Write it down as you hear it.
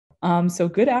So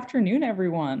good afternoon,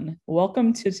 everyone.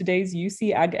 Welcome to today's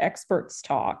UC Ag Experts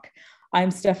Talk.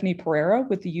 I'm Stephanie Pereira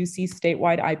with the UC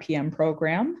statewide IPM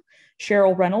program.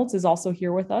 Cheryl Reynolds is also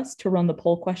here with us to run the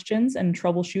poll questions and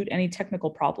troubleshoot any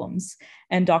technical problems.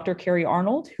 And Dr. Carrie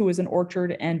Arnold, who is an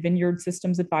orchard and vineyard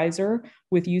systems advisor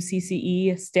with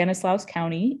UCCE Stanislaus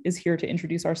County, is here to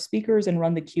introduce our speakers and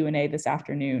run the Q&A this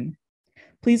afternoon.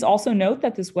 Please also note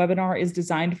that this webinar is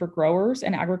designed for growers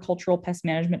and agricultural pest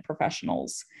management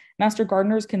professionals. Master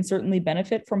gardeners can certainly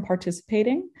benefit from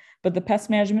participating, but the pest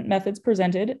management methods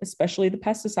presented, especially the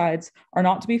pesticides, are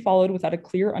not to be followed without a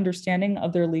clear understanding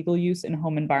of their legal use in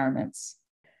home environments.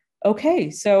 Okay,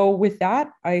 so with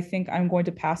that, I think I'm going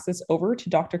to pass this over to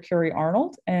Dr. Carrie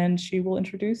Arnold, and she will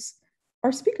introduce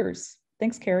our speakers.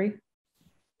 Thanks, Carrie.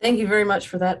 Thank you very much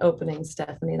for that opening,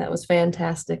 Stephanie. That was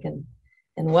fantastic and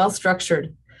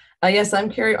well-structured. Yes,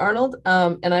 I'm Carrie Arnold,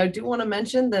 and I do want to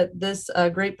mention that this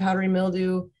Grape Powdery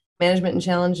Mildew Management and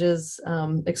Challenges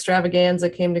extravaganza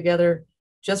came together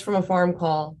just from a farm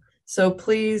call. So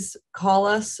please call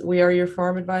us. We are your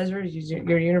farm advisors,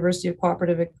 your University of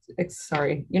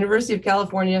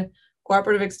California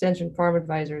Cooperative Extension Farm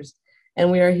Advisors, and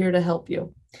we are here to help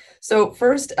you. So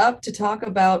first up to talk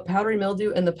about powdery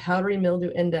mildew and the Powdery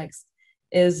Mildew Index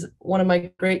is one of my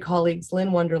great colleagues, Lynn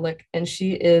Wunderlich, and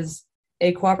she is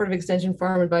a cooperative extension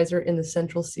farm advisor in the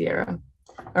Central Sierra.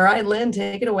 All right, Lynn,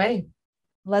 take it away.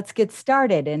 Let's get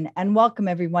started and welcome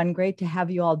everyone. Great to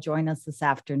have you all join us this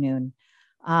afternoon.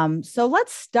 So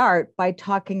let's start by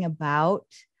talking about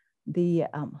the,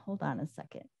 hold on a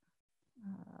second.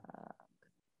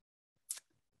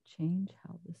 Change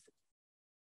how this,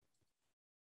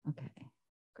 okay,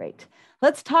 great.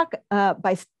 Let's start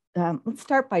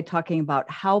by talking about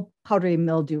how powdery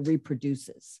mildew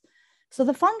reproduces. So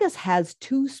the fungus has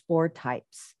two spore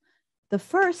types. The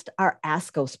first are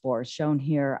ascospores, shown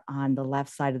here on the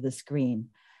left side of the screen.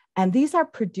 And these are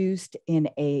produced in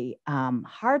a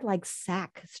hard-like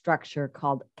sac structure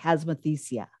called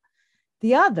chasmothecia.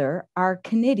 The other are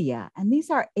conidia, and these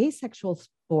are asexual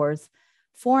spores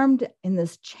formed in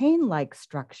this chain-like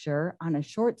structure on a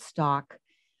short stalk,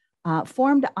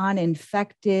 formed on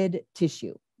infected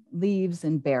tissue, leaves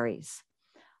and berries.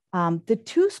 The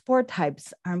two spore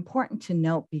types are important to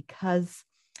note because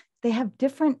they have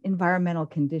different environmental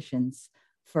conditions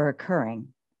for occurring.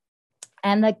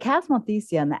 And the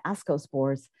chasmothecia and the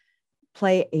ascospores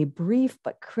play a brief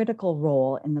but critical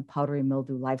role in the powdery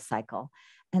mildew life cycle.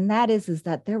 And that is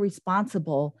that they're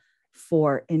responsible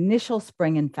for initial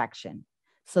spring infection.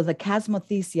 So the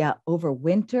chasmothecia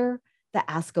overwinter the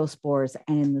ascospores,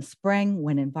 and in the spring,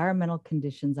 when environmental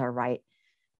conditions are right,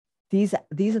 these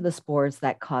are the spores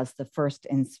that cause the first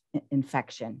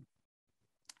infection.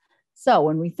 So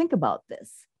when we think about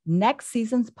this, next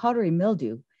season's powdery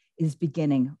mildew is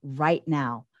beginning right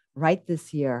now, right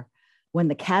this year, when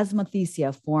the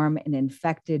chasmothecia form in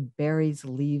infected berries,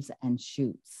 leaves, and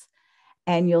shoots.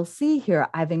 And you'll see here,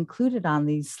 I've included on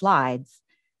these slides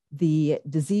the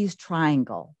disease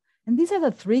triangle. And these are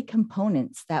the three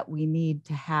components that we need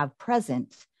to have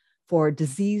present for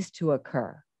disease to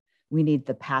occur. We need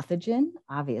the pathogen,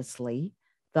 obviously,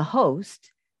 the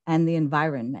host, and the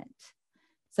environment.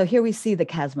 So here we see the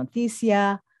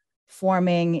chasmothecia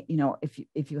forming,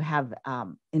 if you have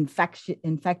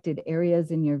infected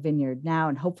areas in your vineyard now,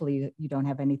 and hopefully you don't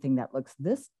have anything that looks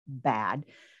this bad,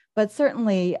 but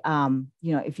certainly,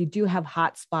 if you do have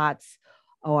hot spots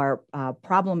or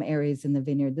problem areas in the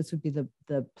vineyard, this would be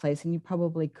the place, and you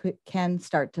probably can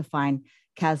start to find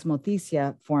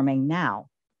chasmothecia forming now.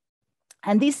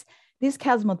 And these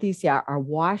chasmothecia are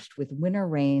washed with winter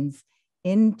rains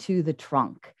into the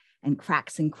trunk and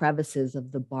cracks and crevices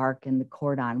of the bark and the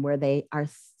cordon, where they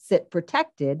sit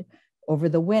protected over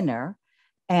the winter.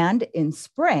 And in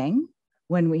spring,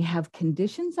 when we have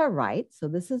conditions are right, so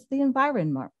this is the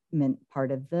environment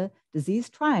part of the disease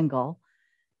triangle,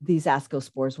 these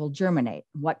ascospores will germinate.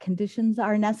 What conditions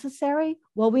are necessary?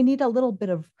 Well, we need a little bit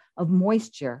of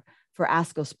moisture for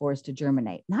ascospores to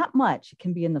germinate. Not much. It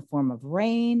can be in the form of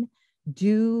rain,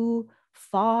 dew,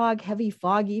 fog, heavy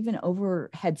fog, even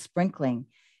overhead sprinkling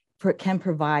can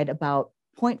provide about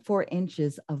 0.4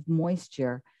 inches of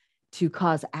moisture to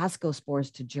cause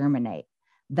ascospores to germinate.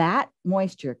 That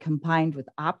moisture, combined with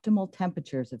optimal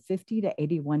temperatures of 50 to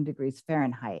 81 degrees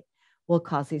Fahrenheit, will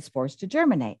cause these spores to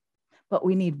germinate. But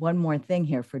we need one more thing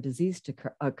here for disease to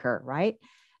occur, right?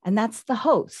 And that's the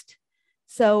host.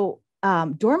 So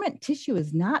dormant tissue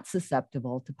is not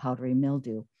susceptible to powdery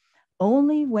mildew,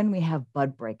 only when we have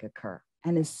bud break occur.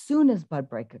 And as soon as bud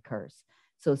break occurs,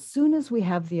 so as soon as we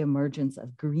have the emergence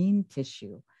of green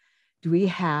tissue, do we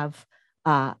have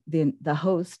the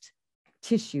host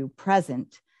tissue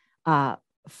present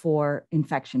for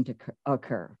infection to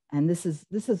occur. And this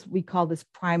is, we call this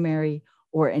primary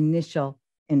or initial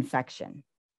infection.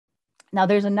 Now,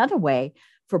 there's another way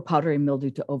for powdery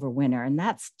mildew to overwinter, and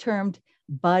that's termed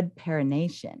bud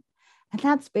perenniation. And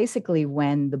that's basically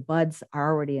when the buds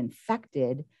are already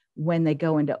infected when they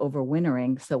go into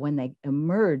overwintering. So when they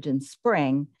emerge in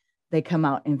spring, they come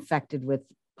out infected with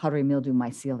powdery mildew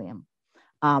mycelium.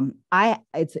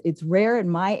 It's rare in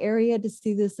my area to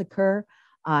see this occur,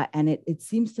 and it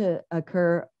seems to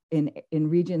occur in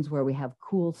regions where we have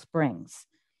cool springs.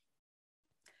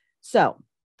 So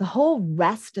the whole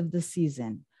rest of the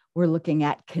season, we're looking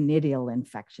at conidial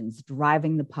infections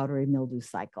driving the powdery mildew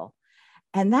cycle.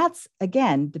 And that's,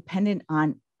 again, dependent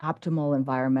on optimal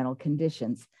environmental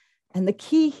conditions. And the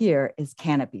key here is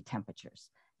canopy temperatures.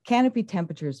 Canopy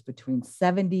temperatures between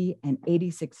 70 and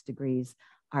 86 degrees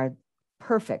are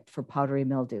perfect for powdery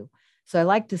mildew. So I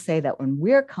like to say that when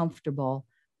we're comfortable,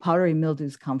 powdery mildew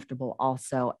is comfortable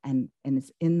also, and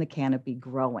it's in the canopy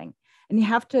growing. And you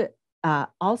have to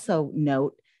also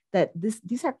note that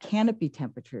these are canopy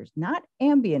temperatures, not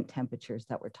ambient temperatures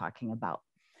that we're talking about.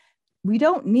 We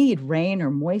don't need rain or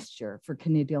moisture for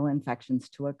conidial infections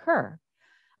to occur.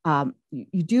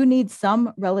 You do need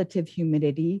some relative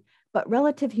humidity, but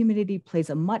relative humidity plays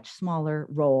a much smaller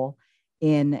role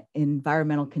in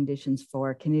environmental conditions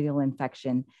for conidial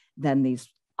infection than these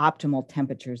optimal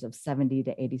temperatures of 70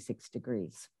 to 86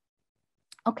 degrees.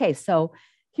 Okay, so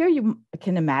here you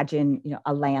can imagine,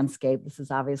 a landscape. This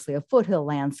is obviously a foothill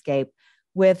landscape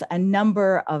with a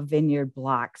number of vineyard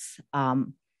blocks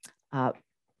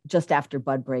just after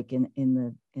bud break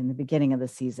in the beginning of the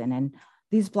season. And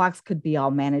these blocks could be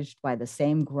all managed by the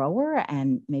same grower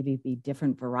and maybe be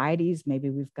different varieties. Maybe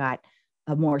we've got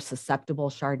a more susceptible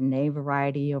Chardonnay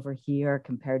variety over here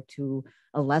compared to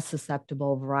a less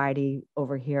susceptible variety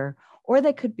over here, or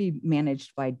they could be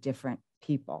managed by different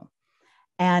people.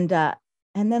 And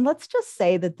then let's just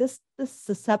say that this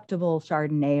susceptible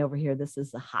Chardonnay over here, this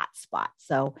is a hot spot.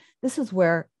 So this is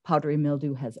where powdery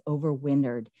mildew has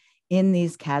overwintered in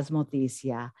these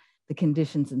Chasmothecia. The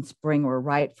conditions in spring were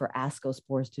right for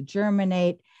ascospores to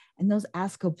germinate, and those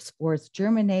ascospores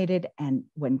germinated, and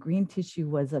when green tissue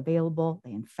was available,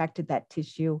 they infected that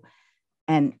tissue.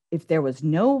 And if there was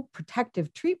no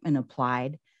protective treatment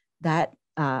applied, that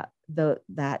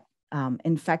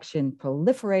infection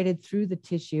proliferated through the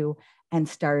tissue and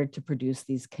started to produce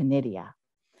these conidia.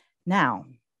 Now,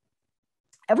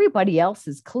 everybody else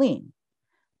is clean,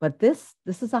 but this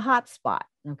is a hot spot.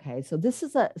 Okay, so this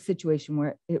is a situation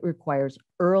where it requires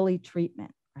early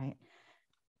treatment, right?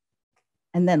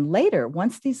 And then later,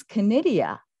 once these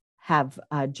conidia have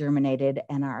germinated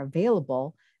and are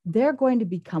available, they're going to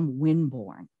become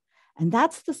windborne. And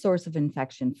that's the source of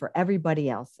infection for everybody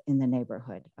else in the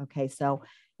neighborhood. Okay, so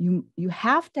you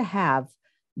have to have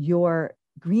your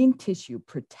green tissue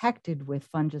protected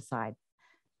with fungicide,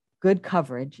 good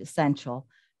coverage, essential,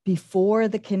 before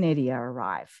the conidia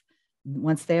arrive.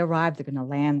 Once they arrive, they're going to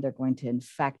land, they're going to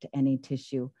infect any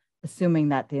tissue, assuming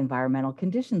that the environmental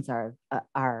conditions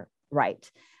are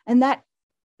right. And that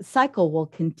cycle will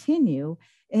continue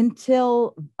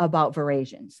until about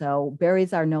veraison. So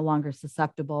berries are no longer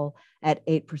susceptible at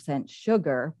 8%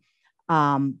 sugar,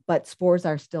 but spores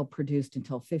are still produced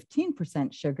until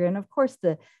 15% sugar. And of course,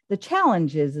 the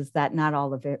challenge is that not all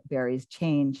the berries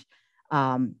change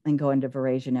and go into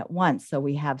veraison at once. So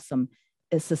we have some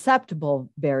susceptible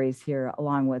berries here,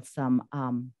 along with some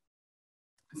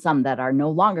that are no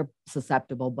longer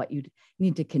susceptible, but you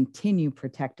need to continue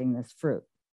protecting this fruit.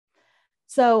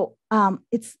 So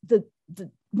it's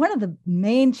one of the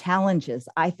main challenges,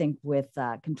 I think, with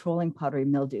controlling powdery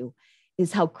mildew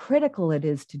is how critical it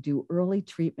is to do early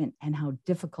treatment and how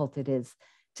difficult it is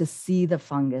to see the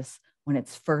fungus when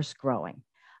it's first growing.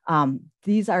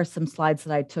 These are some slides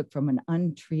that I took from an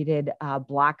untreated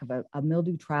block of a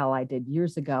mildew trial I did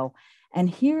years ago. And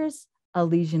here's a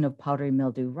lesion of powdery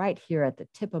mildew right here at the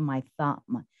tip of my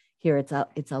thumb. Here, it's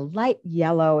a light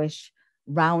yellowish,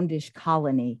 roundish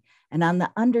colony. And on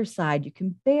the underside, you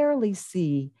can barely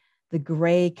see the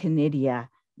gray conidia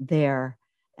there.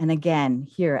 And again,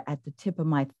 here at the tip of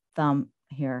my thumb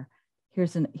here,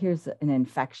 here's an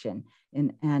infection.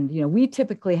 And we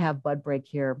typically have bud break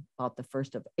here about the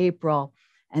 1st of April.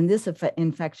 And this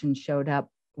infection showed up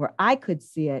where I could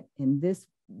see it in this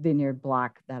vineyard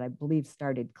block that I believe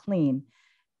started clean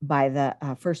by the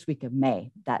first week of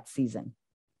May that season.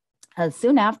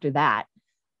 Soon after that,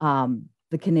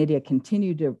 the conidia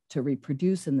continued to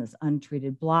reproduce in this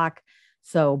untreated block.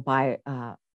 So by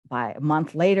a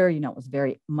month later, it was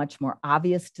very much more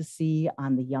obvious to see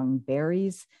on the young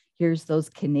berries. Here's those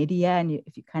conidia, and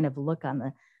if you kind of look on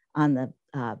the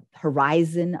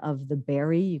horizon of the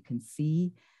berry. You can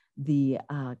see the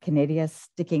Canadia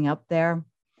sticking up there.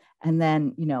 And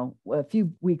then, a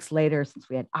few weeks later, since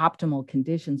we had optimal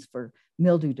conditions for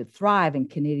mildew to thrive and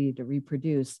Canadia to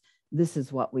reproduce, this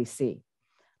is what we see.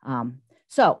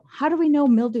 So how do we know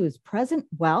mildew is present?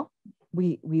 Well,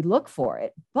 we look for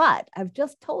it, but I've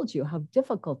just told you how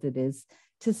difficult it is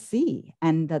to see,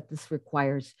 and that this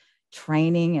requires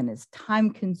training and is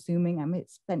time consuming. I mean,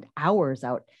 spent hours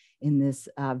out in this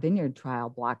vineyard trial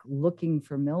block looking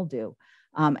for mildew,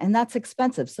 and that's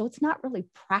expensive. So it's not really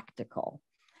practical.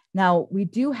 Now, we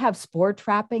do have spore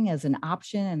trapping as an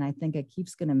option, and I think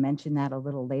Akif's going to mention that a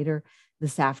little later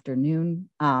this afternoon.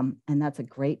 And that's a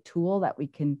great tool that we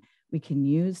can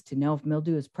use to know if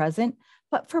mildew is present.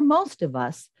 But for most of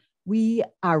us, we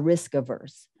are risk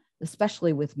averse,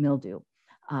 especially with mildew,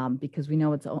 because we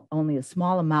know it's only a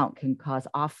small amount can cause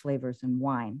off flavors in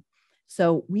wine.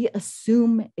 So we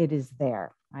assume it is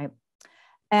there, right?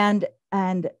 And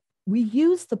we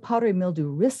use the powdery mildew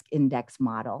risk index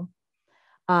model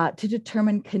to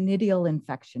determine conidial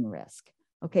infection risk.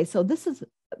 Okay, so this is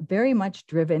very much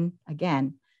driven,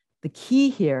 again, the key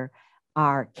here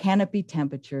are canopy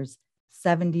temperatures,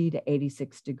 70 to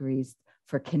 86 degrees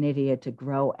for conidia to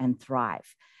grow and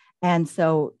thrive. And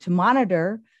so to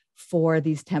monitor for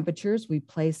these temperatures, we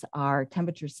place our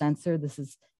temperature sensor. This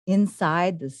is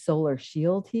inside the solar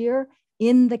shield here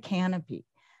in the canopy.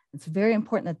 It's very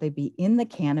important that they be in the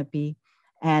canopy,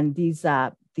 and these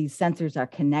sensors are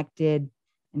connected,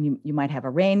 and you might have a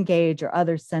rain gauge or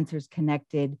other sensors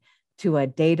connected to a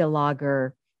data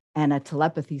logger and a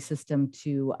telepathy system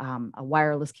to a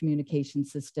wireless communication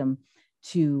system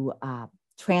to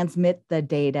transmit the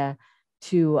data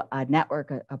to a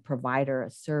network, a provider,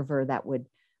 a server that would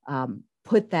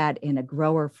put that in a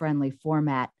grower-friendly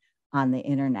format on the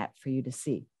internet for you to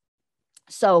see.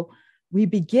 So we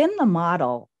begin the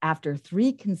model after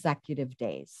 3 consecutive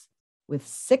days with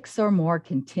 6 or more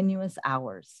continuous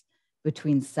hours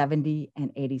between 70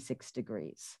 and 86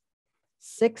 degrees.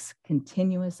 6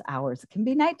 continuous hours. It can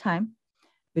be nighttime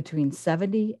between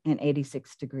 70 and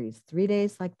 86 degrees. 3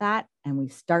 days like that, and we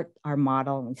start our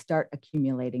model and we start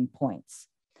accumulating points.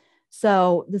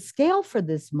 So the scale for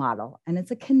this model, and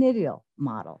it's a conidial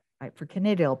model, right, for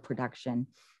conidial production,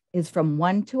 is from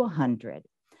 1 to 100.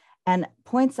 And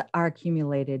points are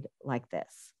accumulated like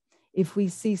this. If we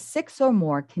see 6 or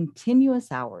more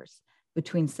continuous hours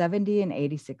between 70 and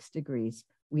 86 degrees,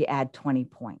 we add 20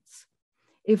 points.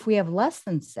 If we have less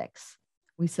than 6,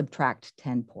 we subtract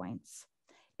 10 points.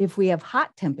 If we have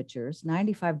hot temperatures,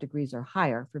 95 degrees or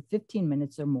higher, for 15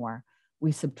 minutes or more,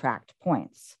 we subtract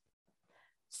points.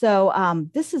 So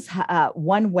this is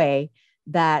one way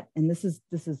that, and this is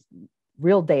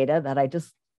real data that I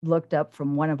just looked up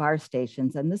from one of our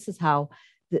stations, and this is how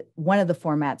one of the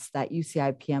formats that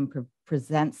UCIPM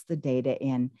presents the data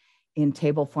in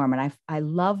table form. And I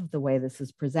love the way this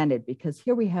is presented, because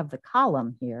here we have the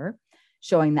column here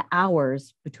showing the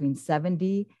hours between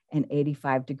 70 and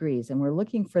 85 degrees. And we're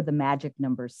looking for the magic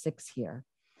number 6 here.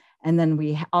 And then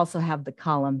we also have the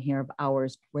column here of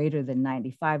hours greater than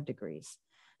 95 degrees.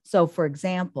 So for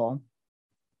example,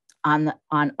 on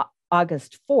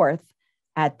August 4th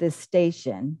at this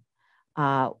station,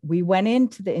 we went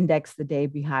into the index the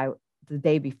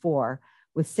day before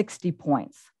with 60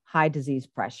 points, high disease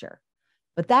pressure.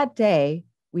 But that day,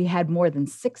 we had more than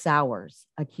 6 hours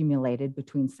accumulated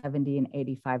between 70 and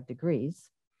 85 degrees.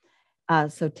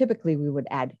 So typically we would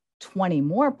add 20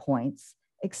 more points,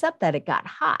 except that it got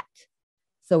hot.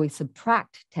 So we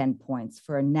subtract 10 points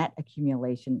for a net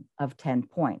accumulation of 10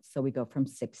 points. So we go from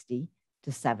 60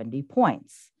 to 70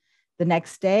 points. The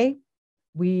next day,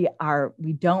 we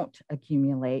don't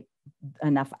accumulate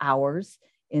enough hours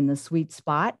in the sweet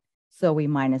spot. So we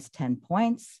minus 10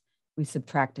 points. We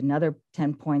subtract another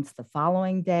 10 points the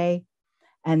following day.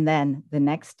 And then the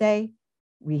next day,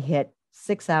 we hit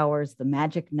 6 hours, the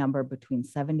magic number between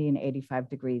 70 and 85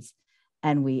 degrees,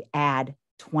 and we add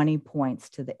 20 points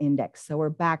to the index. So we're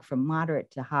back from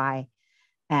moderate to high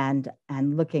and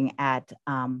looking at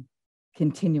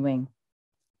continuing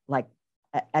like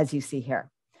as you see here.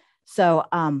 So,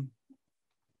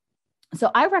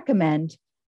 so I recommend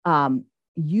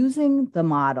using the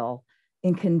model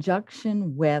in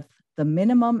conjunction with the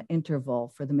minimum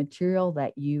interval for the material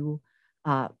that you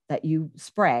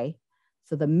spray.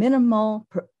 So the minimal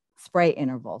spray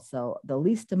interval, so the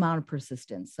least amount of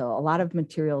persistence. So a lot of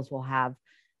materials will have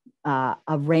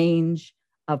a range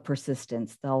of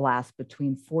persistence. They'll last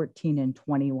between 14 and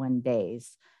 21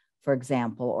 days, for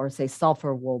example, or say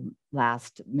sulfur will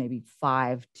last maybe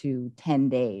 5 to 10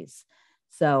 days.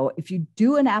 So if you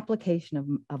do an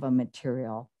application of a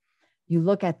material, you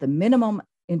look at the minimum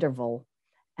interval,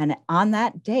 and on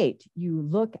that date, you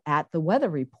look at the weather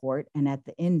report and at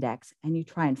the index, and you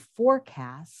try and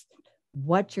forecast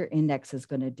what your index is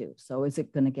going to do. So is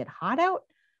it going to get hot out?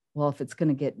 Well,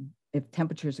 if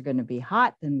temperatures are going to be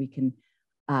hot, then we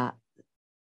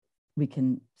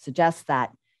can suggest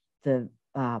that the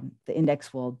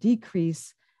index will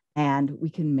decrease, and we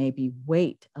can maybe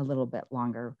wait a little bit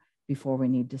longer before we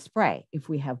need to spray. If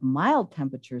we have mild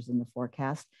temperatures in the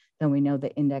forecast, then we know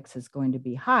the index is going to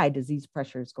be high, disease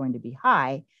pressure is going to be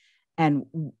high, and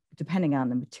depending on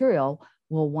the material,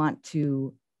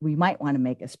 we might want to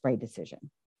make a spray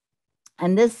decision.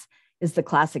 And this is the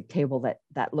classic table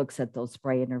that looks at those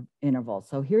spray intervals.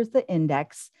 So here's the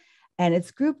index, and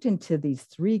it's grouped into these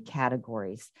 3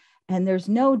 categories, and there's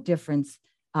no difference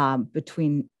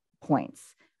between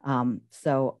points.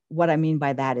 So what I mean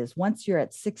by that is once you're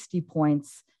at 60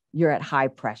 points, you're at high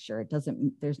pressure.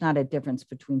 There's not a difference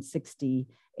between 60,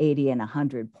 80, and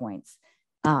 100 points,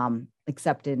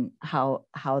 except in how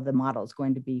the model is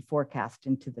going to be forecast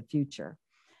into the future.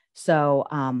 So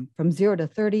from 0 to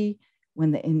 30,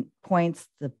 when the points,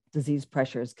 the disease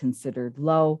pressure is considered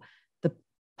low. The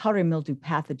powdery mildew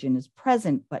pathogen is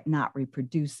present, but not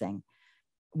reproducing.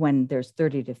 When there's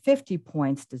 30 to 50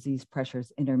 points, disease pressure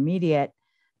is intermediate.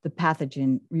 The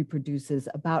pathogen reproduces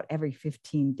about every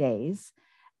 15 days.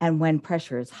 And when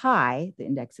pressure is high, the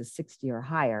index is 60 or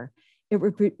higher, it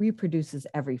reproduces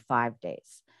every 5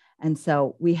 days. And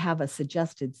so we have a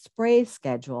suggested spray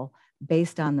schedule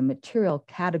based on the material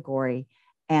category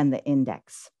and the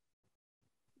index.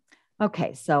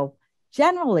 Okay, so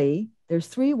generally, there's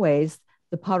 3 ways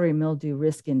the powdery mildew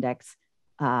risk index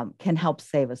can help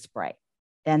save a spray.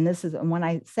 And when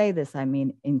I say this, I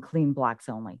mean in clean blocks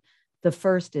only. The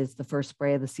first is the first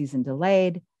spray of the season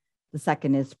delayed. The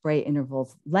second is spray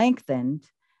intervals lengthened.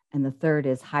 And the third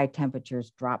is high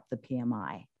temperatures drop the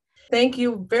PMI. Thank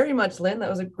you very much, Lynn. That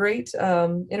was a great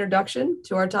introduction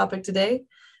to our topic today.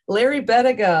 Larry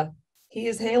Bettiga, he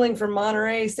is hailing from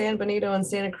Monterey, San Benito, and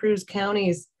Santa Cruz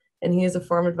counties, and he is a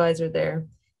farm advisor there.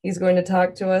 He's going to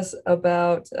talk to us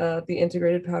about the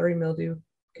integrated powdery mildew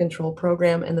control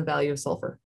program and the value of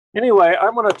sulfur. Anyway,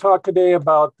 I'm going to talk today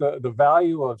about the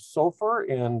value of sulfur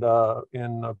in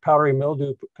the powdery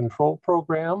mildew control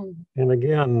program. And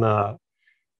again,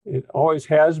 it always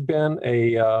has been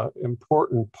a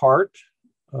important part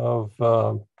of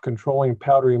controlling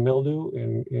powdery mildew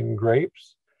in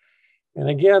grapes. And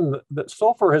again, the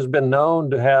sulfur has been known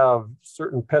to have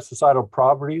certain pesticidal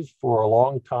properties for a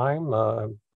long time.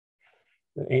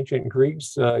 The ancient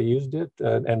Greeks used it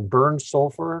and burned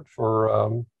sulfur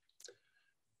for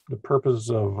the purpose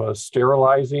of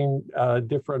sterilizing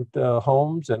different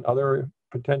homes and other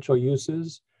potential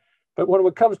uses. But when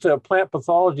it comes to plant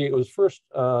pathology, it was first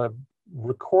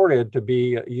recorded to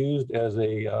be used as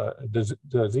a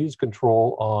disease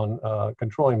control on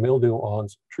controlling mildew on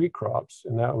tree crops,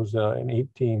 and that was in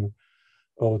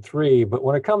 1803. But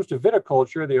when it comes to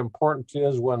viticulture, the importance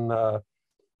is when the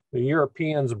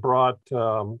Europeans brought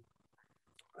the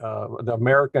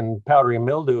American powdery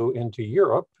mildew into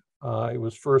Europe. It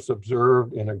was first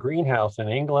observed in a greenhouse in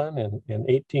England in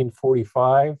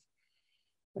 1845.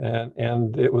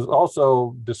 And it was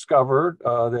also discovered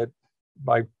that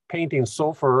by painting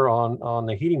sulfur on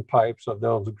the heating pipes of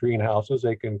those greenhouses,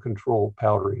 they can control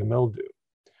powdery mildew.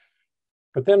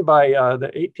 But then by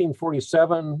the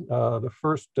 1847, the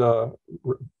first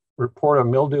report of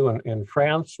mildew in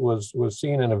France was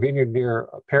seen in a vineyard near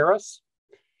Paris.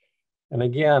 And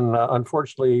again,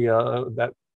 unfortunately,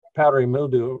 that powdery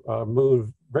mildew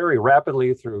moved very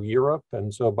rapidly through Europe.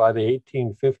 And so by the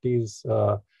 1850s,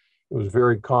 it was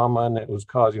very common. It was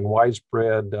causing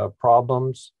widespread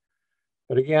problems.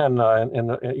 But again, in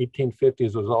the 1850s,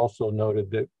 it was also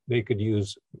noted that they could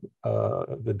use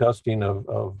the dusting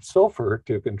of sulfur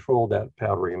to control that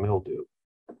powdery mildew.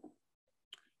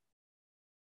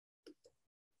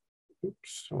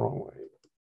 Oops, wrong way.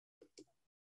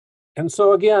 And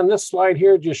so again, this slide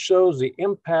here just shows the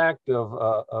impact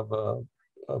of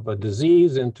a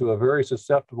disease into a very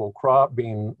susceptible crop,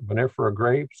 being vinifera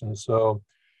grapes. And so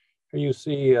here you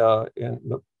see in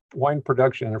the wine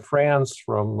production in France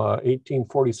from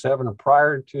 1847,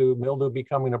 prior to mildew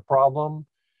becoming a problem.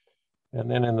 And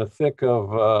then in the thick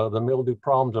of the mildew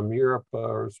problems in Europe,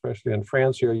 or especially in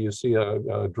France here, you see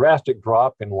a drastic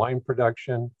drop in wine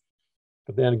production.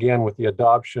 But then again, with the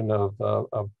adoption of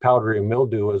powdery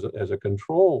mildew as a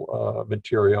control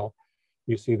material,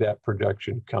 you see that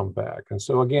production come back. And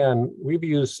so again, we've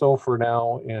used sulfur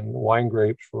now in wine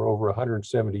grapes for over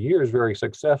 170 years, very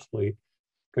successfully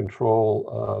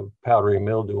control powdery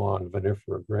mildew on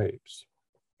vinifera grapes.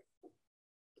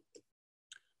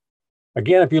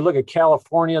 Again, if you look at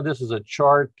California, this is a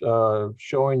chart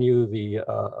showing you the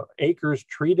acres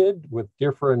treated with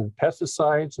different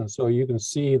pesticides. And so you can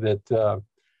see that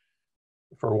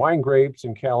for wine grapes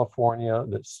in California,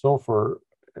 that sulfur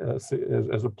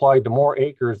is applied to more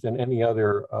acres than any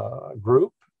other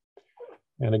group.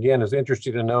 And again, it's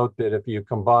interesting to note that if you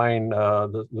combine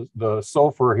the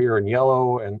sulfur here in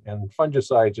yellow and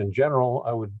fungicides in general,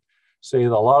 I would say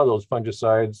that a lot of those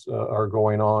fungicides are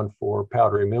going on for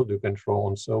powdery mildew control.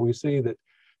 And so we see that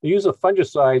the use of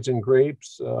fungicides in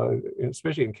grapes,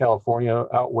 especially in California,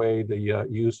 outweigh the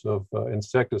use of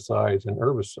insecticides and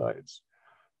herbicides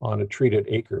on a treated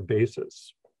acre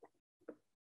basis.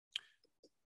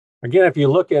 Again, if you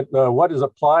look at what is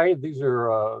applied, these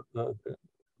are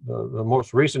the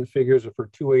most recent figures are for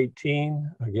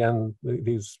 2018. Again,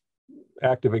 these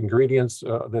active ingredients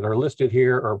that are listed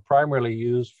here are primarily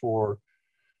used for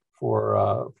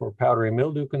powdery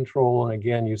mildew control. And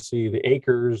again, you see the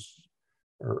acres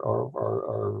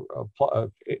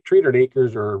treated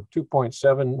acres are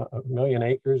 2.7 million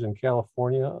acres in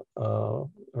California, or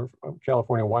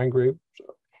California wine grapes.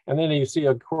 And then you see,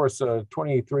 of course,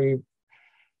 23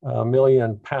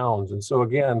 million pounds. And so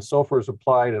again, sulfur is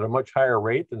applied at a much higher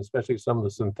rate than especially some of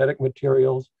the synthetic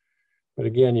materials. But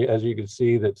again, as you can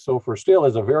see, that sulfur still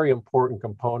is a very important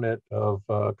component of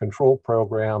control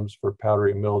programs for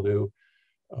powdery mildew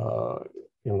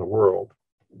in the world.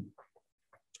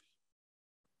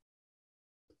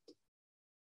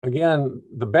 Again,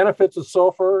 the benefits of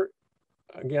sulfur,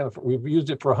 again, we've used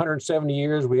it for 170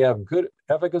 years. We have good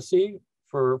efficacy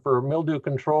for mildew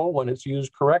control when it's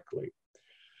used correctly.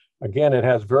 Again, it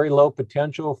has very low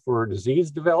potential for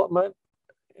disease development.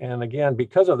 And again,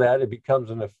 because of that, it becomes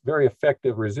a very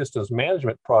effective resistance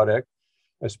management product,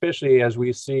 especially as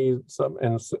we see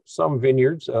in some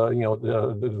vineyards,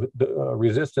 the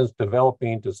resistance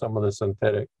developing to some of the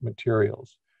synthetic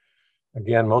materials.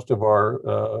 Again, most of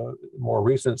our more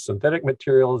recent synthetic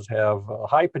materials have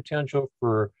high potential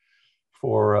for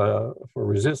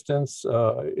resistance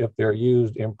if they're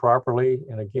used improperly.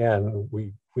 And again,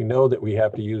 we know that we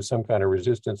have to use some kind of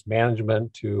resistance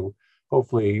management to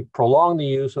hopefully prolong the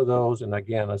use of those. And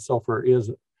again, a sulfur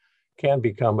can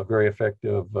become a very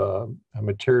effective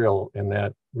material in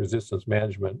that resistance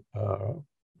management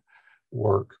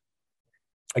work.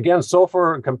 Again,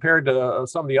 sulfur compared to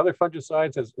some of the other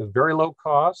fungicides is very low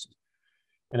cost.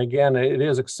 And again, it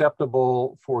is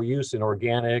acceptable for use in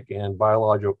organic and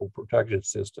biological protection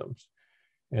systems.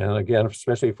 And again,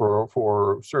 especially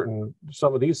for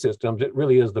some of these systems, it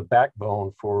really is the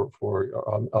backbone for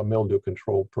a mildew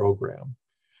control program.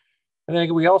 And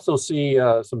then we also see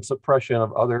some suppression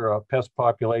of other pest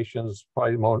populations.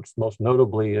 Probably most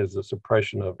notably is the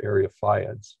suppression of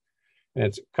eriophyids. And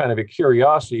it's kind of a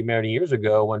curiosity many years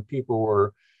ago when people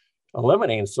were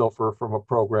eliminating sulfur from a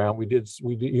program.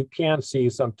 You can see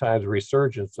sometimes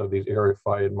resurgence of these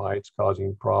eriophyid mites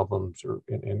causing problems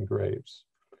in grapes.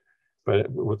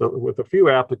 But with a few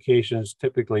applications,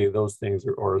 typically those things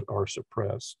are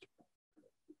suppressed.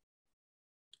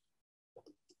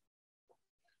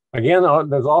 Again,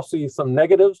 there's also some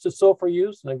negatives to sulfur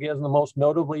use. And again, the most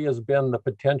notably has been the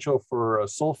potential for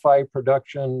sulfide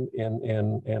production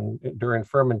during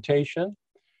fermentation.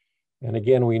 And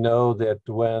again, we know that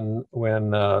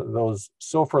when those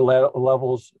sulfur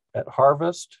levels at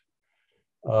harvest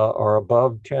are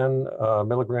above 10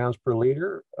 milligrams per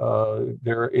liter,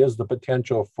 there is the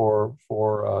potential for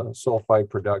sulfide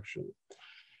production.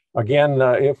 Again,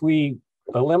 if we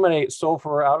eliminate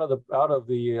sulfur out of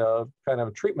the kind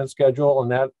of treatment schedule,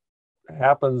 and that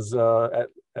happens at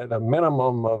a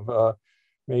minimum of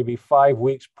maybe 5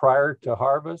 weeks prior to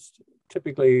harvest,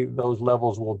 typically those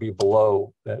levels will be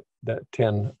below that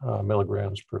 10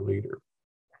 milligrams per liter.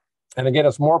 And again,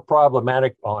 it's more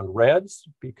problematic on reds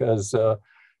because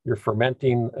you're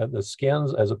fermenting the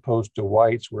skins as opposed to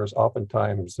whites, whereas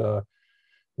oftentimes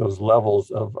those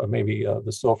levels of maybe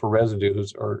the sulfur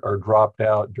residues are dropped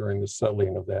out during the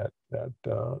settling of that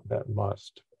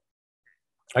must.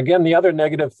 Again, the other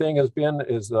negative thing is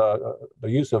the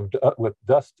use of with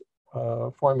dust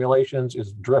formulations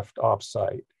is drift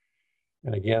offsite.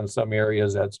 And again, some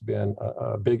areas that's been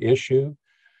a big issue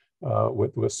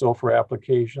with sulfur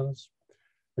applications.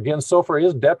 Again, sulfur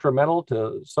is detrimental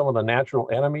to some of the natural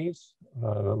enemies,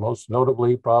 most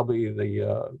notably probably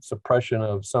the suppression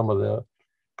of some of the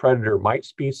predator mite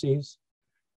species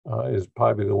is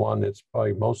probably the one that's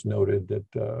probably most noted, that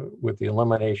with the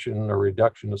elimination or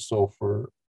reduction of sulfur,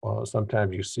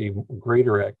 sometimes you see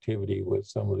greater activity with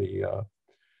some of the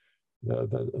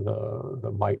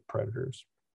mite predators.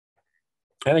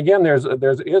 And again, there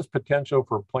is potential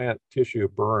for plant tissue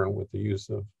burn with the use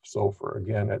of sulfur.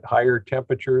 Again, at higher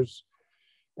temperatures,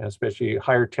 and especially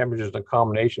higher temperatures in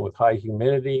combination with high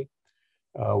humidity,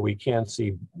 we can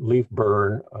see leaf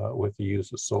burn with the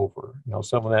use of sulfur. Now,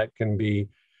 some of that can be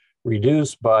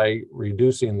reduced by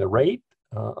reducing the rate,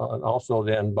 and also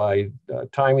then by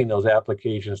timing those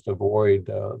applications to avoid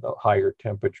the higher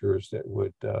temperatures that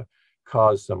would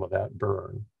cause some of that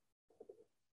burn.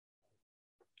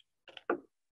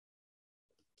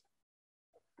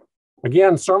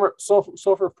 Again,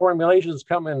 sulfur formulations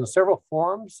come in several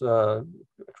forms.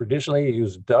 Traditionally, you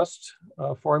use dust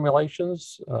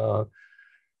formulations.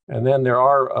 And then there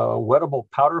are wettable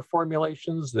powder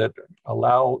formulations that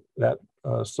allow that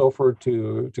sulfur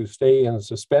to stay in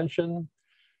suspension.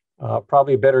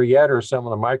 Probably better yet are some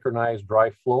of the micronized dry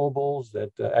flowables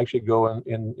that actually go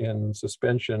in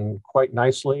suspension quite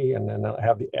nicely and then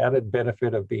have the added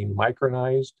benefit of being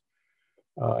micronized.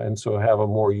 And so have a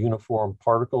more uniform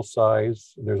particle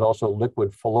size. There's also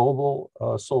liquid flowable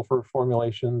sulfur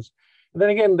formulations. And then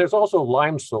again, there's also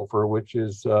lime sulfur, which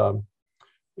is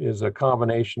a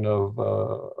combination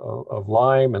of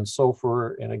lime and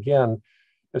sulfur. And again,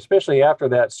 especially after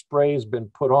that spray has been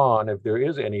put on, if there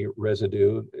is any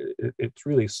residue, it's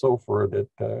really sulfur that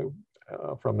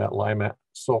from that lime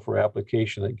sulfur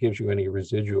application that gives you any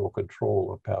residual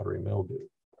control of powdery mildew.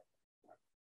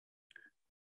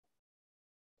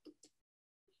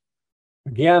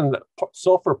 Again,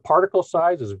 sulfur particle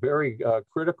size is very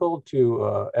critical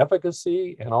to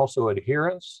efficacy and also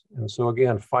adherence. And so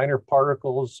again, finer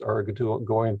particles are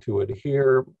going to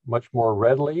adhere much more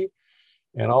readily.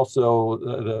 And also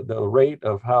the rate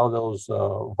of how those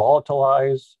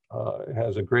volatilize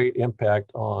has a great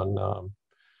impact on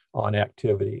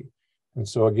activity. And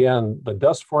so again, the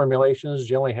dust formulations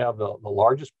generally have the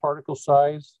largest particle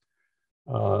size.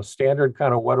 Standard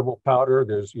kind of wettable powder,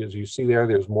 as you see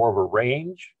there's more of a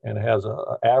range and it has an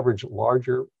average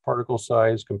larger particle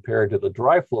size compared to the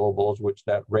dry flowables, which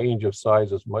that range of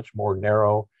size is much more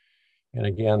narrow. And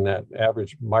again, that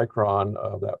average micron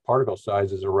of that particle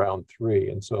size is around 3.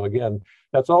 And so again,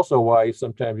 that's also why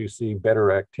sometimes you see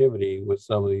better activity with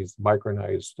some of these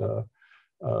micronized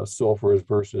sulfurs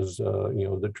versus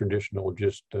the traditional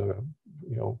just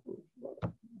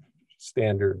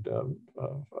standard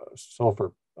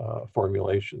sulfur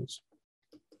formulations.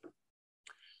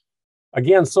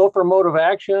 Again, sulfur mode of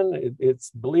action,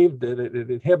 it's believed that it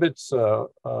inhibits the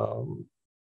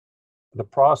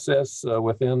process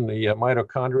within the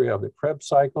mitochondria of the Krebs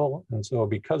cycle. And so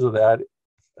because of that,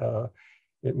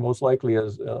 it most likely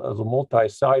is a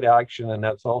multi-site action, and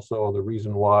that's also the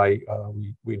reason why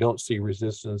we don't see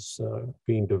resistance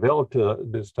being developed to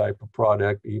this type of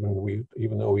product, even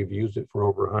though we've used it for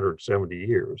over 170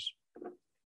 years.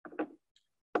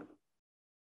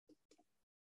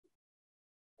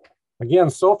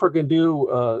 Again, sulfur can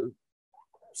do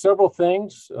several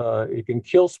things. It can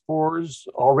kill spores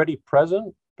already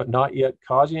present, but not yet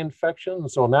causing infection.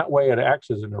 So in that way, it acts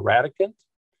as an eradicant.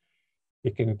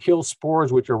 It can kill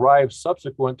spores which arrive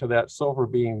subsequent to that sulfur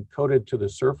being coated to the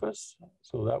surface.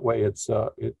 So that way it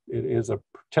is a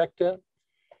protectant.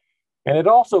 And it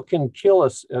also can kill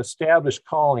established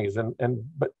colonies.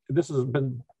 But this has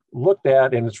been looked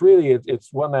at, and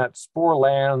it's when that spore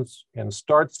lands and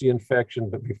starts the infection,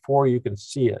 but before you can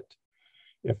see it.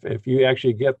 If you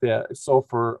actually get the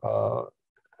sulfur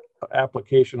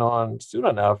application on soon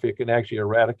enough, it can actually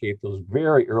eradicate those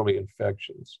very early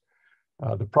infections.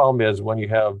 The problem is when you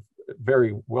have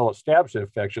very well-established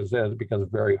infections, then it becomes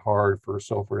very hard for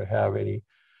sulfur to have any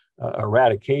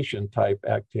eradication type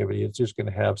activity. It's just going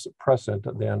to have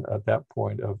suppressant then at that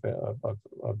point of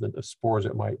the spores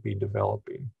it might be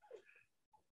developing.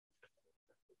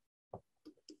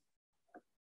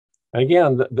 And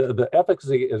again, the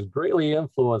efficacy is greatly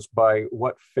influenced by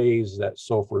what phase that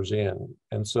sulfur's in.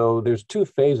 And so there's two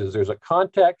phases. There's a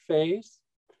contact phase,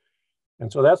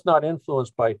 and so that's not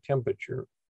influenced by temperature.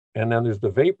 And then there's the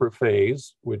vapor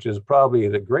phase, which is probably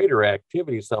the greater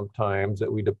activity sometimes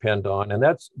that we depend on, and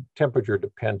that's temperature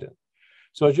dependent.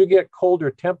 So as you get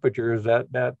colder temperatures,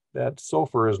 that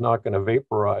sulfur is not going to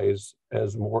vaporize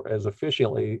as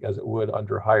efficiently as it would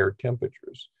under higher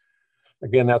temperatures.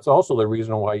 Again, that's also the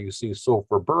reason why you see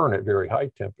sulfur burn at very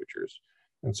high temperatures.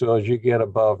 And so as you get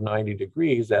above 90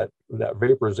 degrees, that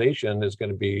vaporization is going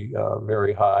to be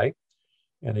very high.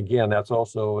 And again, that's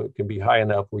also, it can be high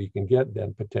enough where you can get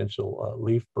then potential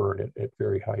leaf burn at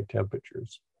very high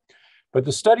temperatures. But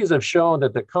the studies have shown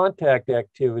that the contact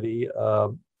activity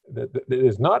that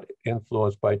is not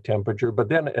influenced by temperature, but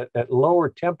then at lower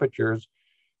temperatures,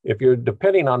 if you're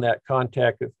depending on that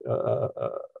contact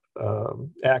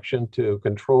action to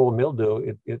control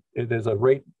mildew, it is a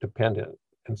rate dependent.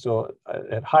 And so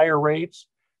at higher rates,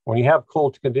 when you have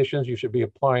cold conditions, you should be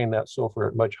applying that sulfur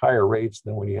at much higher rates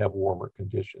than when you have warmer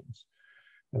conditions.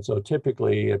 And so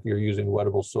typically, if you're using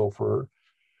wettable sulfur,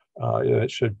 it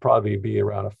should probably be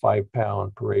around a 5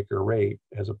 pound per acre rate,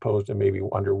 as opposed to maybe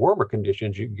under warmer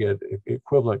conditions, you get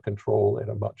equivalent control at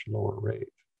a much lower rate.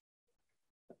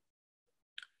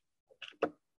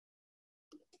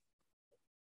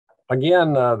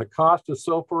 Again, the cost of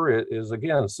sulfur is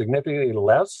again significantly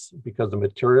less because the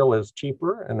material is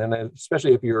cheaper. And then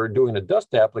especially if you're doing a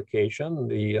dust application,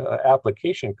 the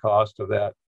application cost of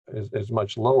that is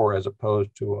much lower as opposed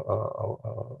to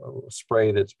a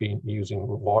spray that's using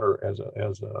water as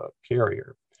a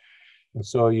carrier. And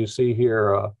so you see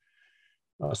here,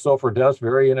 sulfur dust,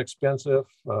 very inexpensive,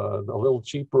 a little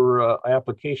cheaper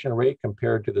application rate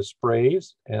compared to the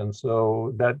sprays. And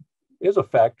so that is a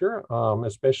factor,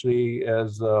 especially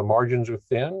as margins are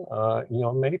thin.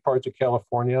 Many parts of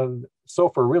California,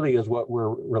 sulfur really is what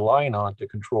we're relying on to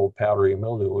control powdery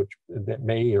mildew, which that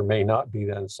may or may not be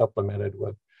then supplemented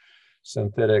with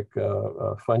synthetic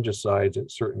fungicides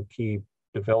at certain key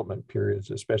development periods,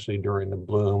 especially during the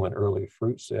bloom and early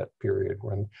fruit set period,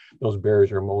 when those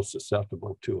berries are most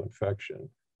susceptible to infection.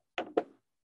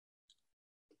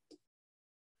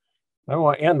 I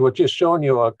want to end with just showing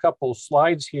you a couple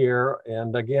slides here.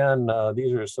 And again,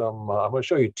 these are some, I'm going to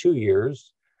show you 2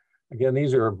 years. Again,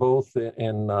 these are both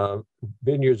in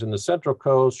vineyards in the Central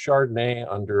Coast, Chardonnay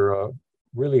under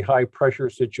really high pressure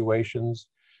situations.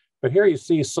 But here you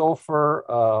see sulfur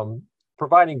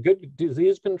providing good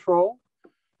disease control.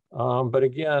 But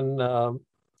again,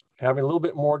 having a little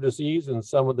bit more disease in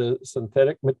some of the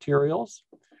synthetic materials.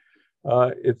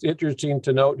 It's interesting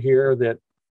to note here that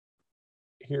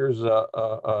here's a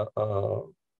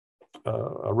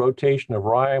rotation of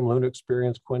rime, Luna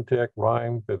Experience, Quintec,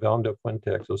 rime, Vivenda,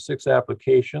 Quintec. So 6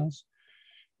 applications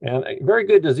and very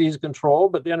good disease control.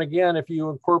 But then again, if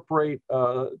you incorporate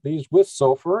these with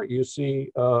sulfur, you see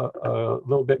a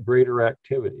little bit greater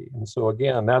activity. And so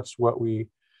again, that's what we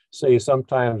say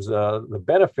sometimes the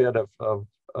benefit of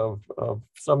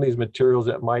some of these materials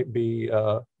that might be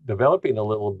developing a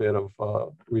little bit of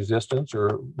resistance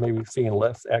or maybe seeing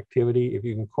less activity. If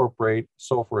you incorporate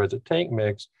sulfur as a tank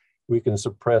mix, we can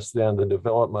suppress then the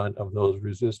development of those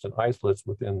resistant isolates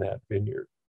within that vineyard.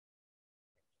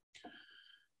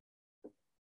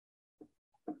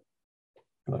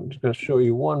 And I'm just going to show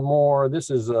you one more. This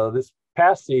is this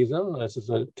past season. This is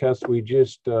a test we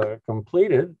just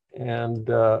completed. And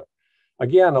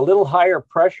again, a little higher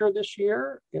pressure this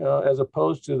year as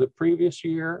opposed to the previous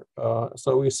year.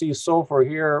 So we see sulfur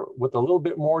here with a little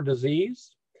bit more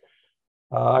disease.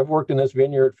 I've worked in this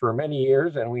vineyard for many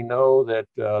years, and we know that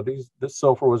this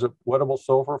sulfur was a wettable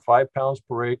sulfur, 5 pounds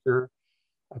per acre,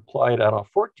 applied on a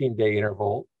 14-day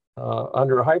interval.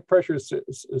 Under high pressure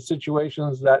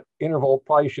situations, that interval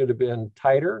probably should have been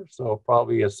tighter, so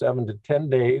probably a 7 to 10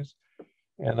 days.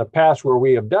 And the past where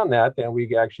we have done that, then we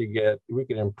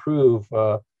can improve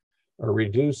or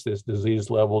reduce this disease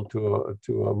level to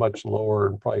a much lower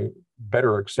and probably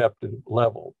better accepted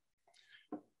level.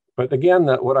 But again,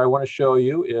 what I want to show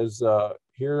you is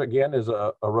here again is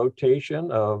a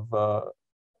rotation of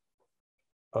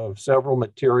several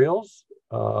materials,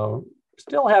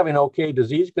 still having okay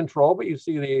disease control, but you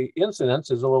see the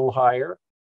incidence is a little higher.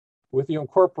 With the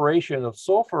incorporation of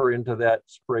sulfur into that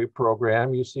spray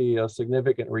program, you see a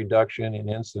significant reduction in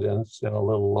incidence and a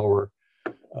little lower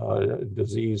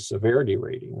disease severity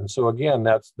rating. And so again,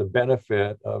 that's the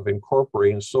benefit of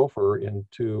incorporating sulfur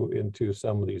into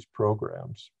some of these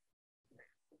programs.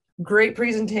 Great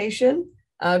presentation,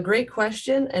 great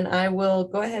question. And I will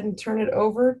go ahead and turn it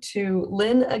over to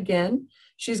Lynn again.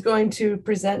 She's going to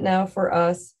present now for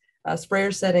us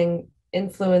sprayer setting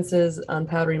influences on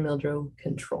powdery mildew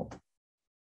control.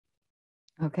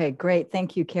 Okay, great.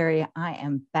 Thank you, Carrie. I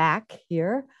am back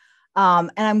here.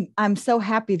 And I'm so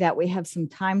happy that we have some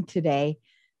time today,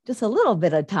 just a little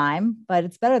bit of time, but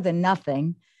it's better than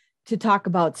nothing, to talk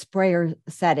about sprayer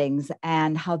settings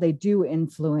and how they do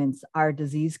influence our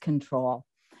disease control.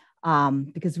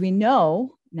 Because we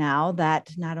know now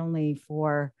that not only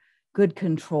for good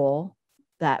control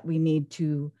that we need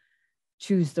to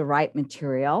choose the right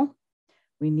material,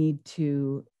 we need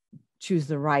to choose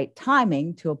the right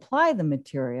timing to apply the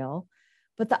material,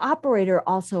 but the operator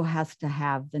also has to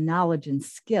have the knowledge and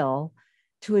skill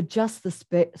to adjust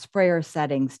the sprayer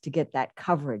settings to get that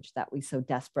coverage that we so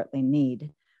desperately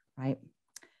need, right?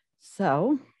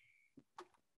 So,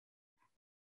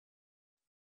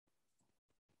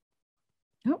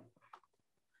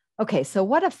 okay, so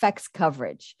what affects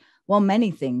coverage? Well,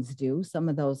 many things do, some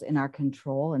of those in our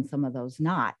control and some of those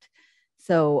not.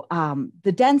 So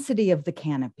the density of the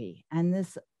canopy, and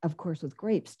this, of course, with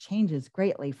grapes changes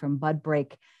greatly from bud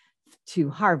break to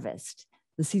harvest,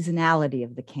 the seasonality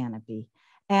of the canopy.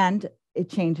 And it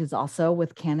changes also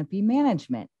with canopy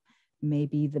management.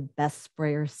 Maybe the best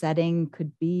sprayer setting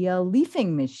could be a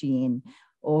leafing machine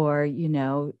or,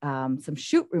 some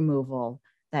shoot removal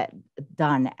that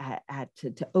done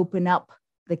to open up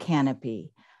the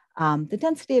canopy. The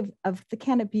density of the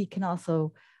canopy can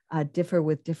also differ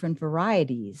with different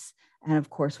varieties and of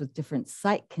course with different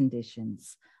site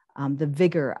conditions, the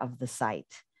vigor of the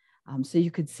site. So you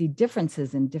could see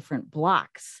differences in different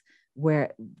blocks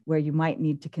where you might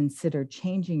need to consider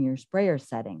changing your sprayer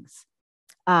settings.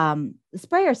 The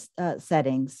sprayer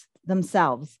settings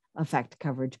themselves affect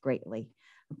coverage greatly,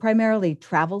 primarily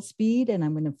travel speed, and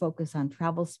I'm going to focus on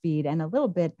travel speed and a little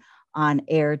bit on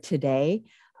air today,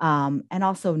 and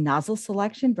also nozzle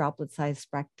selection, droplet size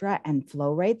spectra, and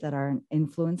flow rate that are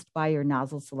influenced by your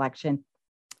nozzle selection,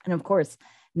 and of course,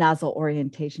 nozzle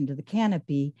orientation to the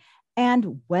canopy,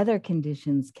 and weather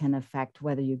conditions can affect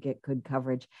whether you get good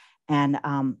coverage. And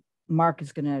Mark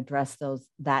is going to address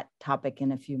that topic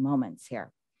in a few moments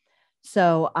here.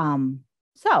 So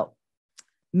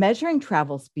measuring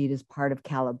travel speed is part of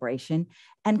calibration,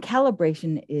 and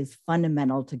calibration is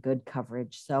fundamental to good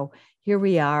coverage. So here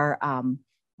we are,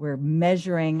 we're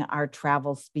measuring our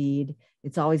travel speed.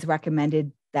 It's always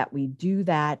recommended that we do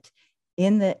that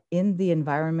in the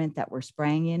environment that we're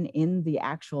spraying in the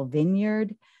actual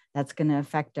vineyard. That's going to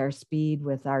affect our speed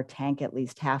with our tank at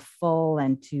least half full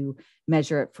and to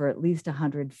measure it for at least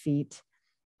 100 feet.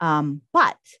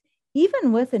 But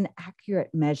even with an accurate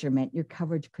measurement, your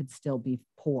coverage could still be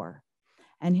poor.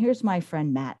 And here's my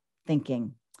friend Matt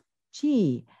thinking,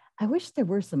 gee, I wish there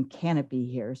were some canopy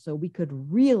here so we could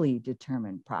really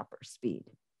determine proper speed.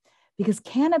 Because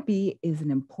canopy is an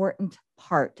important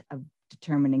part of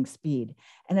determining speed.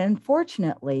 And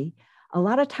unfortunately, a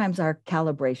lot of times our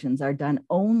calibrations are done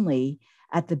only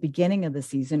at the beginning of the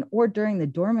season or during the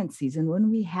dormant season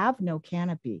when we have no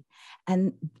canopy.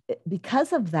 And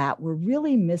because of that, we're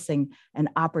really missing an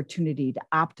opportunity to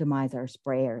optimize our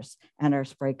sprayers and our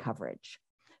spray coverage.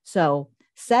 So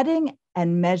setting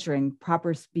and measuring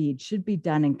proper speed should be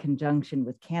done in conjunction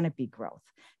with canopy growth,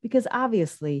 because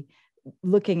obviously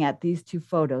looking at these two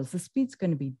photos, the speed's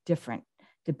going to be different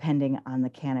depending on the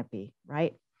canopy,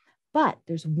 right? But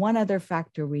there's one other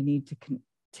factor we need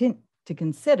to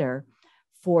consider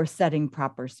for setting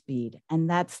proper speed, and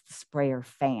that's the sprayer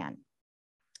fan.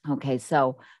 Okay,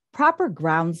 so proper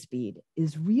ground speed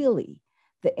is really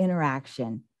the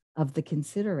interaction of the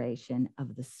consideration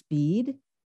of the speed,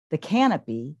 the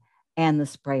canopy, and the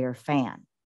sprayer fan.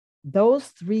 Those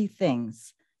three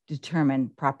things determine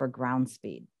proper ground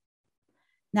speed.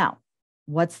 Now,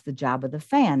 what's the job of the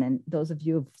fan? And those of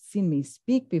you who've seen me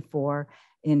speak before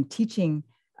in teaching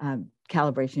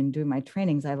calibration, doing my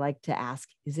trainings, I like to ask,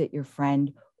 is it your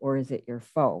friend or is it your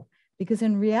foe? Because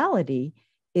in reality,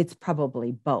 it's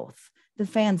probably both. The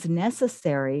fan's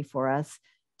necessary for us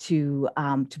to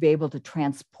be able to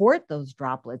transport those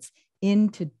droplets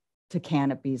into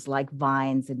canopies like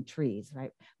vines and trees,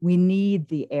 right? We need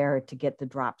the air to get the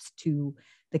drops to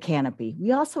the canopy.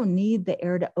 We also need the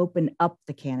air to open up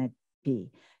the canopy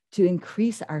to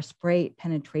increase our spray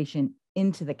penetration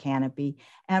into the canopy.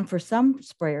 And for some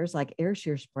sprayers, like air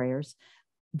shear sprayers,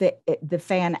 the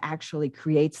fan actually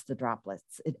creates the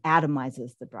droplets. It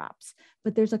atomizes the drops,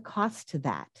 but there's a cost to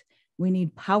that. We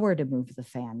need power to move the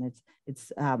fan.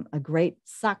 It's a great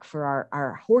suck for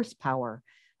our horsepower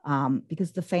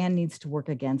because the fan needs to work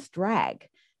against drag.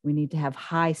 We need to have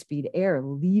high speed air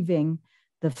leaving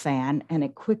the fan and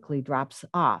it quickly drops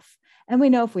off. And we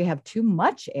know if we have too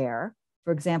much air,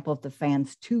 for example, if the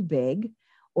fan's too big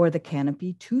or the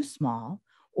canopy too small,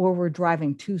 or we're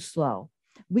driving too slow,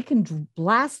 we can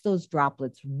blast those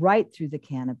droplets right through the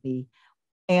canopy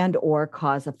and or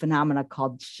cause a phenomena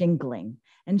called shingling.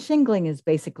 And shingling is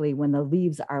basically when the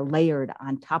leaves are layered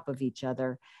on top of each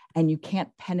other and you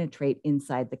can't penetrate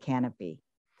inside the canopy.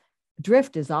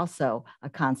 Drift is also a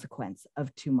consequence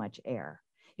of too much air.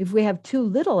 If we have too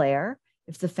little air,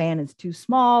 if the fan is too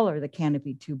small or the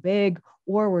canopy too big,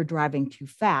 or we're driving too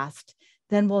fast,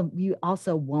 then we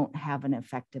also won't have an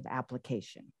effective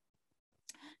application.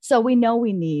 So we know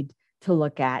we need to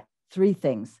look at three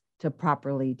things to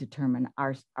properly determine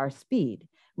our speed.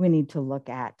 We need to look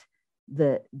at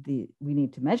we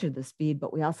need to measure the speed,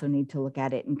 but we also need to look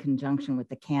at it in conjunction with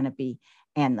the canopy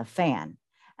and the fan.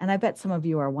 And I bet some of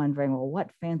you are wondering, well,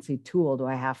 what fancy tool do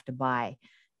I have to buy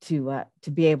to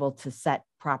be able to set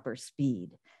proper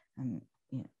speed?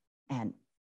 And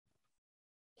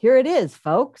here it is,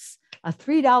 folks, a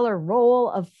 $3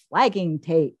 roll of flagging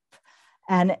tape.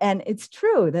 And it's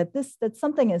true that that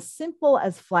something as simple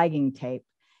as flagging tape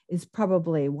is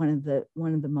probably one of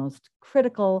the most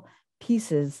critical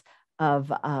pieces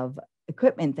of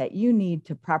equipment that you need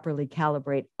to properly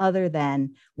calibrate other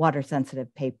than water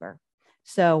sensitive paper.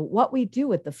 So what we do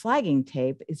with the flagging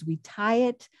tape is we tie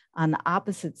it on the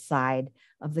opposite side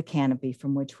of the canopy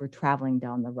from which we're traveling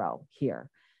down the row here.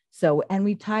 So, and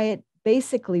we tie it,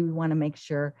 basically we want to make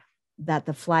sure that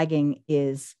the flagging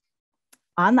is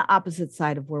on the opposite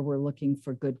side of where we're looking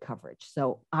for good coverage.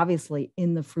 So obviously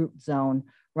in the fruit zone,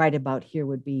 right about here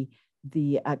would be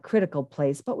the critical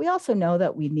place, but we also know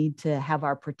that we need to have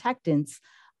our protectants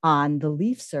on the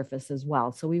leaf surface as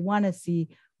well. So we want to see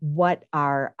what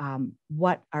our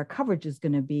coverage is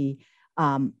going to be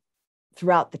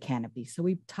throughout the canopy. So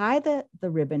we tie the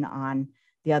ribbon on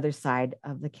the other side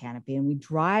of the canopy and we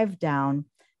drive down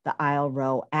the aisle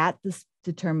row at this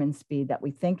determined speed that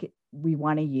we think we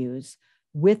want to use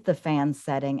with the fan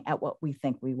setting at what we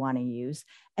think we want to use.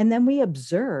 And then we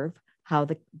observe how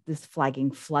this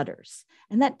flagging flutters.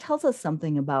 And that tells us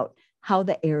something about how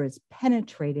the air is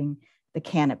penetrating the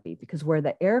canopy, because where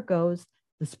the air goes,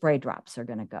 the spray drops are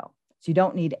going to go. So you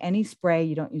don't need any spray.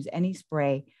 You don't use any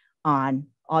spray on.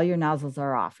 All your nozzles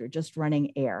are off. You're just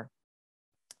running air.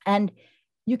 And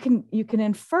you can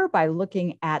infer by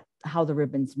looking at how the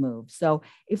ribbons move. So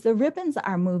if the ribbons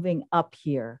are moving up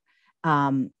here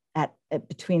at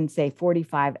between, say,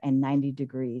 45 and 90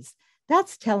 degrees,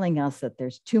 that's telling us that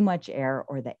there's too much air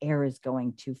or the air is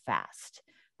going too fast,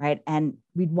 right? And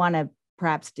we'd want to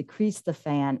perhaps decrease the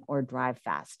fan or drive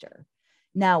faster.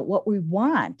 Now, what we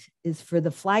want is for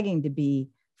the flagging to be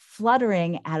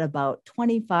fluttering at about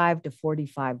 25 to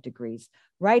 45 degrees,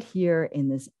 right here in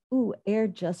this, air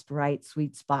just right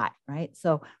sweet spot, right?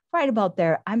 So right about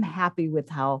there, I'm happy with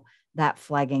how that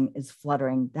flagging is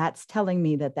fluttering. That's telling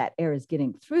me that that air is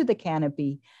getting through the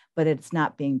canopy, but it's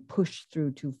not being pushed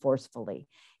through too forcefully.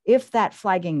 If that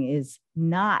flagging is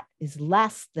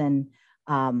less than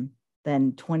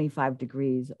 25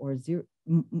 degrees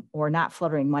or not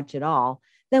fluttering much at all,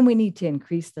 then we need to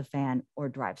increase the fan or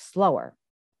drive slower.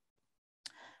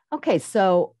 Okay,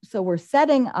 so we're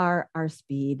setting our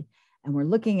speed and we're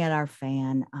looking at our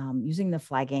fan using the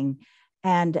flagging.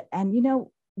 And you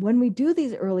know, when we do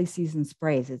these early season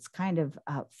sprays, it's kind of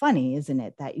funny, isn't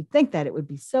it? That you'd think that it would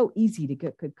be so easy to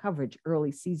get good coverage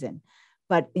early season.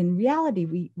 But in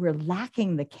reality, we're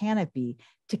lacking the canopy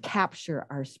to capture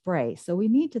our spray. So we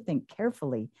need to think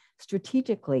carefully,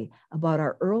 strategically about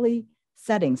our early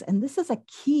settings. And this is a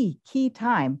key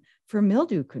time for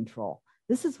mildew control.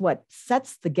 This is what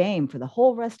sets the game for the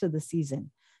whole rest of the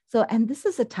season. So, and this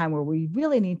is a time where we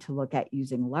really need to look at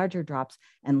using larger drops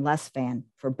and less fan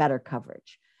for better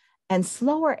coverage. And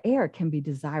slower air can be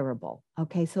desirable,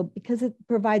 okay? So because it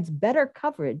provides better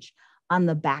coverage on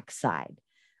the backside.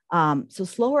 So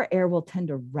slower air will tend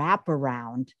to wrap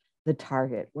around the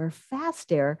target, where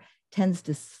fast air tends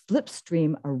to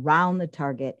slipstream around the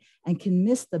target and can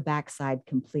miss the backside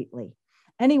completely.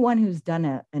 Anyone who's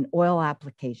done an oil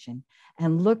application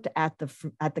and looked at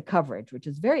the coverage, which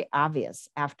is very obvious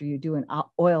after you do an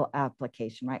oil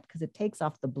application, right? Because it takes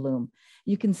off the bloom.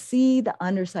 You can see the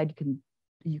underside.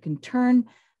 You can turn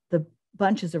the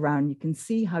bunches around. You can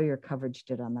see how your coverage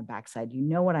did on the backside. You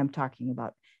know what I'm talking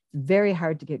about. It's very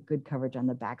hard to get good coverage on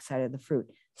the backside of the fruit.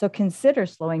 So consider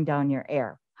slowing down your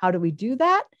air. How do we do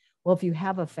that? Well, if you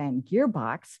have a fan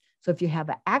gearbox, so if you have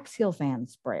an axial fan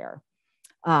sprayer,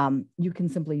 you can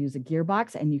simply use a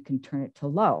gearbox and you can turn it to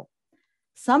low.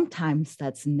 Sometimes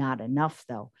that's not enough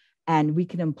though. And we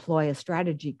can employ a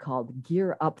strategy called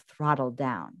gear up, throttle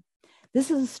down. This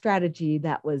is a strategy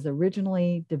that was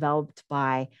originally developed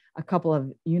by a couple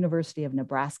of University of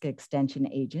Nebraska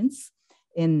Extension agents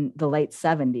in the late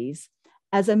 70s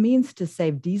as a means to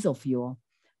save diesel fuel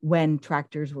when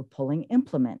tractors were pulling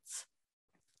implements.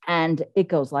 And it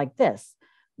goes like this.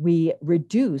 We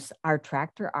reduce our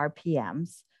tractor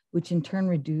RPMs, which in turn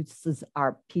reduces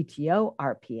our PTO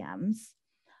RPMs,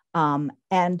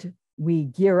 and we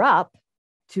gear up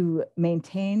to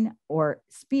maintain or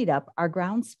speed up our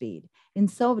ground speed. In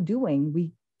so doing,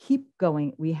 we keep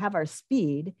going. We have our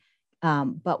speed,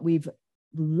 but we've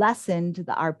lessened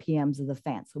the RPMs of the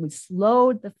fan. So we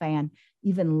slowed the fan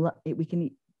we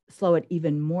can slow it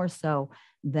even more so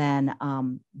than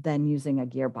using a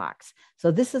gearbox.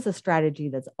 So this is a strategy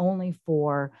that's only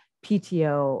for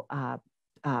PTO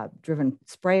driven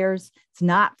sprayers. It's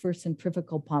not for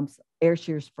centrifugal pumps, air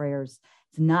shear sprayers.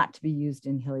 It's not to be used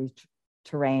in hilly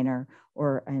terrain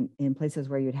or in places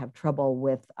where you'd have trouble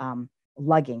with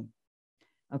lugging.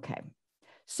 Okay,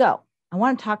 so I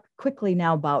want to talk quickly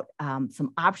now about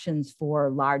some options for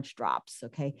large drops.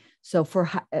 Okay, so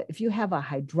if you have a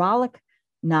hydraulic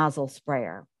nozzle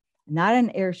sprayer, not an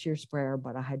air shear sprayer,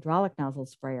 but a hydraulic nozzle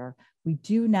sprayer, we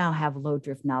do now have low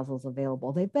drift nozzles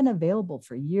available. They've been available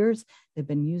for years. They've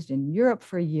been used in Europe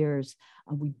for years.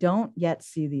 We don't yet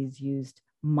see these used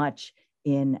much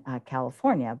in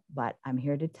California, but I'm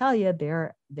here to tell you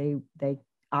they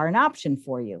are an option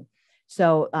for you.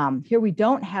 So here we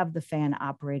don't have the fan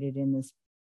operated in this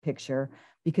picture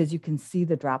because you can see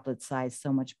the droplet size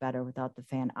so much better without the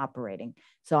fan operating.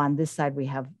 So on this side, we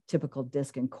have typical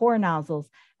disc and core nozzles.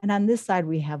 And on this side,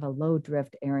 we have a low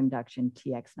drift air induction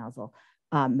TX nozzle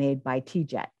made by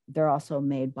TJet. They're also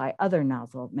made by other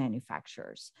nozzle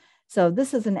manufacturers. So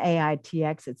this is an AI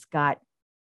TX. It's got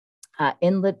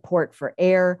inlet port for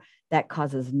air that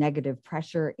causes negative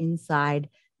pressure inside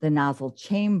the nozzle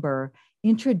chamber,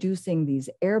 introducing these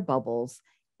air bubbles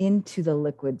into the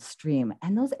liquid stream.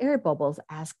 And those air bubbles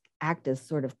act as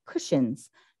sort of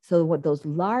cushions. So what those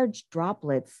large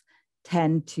droplets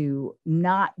tend to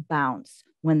not bounce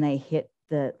when they hit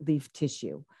the leaf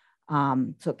tissue.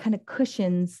 So it kind of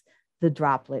cushions the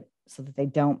droplet so that they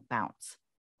don't bounce.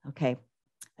 Okay.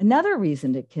 Another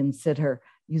reason to consider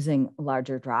using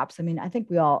larger drops, I mean, I think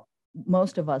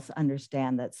most of us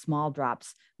understand that small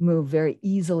drops move very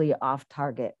easily off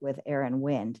target with air and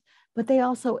wind, but they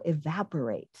also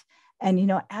evaporate.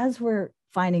 And, as we're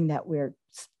finding that we're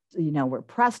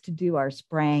pressed to do our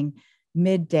spraying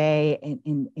midday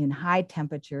in high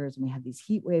temperatures, and we have these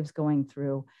heat waves going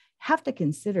through, have to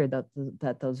consider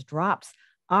that those drops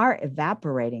are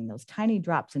evaporating, those tiny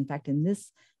drops. In fact, in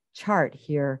this chart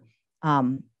here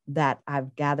that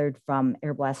I've gathered from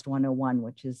Air Blast 101,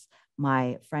 which is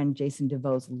my friend Jason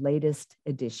DeVoe's latest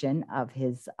edition of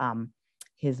his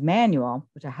manual,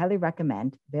 which I highly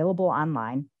recommend, available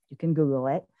online. You can Google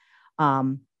it.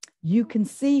 You can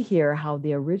see here how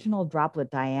the original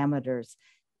droplet diameters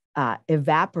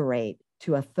evaporate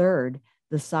to a third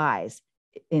the size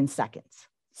in seconds.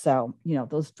 So,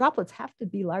 those droplets have to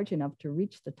be large enough to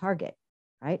reach the target,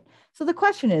 right? So the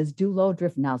question is, do low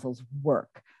drift nozzles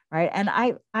work, right? And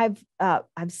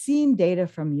I've seen data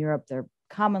from Europe. They're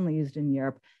commonly used in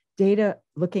Europe, data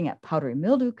looking at powdery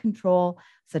mildew control,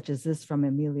 such as this from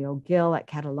Emilio Gil at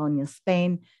Catalonia,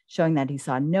 Spain, showing that he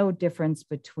saw no difference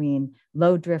between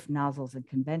low drift nozzles and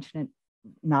conventional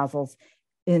nozzles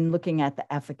in looking at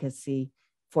the efficacy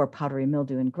for powdery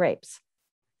mildew in grapes.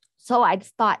 So I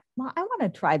just thought, well, I want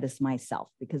to try this myself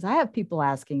because I have people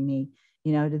asking me,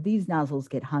 do these nozzles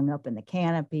get hung up in the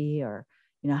canopy or,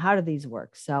 how do these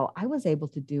work? So I was able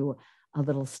to do a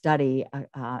little study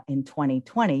in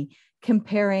 2020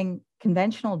 comparing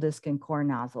conventional disc and core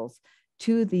nozzles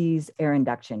to these air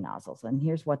induction nozzles. And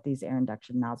here's what these air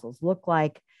induction nozzles look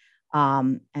like.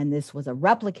 And this was a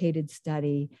replicated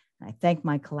study. I thank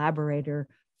my collaborator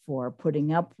for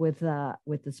putting up with the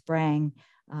spraying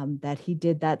that he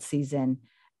did that season.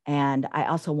 And I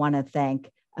also want to thank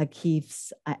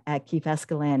Keith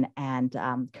Escalin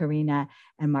and Karina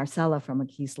and Marcella from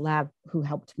Keith's lab who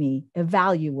helped me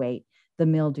evaluate the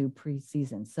mildew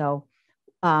pre-season. So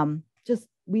the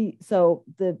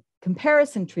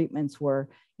comparison treatments were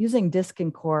using disc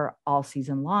and core all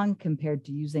season long compared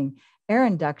to using air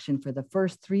induction for the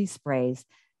first 3 sprays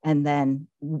and then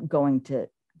going to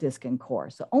disc and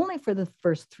core. So only for the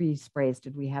first 3 sprays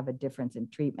did we have a difference in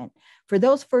treatment. For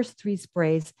those first 3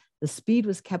 sprays, the speed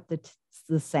was kept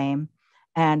the same,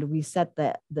 and we set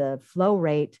the flow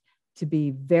rate to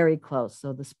be very close.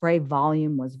 So the spray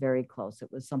volume was very close. It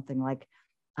was something like,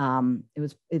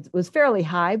 it was fairly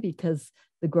high because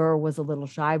the grower was a little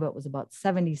shy, but it was about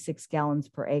 76 gallons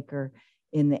per acre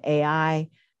in the AI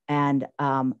and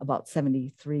about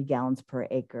 73 gallons per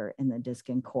acre in the disc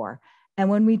and core. And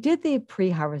when we did the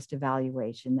pre-harvest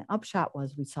evaluation, the upshot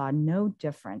was we saw no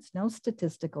difference, no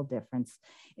statistical difference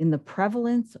in the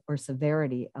prevalence or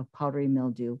severity of powdery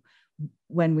mildew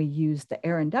when we used the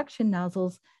air induction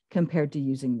nozzles compared to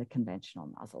using the conventional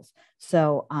nozzles.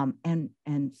 So,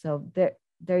 so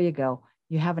there you go.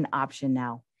 You have an option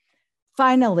now.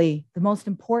 Finally, the most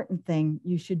important thing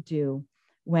you should do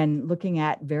when looking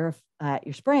at your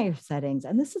sprayer settings,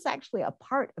 and this is actually a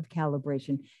part of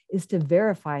calibration, is to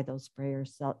verify those sprayer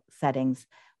settings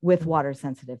with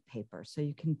water-sensitive paper. So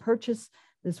you can purchase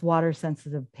this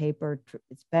water-sensitive paper.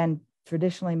 It's been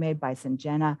traditionally made by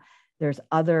Syngenta. There's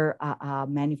other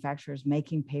manufacturers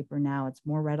making paper now. It's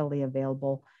more readily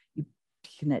available. You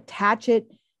can attach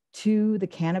it to the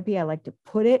canopy. I like to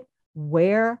put it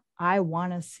where I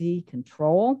want to see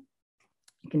control.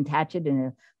 You can attach it in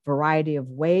a variety of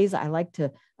ways. I like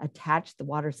to attach the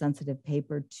water sensitive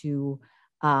paper to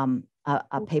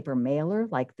a paper mailer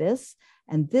like this.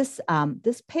 And this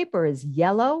paper is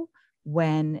yellow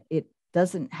when it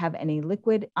doesn't have any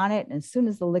liquid on it. And as soon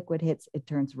as the liquid hits, it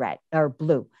turns red or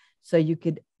blue. So you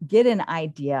could get an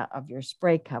idea of your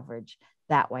spray coverage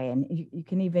that way. And you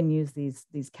can even use these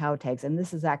cow tags. And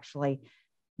this is actually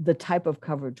the type of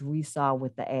coverage we saw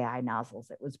with the AI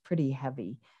nozzles. It was pretty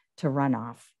heavy to run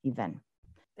off even.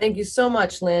 Thank you so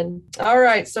much, Lynn. All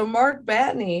right, so Mark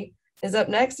Batney is up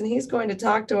next, and he's going to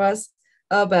talk to us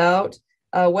about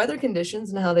weather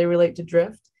conditions and how they relate to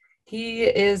drift. He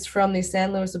is from the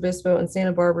San Luis Obispo and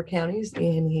Santa Barbara counties,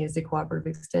 and he is a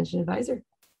cooperative extension advisor.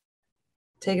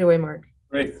 Take it away, Mark.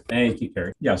 Great, thank you,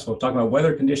 Carrie. Yeah, so we'll talk about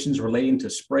weather conditions relating to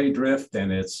spray drift,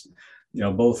 and it's,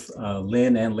 both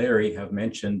Lynn and Larry have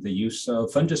mentioned the use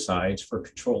of fungicides for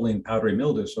controlling powdery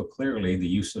mildew. So clearly the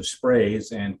use of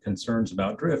sprays and concerns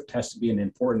about drift has to be an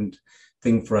important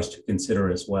thing for us to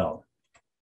consider as well.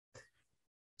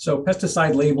 So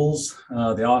pesticide labels,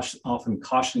 they often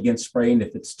caution against spraying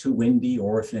if it's too windy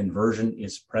or if an inversion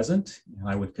is present. And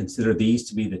I would consider these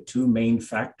to be the two main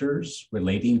factors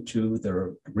relating to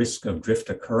the risk of drift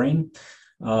occurring.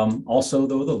 Also,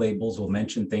 though, the labels will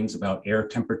mention things about air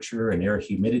temperature and air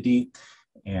humidity.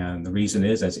 And the reason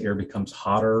is as air becomes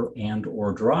hotter and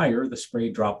or drier, the spray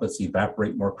droplets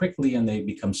evaporate more quickly and they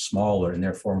become smaller and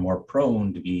therefore more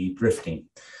prone to be drifting.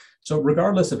 So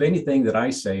regardless of anything that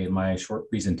I say in my short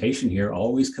presentation here,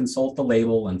 always consult the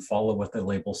label and follow what the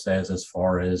label says as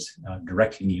far as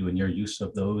directing you in your use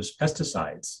of those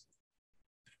pesticides.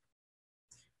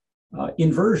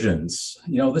 Inversions,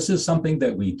 this is something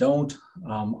that we don't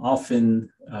often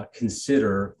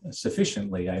consider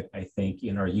sufficiently, I think,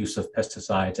 in our use of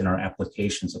pesticides and our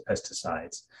applications of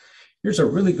pesticides. Here's a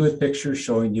really good picture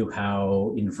showing you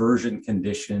how inversion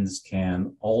conditions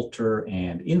can alter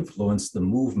and influence the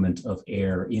movement of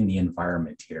air in the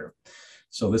environment here.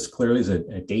 So this clearly is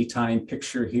a daytime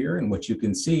picture here, and what you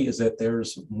can see is that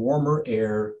there's warmer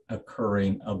air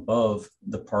occurring above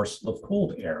the parcel of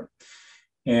cold air.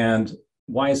 And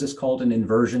why is this called an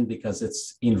inversion? Because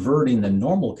it's inverting the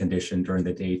normal condition during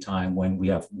the daytime when we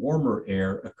have warmer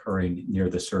air occurring near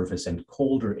the surface and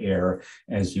colder air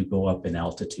as you go up in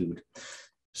altitude.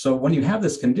 So when you have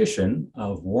this condition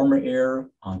of warmer air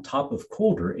on top of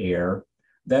colder air,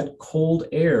 that cold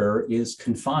air is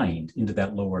confined into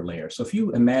that lower layer. So if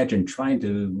you imagine trying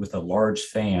to, with a large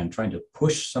fan, trying to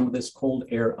push some of this cold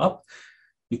air up,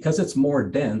 because it's more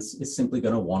dense, it's simply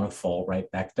going to want to fall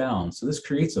right back down. So this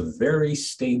creates a very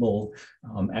stable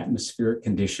atmospheric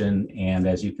condition. And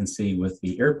as you can see with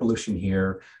the air pollution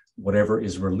here, whatever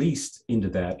is released into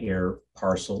that air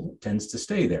parcel tends to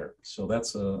stay there. So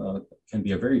that's can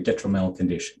be a very detrimental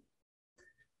condition.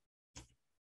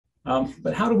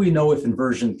 But how do we know if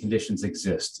inversion conditions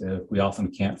exist? We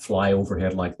often can't fly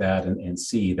overhead like that and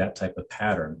see that type of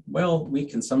pattern. Well, we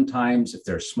can sometimes, if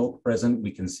there's smoke present,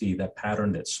 we can see that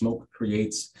pattern that smoke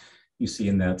creates. You see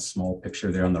in that small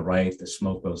picture there on the right, the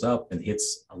smoke goes up and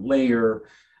hits a layer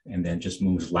and then just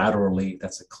moves laterally.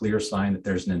 That's a clear sign that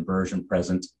there's an inversion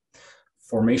present.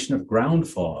 Formation of ground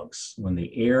fogs. When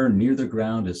the air near the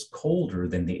ground is colder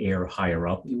than the air higher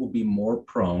up, it will be more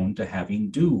prone to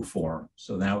having dew form.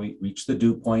 So now we reach the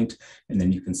dew point, and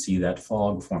then you can see that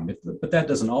fog form. But that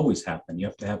doesn't always happen. You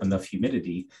have to have enough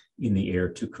humidity in the air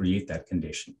to create that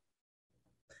condition.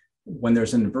 When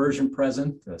there's an inversion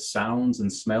present, the sounds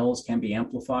and smells can be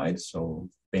amplified. So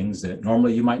things that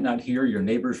normally you might not hear your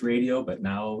neighbor's radio, but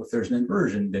now if there's an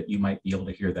inversion that you might be able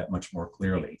to hear that much more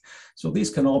clearly. So these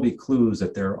can all be clues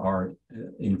that there are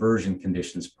inversion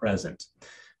conditions present.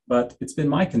 But it's been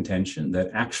my contention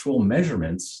that actual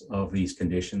measurements of these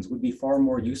conditions would be far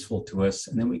more useful to us,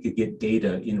 and then we could get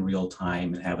data in real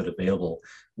time and have it available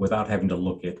without having to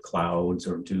look at clouds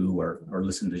or dew or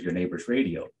listen to your neighbor's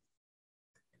radio.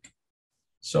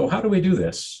 So how do we do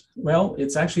this? Well,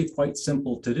 it's actually quite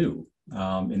simple to do.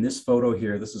 In this photo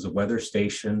here, this is a weather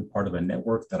station, part of a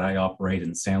network that I operate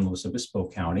in San Luis Obispo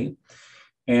County.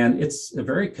 And it's a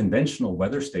very conventional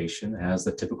weather station. It has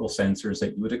the typical sensors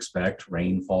that you would expect: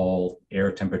 rainfall,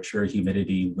 air temperature,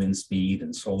 humidity, wind speed,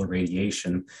 and solar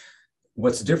radiation.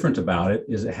 What's different about it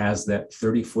is it has that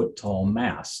 30-foot tall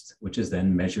mast, which is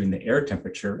then measuring the air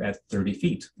temperature at 30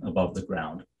 feet above the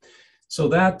ground. So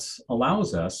that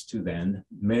allows us to then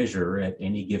measure at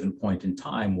any given point in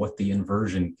time what the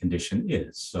inversion condition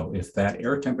is. So if that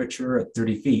air temperature at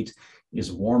 30 feet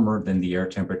is warmer than the air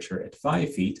temperature at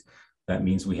 5 feet, that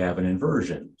means we have an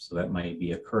inversion. So that might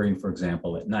be occurring, for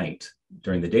example, at night.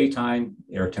 During the daytime,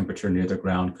 air temperature near the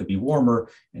ground could be warmer,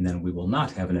 and then we will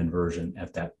not have an inversion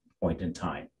at that point in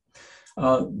time.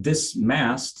 This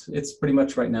mast, it's pretty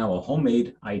much right now a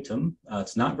homemade item.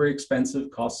 It's not very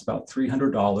expensive, costs about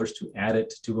 $300 to add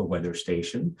it to a weather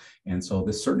station. And so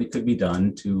this certainly could be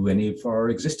done to any of our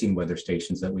existing weather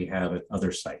stations that we have at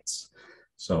other sites.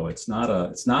 So it's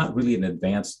not really an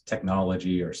advanced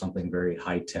technology or something very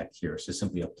high tech here. It's just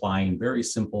simply applying very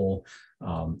simple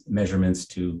measurements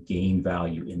to gain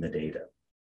value in the data.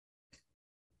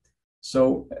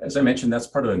 So as I mentioned, that's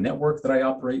part of a network that I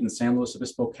operate in San Luis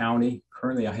Obispo County.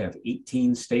 Currently, I have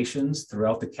 18 stations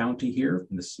throughout the county here.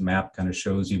 And this map kind of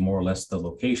shows you more or less the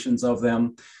locations of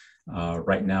them.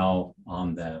 Right now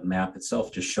on the map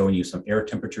itself, just showing you some air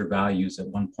temperature values at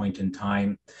one point in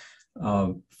time.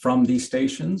 From these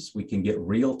stations, we can get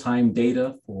real-time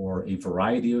data for a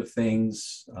variety of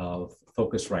things.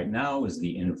 Focus right now is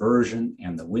the inversion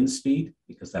and the wind speed,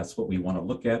 because that's what we want to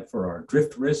look at for our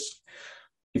drift risk.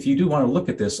 If you do want to look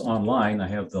at this online, I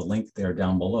have the link there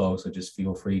down below, so just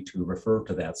feel free to refer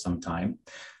to that sometime.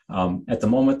 At the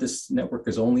moment, this network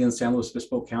is only in San Luis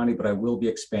Obispo County, but I will be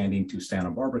expanding to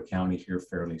Santa Barbara County here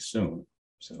fairly soon.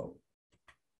 So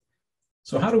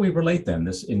how do we relate then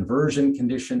this inversion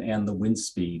condition and the wind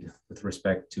speed with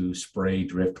respect to spray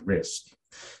drift risk?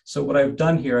 So what I've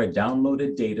done here, I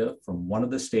downloaded data from one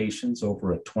of the stations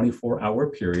over a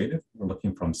 24-hour period. We're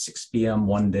looking from 6 p.m.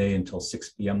 one day until 6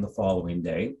 p.m. the following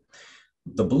day.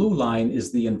 The blue line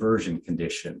is the inversion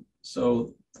condition.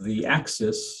 So the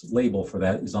axis label for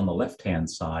that is on the left-hand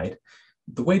side.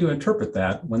 The way to interpret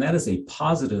that, when that is a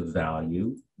positive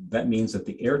value, that means that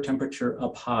the air temperature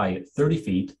up high at 30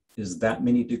 feet is that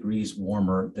many degrees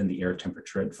warmer than the air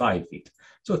temperature at 5 feet.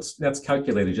 So that's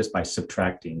calculated just by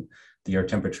subtracting the air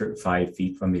temperature at 5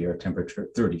 feet from the air temperature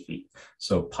at 30 feet.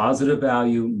 So positive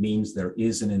value means there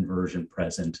is an inversion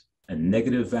present. A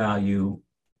negative value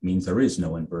means there is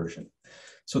no inversion.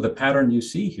 So the pattern you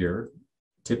see here,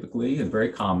 typically and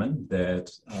very common,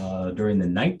 that during the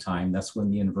nighttime, that's when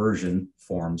the inversion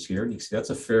forms here. You see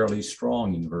that's a fairly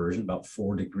strong inversion, about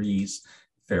 4 degrees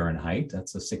Fahrenheit.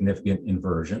 That's a significant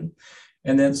inversion.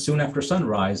 And then soon after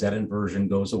sunrise, that inversion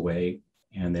goes away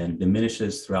and then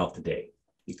diminishes throughout the day.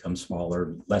 Becomes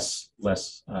smaller,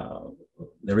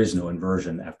 there is no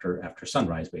inversion after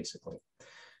sunrise, basically.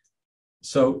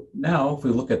 So now if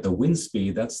we look at the wind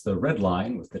speed, that's the red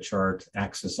line with the chart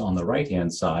axis on the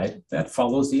right-hand side, that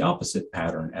follows the opposite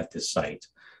pattern at this site.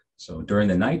 So during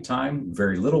the nighttime,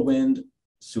 very little wind.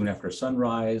 Soon after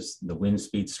sunrise, the wind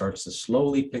speed starts to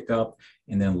slowly pick up,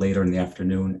 and then later in the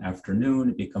afternoon,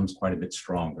 it becomes quite a bit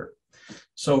stronger.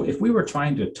 So if we were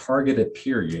trying to target a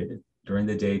period during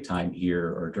the daytime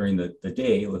here, or during the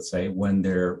day, let's say, when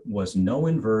there was no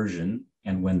inversion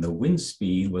and when the wind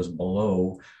speed was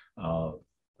below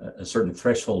a certain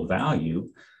threshold value,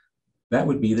 that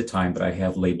would be the time that I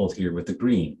have labeled here with the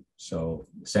green. So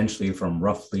essentially from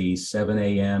roughly 7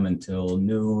 a.m. until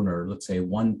noon, or let's say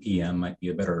 1 p.m. might be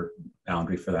a better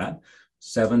boundary for that.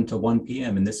 7 to 1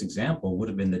 p.m. in this example would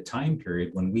have been the time period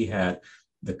when we had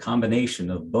the combination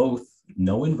of both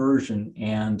no inversion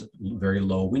and very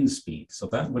low wind speed. So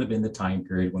that would have been the time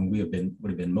period when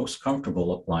would have been most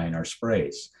comfortable applying our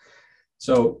sprays.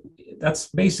 So that's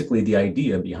basically the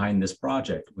idea behind this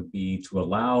project, would be to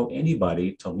allow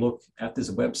anybody to look at this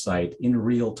website in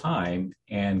real time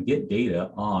and get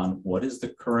data on what is the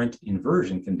current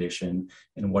inversion condition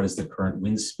and what is the current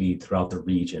wind speed throughout the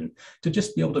region, to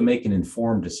just be able to make an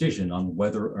informed decision on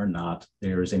whether or not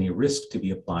there is any risk to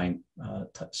be applying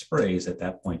sprays at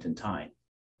that point in time.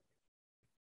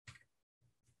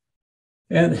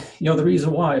 And the reason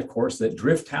why, of course, that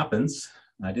drift happens,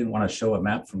 I didn't want to show a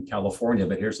map from California,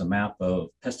 but here's a map of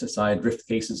pesticide drift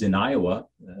cases in Iowa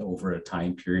over a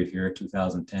time period here,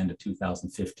 2010 to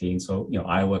 2015. So,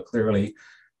 Iowa, clearly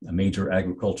a major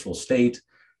agricultural state.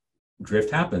 Drift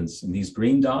happens, and these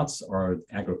green dots are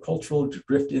agricultural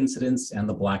drift incidents, and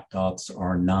the black dots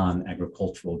are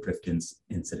non-agricultural drift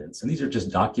incidents. And these are just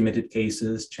documented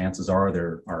cases. Chances are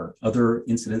there are other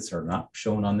incidents that are not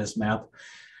shown on this map.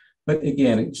 But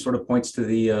again, it sort of points to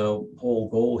the whole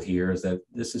goal here, is that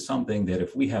this is something that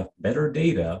if we have better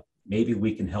data, maybe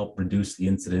we can help reduce the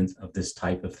incidence of this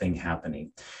type of thing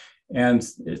happening. And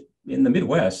in the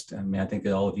Midwest, I think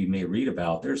all of you may read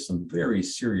about, there's some very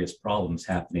serious problems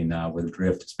happening now with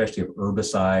drift, especially of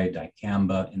herbicide,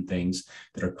 dicamba, and things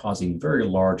that are causing very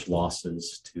large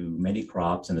losses to many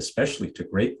crops, and especially to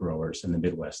grape growers in the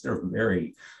Midwest. They're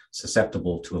very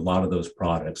susceptible to a lot of those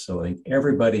products. So I think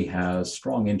everybody has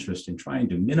strong interest in trying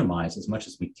to minimize as much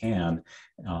as we can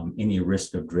any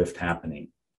risk of drift happening.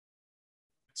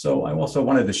 So I also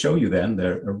wanted to show you then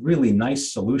a really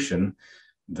nice solution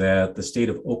that the state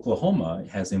of Oklahoma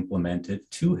has implemented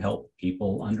to help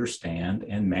people understand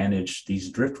and manage these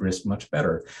drift risks much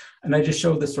better. And I just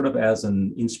show this sort of as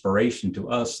an inspiration to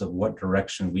us of what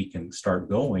direction we can start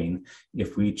going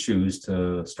if we choose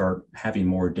to start having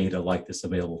more data like this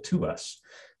available to us.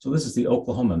 So this is the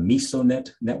Oklahoma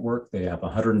MesoNet network. They have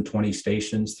 120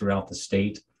 stations throughout the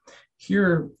state.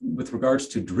 Here, with regards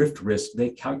to drift risk, they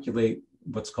calculate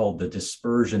what's called the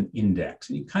dispersion index.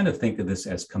 And you kind of think of this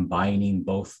as combining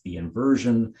both the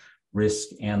inversion risk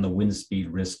and the wind speed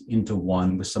risk into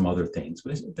one with some other things.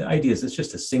 But the idea is it's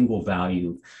just a single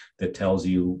value that tells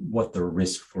you what the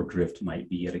risk for drift might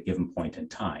be at a given point in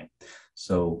time.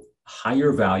 So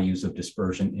higher values of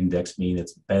dispersion index mean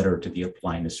it's better to be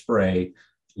applying a spray.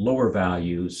 Lower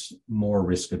values, more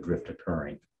risk of drift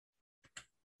occurring.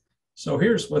 So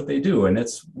here's what they do. And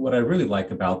it's what I really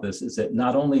like about this is that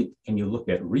not only can you look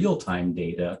at real-time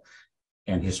data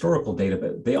and historical data,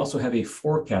 but they also have a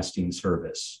forecasting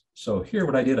service. So here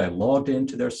what I did, I logged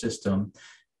into their system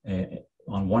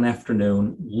on one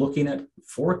afternoon, looking at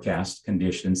forecast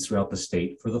conditions throughout the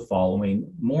state for the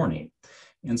following morning.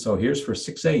 And so here's for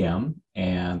 6 a.m.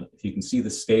 And if you can see the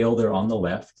scale there on the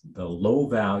left, the low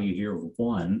value here of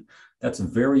 1, that's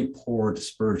very poor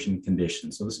dispersion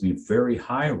conditions. So this would be very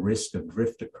high risk of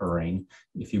drift occurring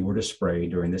if you were to spray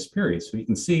during this period. So you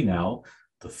can see now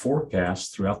the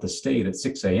forecast throughout the state at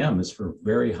 6 a.m. is for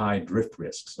very high drift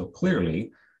risk. So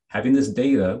clearly, having this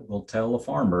data will tell a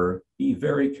farmer, be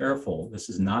very careful. This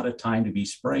is not a time to be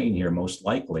spraying here, most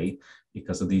likely,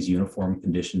 because of these uniform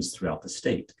conditions throughout the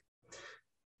state.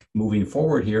 Moving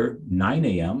forward here, 9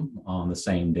 a.m. on the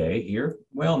same day here.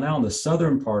 Well, now in the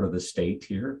southern part of the state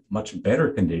here, much better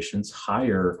conditions,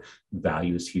 higher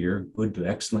values here, good to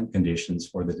excellent conditions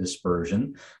for the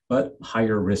dispersion, but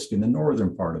higher risk in the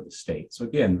northern part of the state. So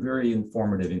again, very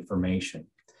informative information.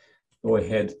 Go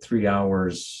ahead 3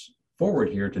 hours forward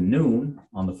here to noon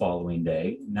on the following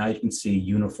day. Now you can see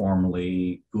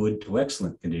uniformly good to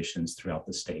excellent conditions throughout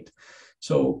the state.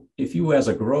 So if you as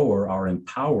a grower are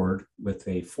empowered with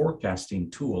a forecasting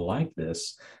tool like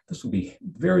this, this will be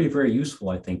very, very useful,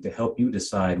 I think, to help you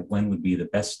decide when would be the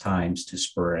best times to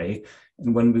spray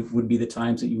and when would be the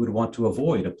times that you would want to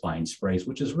avoid applying sprays,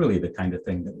 which is really the kind of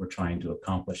thing that we're trying to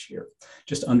accomplish here.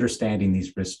 Just understanding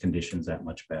these risk conditions that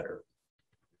much better.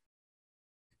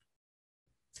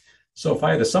 So if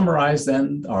I had to summarize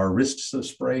then our risks of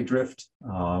spray drift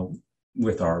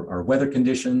with our weather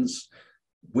conditions,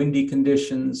 windy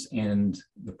conditions, and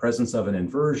the presence of an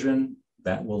inversion,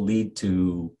 that will lead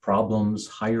to problems,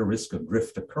 higher risk of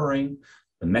drift occurring.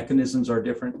 The mechanisms are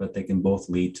different, but they can both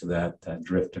lead to that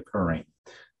drift occurring.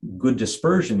 Good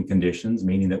dispersion conditions,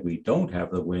 meaning that we don't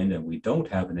have the wind and we don't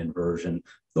have an inversion,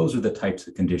 those are the types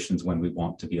of conditions when we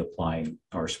want to be applying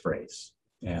our sprays.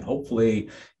 And hopefully,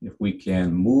 if we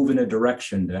can move in a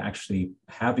direction to actually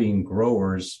having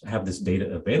growers have this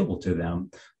data available to them,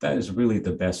 that is really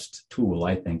the best tool,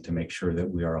 I think, to make sure that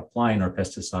we are applying our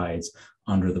pesticides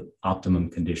under the optimum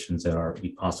conditions that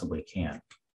we possibly can.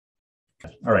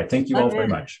 All right, thank you all very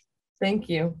much. Thank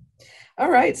you. All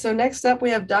right, so next up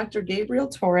we have Dr. Gabriel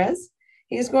Torres.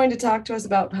 He's going to talk to us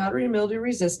about powdery mildew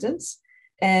resistance,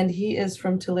 and he is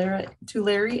from Tulare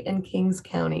and Kings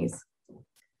counties.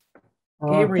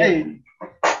 Gabriel.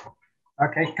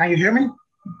 Okay, can you hear me?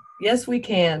 Yes, we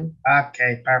can.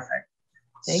 Okay, perfect.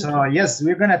 Thank So you. yes,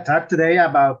 we're gonna talk today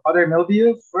about powdery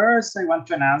mildew. First, I want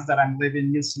to announce that I'm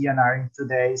leaving UCNR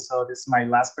today. So this is my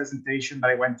last presentation, but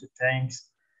I want to thank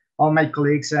all my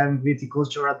colleagues and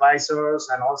Viticulture advisors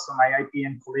and also my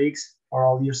IPM colleagues for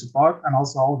all your support and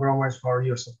also all growers for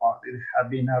your support. It has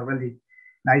been a really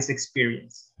nice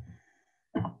experience.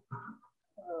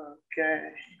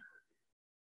 Okay.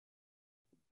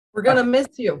 We're gonna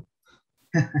miss you.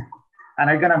 And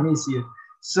I'm gonna miss you.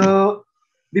 So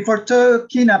before I start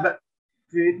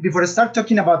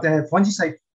talking about the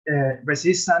fungicide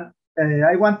resistance,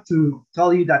 I want to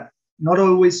tell you that not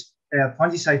always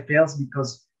fungicide fails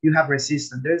because you have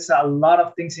resistance. There's a lot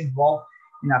of things involved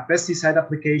in a pesticide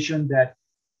application that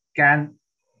can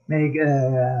make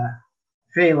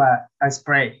fail a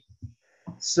spray.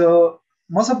 So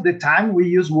most of the time we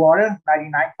use water,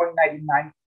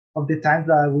 99.99 of the times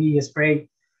that we spray,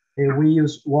 we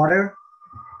use water.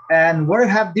 And water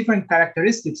have different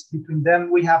characteristics. Between them,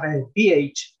 we have a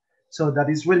pH, so that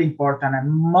is really important.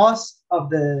 And most of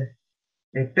the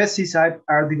pesticides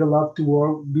are developed to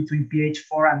work between pH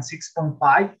 4 and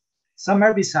 6.5. Some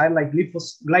herbicide like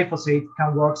glyphosate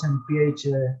can work in pH,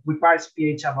 requires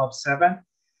pH above 7.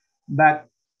 But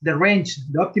the range,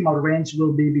 the optimal range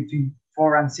will be between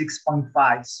 4 and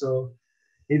 6.5. So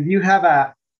if you have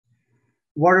a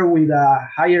water with a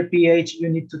higher pH, you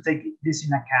need to take this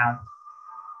in account.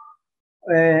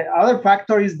 Other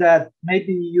factor is that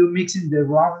maybe you mix in the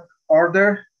wrong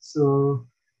order. So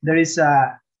there is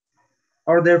a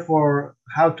order for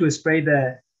how to spray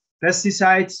the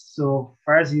pesticides. So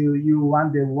first you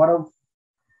want the water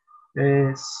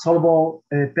soluble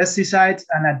pesticides,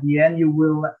 and at the end you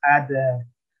will add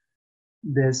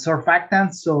the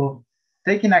surfactants. So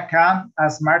take in account,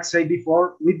 as Mark said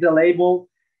before, with the label,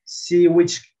 see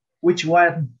which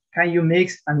one can you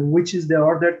mix and which is the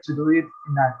order to do it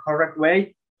in a correct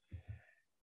way.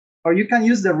 Or you can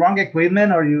use the wrong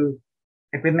equipment, or your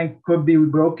equipment could be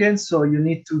broken, so you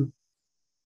need to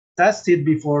test it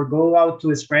before go out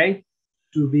to spray.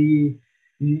 You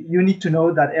need to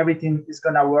know that everything is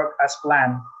gonna work as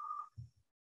planned.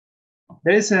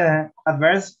 There is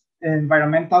adverse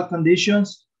environmental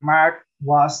conditions. Mark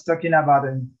was talking about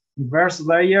inverse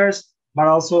layers, but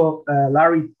also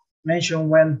Larry mentioned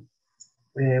when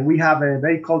we have a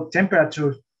very cold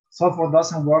temperature, sulfur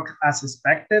doesn't work as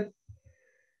expected.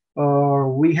 Or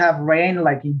we have rain,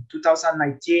 like in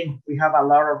 2019, we have a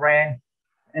lot of rain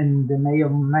in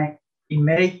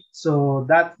May, so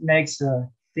that makes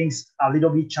things a little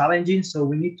bit challenging. So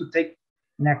we need to take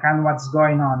in account what's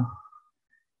going on.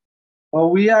 Or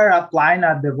we are applying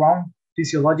at the wrong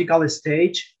physiological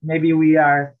stage. Maybe we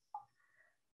are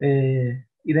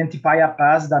identify a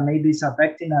pest that maybe is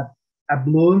affecting a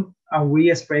bloom, and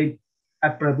we spray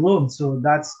at pre-bloom. So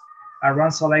that's a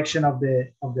wrong selection of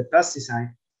the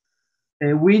pesticide.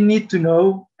 We need to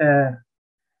know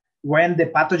when the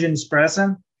pathogen is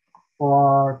present.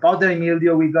 For powdery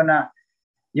mildew,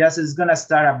 it's gonna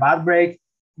start a bud break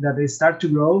that they start to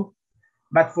grow.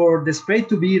 But for the spray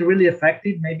to be really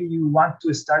effective, maybe you want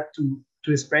to start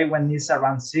to spray when it's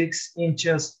around 6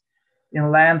 inches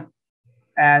in length.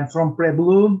 And from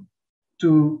pre-bloom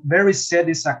to very set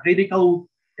is a critical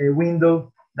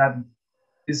window that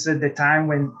is at the time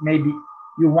when maybe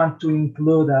you want to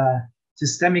include a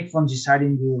systemic fungicide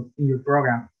in your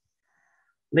program.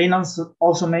 Lynn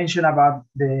also mentioned about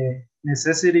the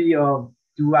necessity of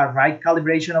do a right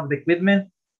calibration of the equipment.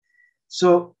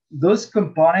 So those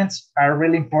components are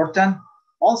really important.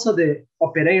 Also, the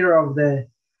operator of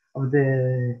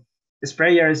the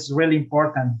sprayer is really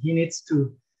important. He needs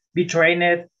to be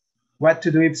trained what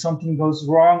to do if something goes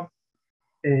wrong,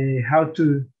 how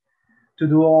to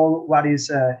do all what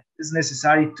is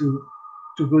necessary to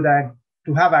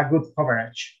have a good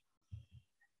coverage.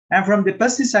 And from the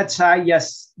pesticide side,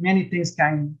 yes, many things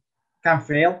can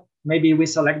fail. Maybe we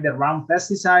select the wrong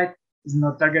pesticide. It's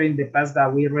not targeting the pest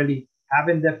that we really have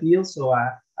in the field. So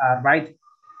a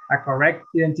correct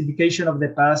identification of the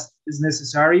pest is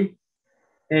necessary.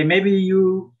 Maybe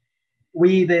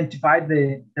we identified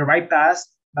the right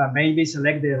pest, but maybe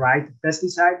select the right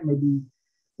pesticide. Maybe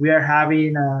we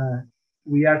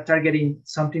are targeting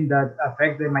something that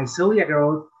affects the mycelia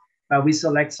growth, but we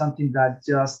select something that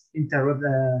just interrupt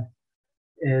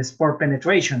the spore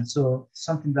penetration. So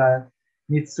something that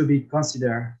needs to be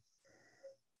considered.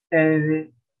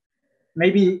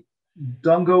 Maybe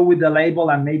don't go with the label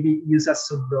and maybe use a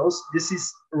subdose. This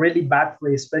is really bad,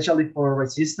 especially for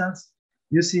resistance.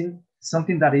 Using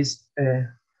something that is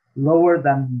lower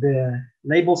than the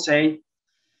label say,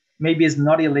 maybe it's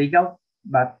not illegal,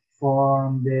 but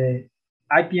from the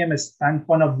IPM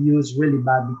standpoint of view is really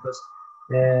bad because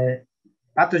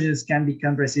pathogens can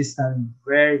become resistant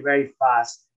very, very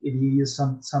fast if you use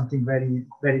something very,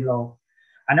 very low.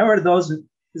 An overdose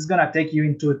is gonna take you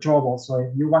into trouble. So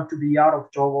if you want to be out of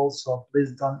trouble, so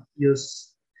please don't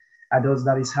use a dose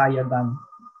that is higher than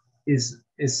is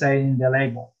saying in the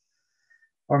label.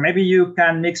 Or maybe you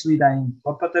can mix with an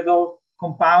incompatible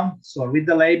compound. So read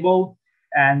the label,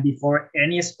 and before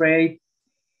any spray,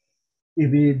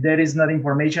 if there is not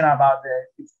information about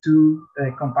if two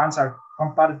compounds are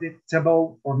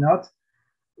compatible or not,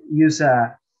 use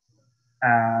a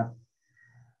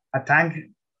tank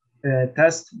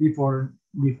test before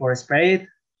spray it.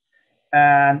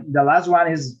 And the last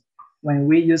one is when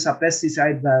we use a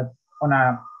pesticide that on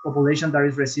a population that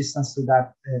is resistant to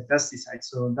that pesticide.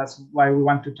 So that's why we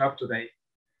want to talk today.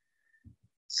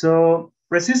 So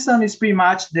resistance is pretty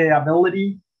much the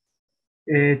ability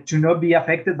to not be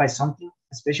affected by something,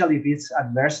 especially if it's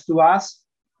adverse to us.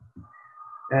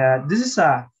 This is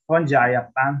a fungi, a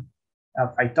plant, a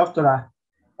Phytophthora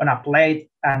on a plate,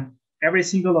 and every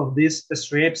single of these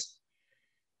strips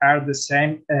are the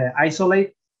same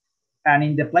isolate. And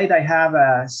in the plate, I have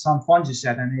some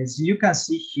fungicide, and as you can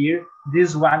see here,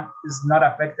 this one is not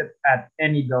affected at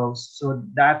any dose. So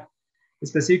that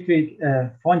specific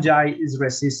fungi is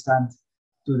resistant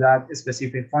to that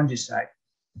specific fungicide.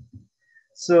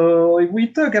 So if we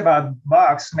talk about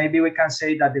bugs, maybe we can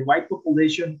say that the white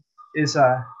population is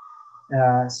a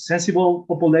sensible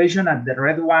population, and the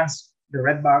red ones, the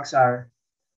red bugs, are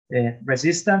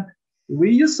resistant.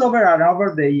 We use over and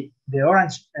over the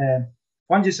orange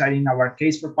fungicide in our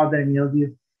case for powdery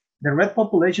mildew. The red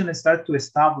population start to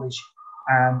establish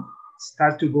and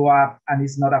start to go up, and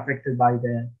is not affected by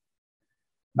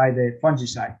the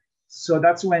fungicide. So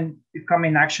that's when it comes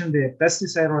in action the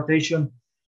pesticide rotation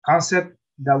concept,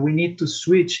 that we need to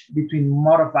switch between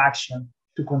mode of action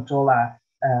to control a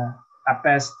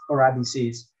pest or a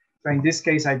disease. So in this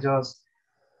case, I just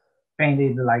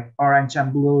painted like orange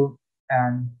and blue,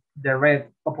 and the red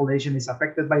population is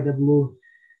affected by the blue.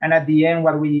 And at the end,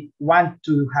 what we want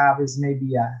to have is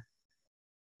maybe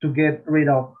to get rid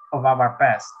of our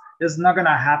pest. It's not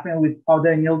gonna happen with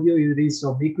powdery mildew. It is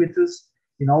ubiquitous,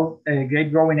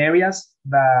 grape growing areas,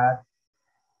 but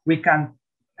we can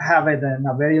have it in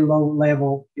a very low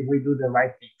level if we do the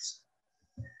right things.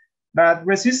 But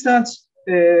resistance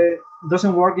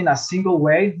doesn't work in a single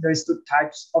way. There's two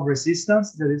types of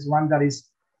resistance. There is one that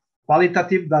is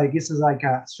qualitative, that gives us like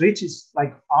a switch, it's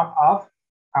like on off,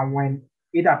 and when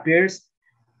it appears,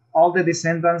 all the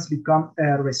descendants become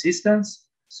resistance.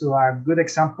 So a good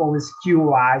example is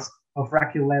QIs of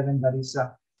FRAC 11, that is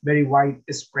a very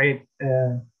widespread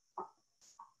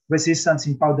resistance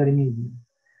in powdery mildew.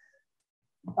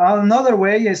 Another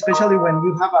way, especially when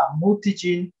you have a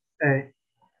multi-gene,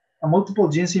 multiple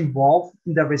genes involved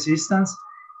in the resistance,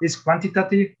 is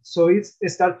quantitative. So it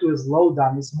starts to slow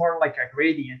down. It's more like a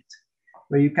gradient,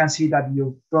 where you can see that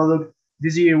your product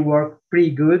this year worked pretty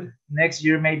good. Next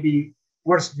year maybe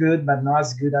works good, but not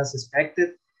as good as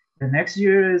expected. The next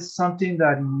year is something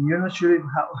that you're not sure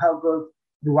how good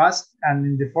it was, and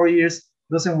in the 4 years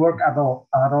doesn't work at all.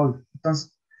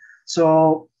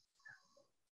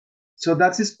 So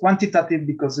that is quantitative,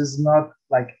 because it's not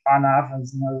like on off,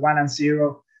 it's not 1 and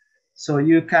 0. So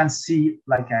you can see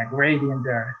like a gradient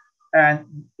there. And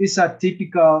it's a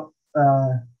typical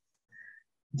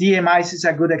DMIs is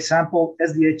a good example.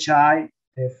 SDHI,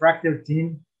 FRAC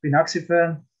 13,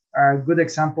 pinoxyfen are good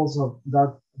examples of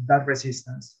that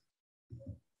resistance.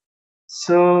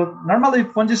 So normally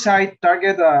fungicide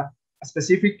target a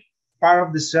specific part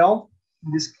of the cell.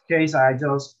 In this case, I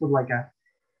just put like a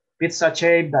pizza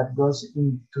shape that goes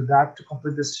into that to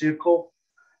complete the circle.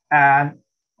 And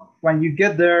when you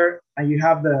get there and you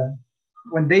have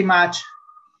when they match,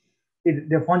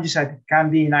 the fungicide can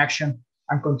be in action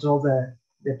and control the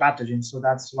pathogen. So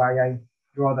that's why I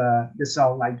draw the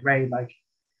cell like gray, like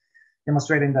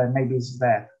demonstrating that maybe it's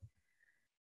that.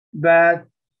 But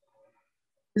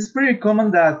it's pretty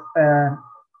common that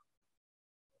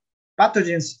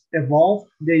pathogens evolve,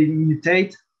 they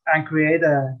mutate and create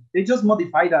they just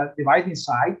modify the dividing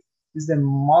site. Is the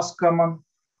most common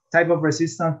type of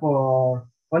resistance for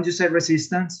fungicide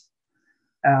resistance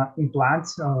in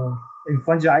plants, or in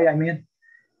fungi, I mean.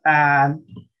 And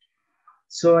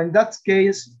so in that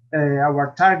case,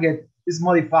 our target is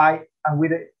modified,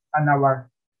 and our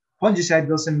fungicide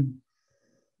doesn't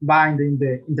bind in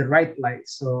the right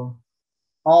place. So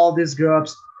all these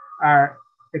groups are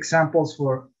examples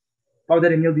for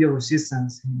powdery mildew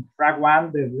resistance. In FRAC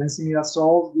 1, the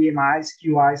benzimidazole, DMIs,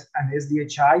 QIs, and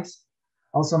SDHIs.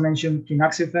 Also mentioned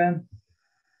pinoxyfen.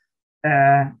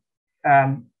 And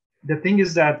the thing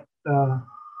is that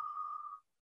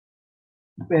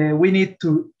we need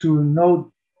to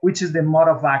know which is the mode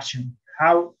of action,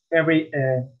 how every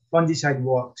fungicide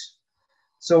works.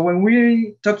 So when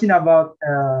we're talking about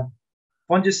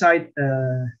fungicide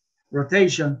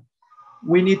rotation,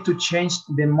 we need to change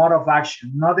the mode of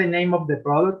action, not the name of the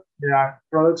product. There are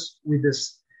products with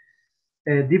this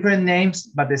different names,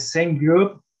 but the same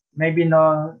group, maybe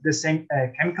not the same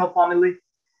chemical family,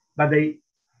 but they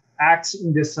act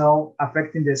in the cell,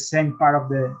 affecting the same part of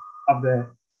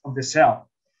the cell.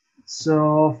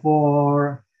 So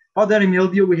for powdery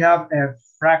mildew, we have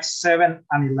FRAC 7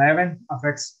 and 11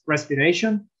 affects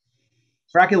respiration.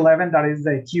 FRAC 11, that is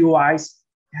the QIs,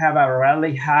 have a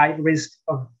really high risk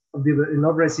of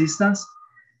develop resistance.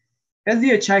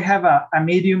 SDHI have a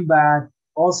medium, but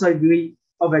also if we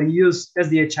overuse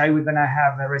SDHI, we're gonna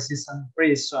have a resistance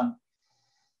pretty soon.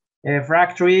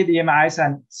 FRAC 3, DMIs,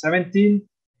 and 17,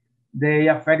 they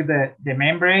affect the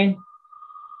membrane.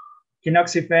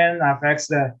 Pinoxyfen affects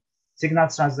the signal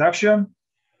transduction.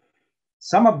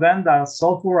 Some of them, the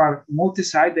sulfur, are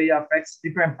multi-site. They affect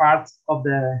different parts of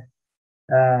the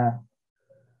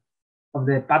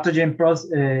pathogen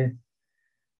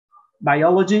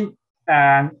biology.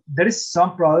 And there is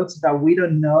some products that we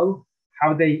don't know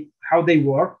how they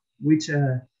work, which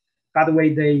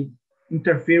pathway they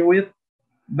interfere with.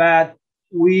 But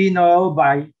we know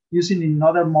by using in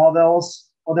other models,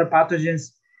 other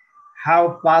pathogens,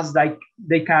 how fast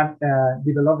they can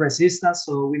develop resistance.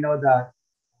 So we know that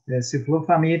the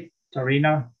cyfluphamide,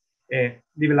 Torino,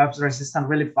 develops resistance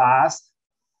really fast.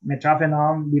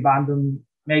 Metraphenon, Vivandum,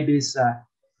 maybe is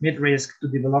mid-risk to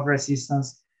develop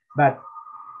resistance, but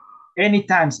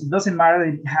anytime, it doesn't matter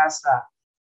if it has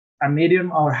a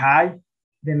medium or high,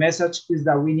 the message is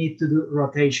that we need to do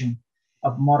rotation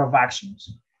of mode of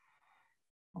actions.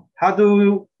 How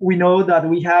do we know that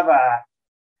we have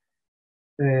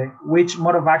which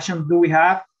mode of action do we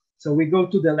have? So we go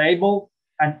to the label,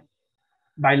 and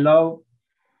by law,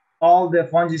 all the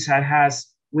fungicide has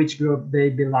which group they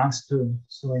belongs to.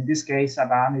 So in this case,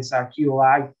 Aban is a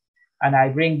QI, and I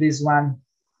bring this one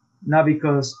not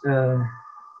because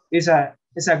it's a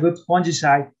good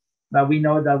fungicide, but we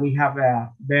know that we have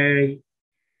a very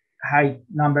high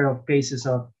number of cases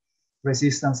of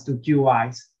resistance to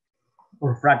QIs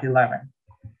or FRAC 11.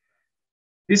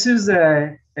 This is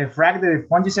a FRAC, the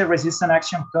Fungicide Resistant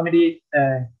Action Committee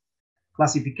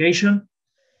classification.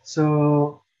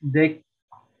 So they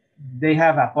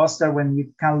have a poster when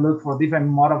you can look for different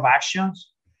mode of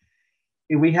actions.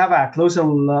 If we have a closer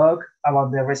look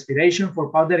about the respiration for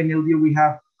powdery mildew, we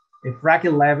have a FRAC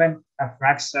 11, a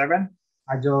FRAC 7.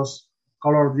 I just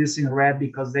colored this in red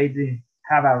because they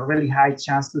have a really high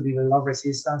chance to develop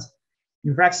resistance.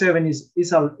 In FRAC 7 is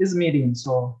medium,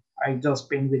 so I just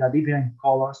paint with a different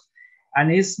colors.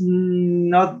 And it's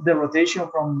not the rotation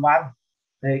from one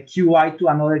QI to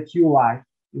another QI.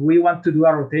 If we want to do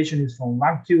a rotation, it's from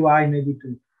one QI maybe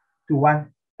to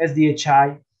one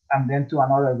SDHI and then to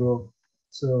another group.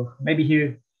 So maybe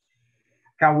here,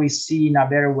 can we see in a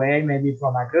better way, maybe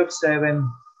from a group 7,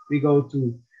 we go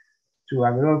to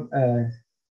a group,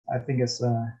 I think it's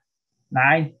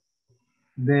 9,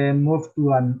 then move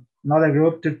to another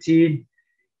group 13,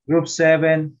 group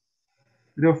 7,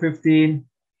 group 15,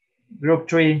 group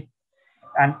 3,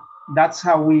 and that's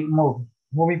how we move,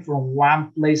 moving from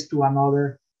one place to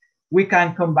another. We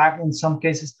can come back in some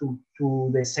cases to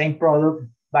the same product,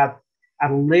 but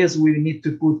at least we need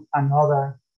to put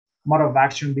another mode of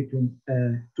action between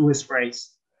two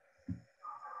sprays.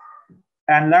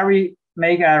 And Larry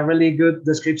made a really good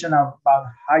description about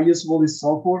how useful is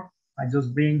sulfur. I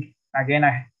just bring again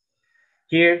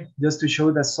here just to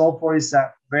show that sulfur is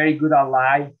a very good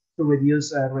ally to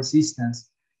reduce resistance.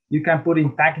 You can put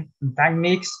in tank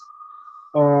mix,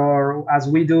 or as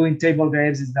we do in table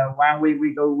grapes, is that 1 week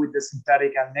we go with the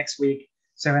synthetic, and next week,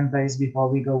 7 days before,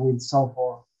 we go with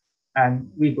sulfur, and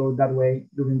we go that way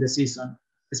during the season,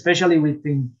 especially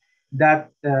within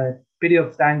that period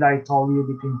of time that I told you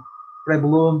between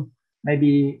pre-bloom,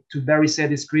 maybe to berry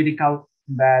set is critical,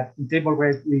 but in table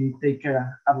grapes, we take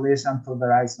care at least until the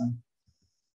horizon.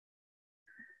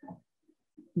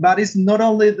 But it's not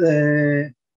only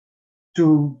the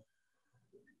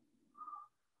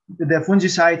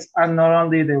fungicides are not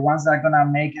only the ones that are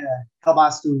gonna help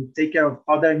us to take care of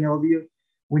powdery mildew.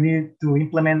 We need to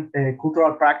implement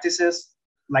cultural practices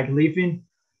like leafing.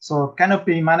 So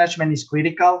canopy management is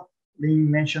critical. Lynn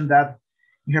mentioned that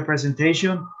in her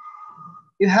presentation.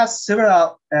 It has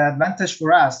several advantages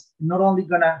for us. Not only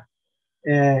gonna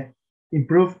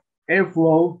improve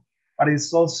airflow, but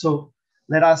it's also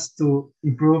let us to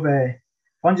improve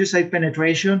fungicide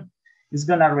penetration. It's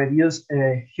gonna reduce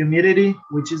humidity,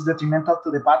 which is detrimental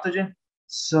to the pathogen.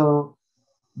 So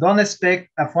don't expect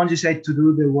a fungicide to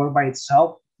do the work by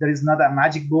itself. There is not a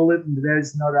magic bullet. There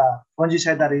is not a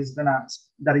fungicide that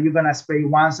you're gonna spray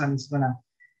once and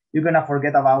you're gonna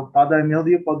forget about powdery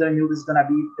mildew. Powdery mildew is gonna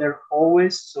be there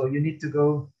always. So you need to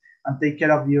go and take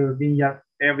care of your vineyard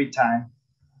every time.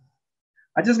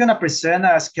 I'm just gonna present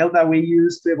a scale that we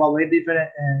use to evaluate different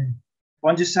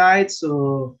fungicides.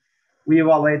 So we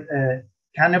evaluate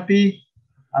canopy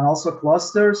and also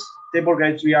clusters. Table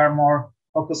grapes, we are more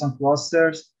focused on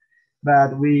clusters,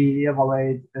 but we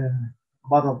evaluate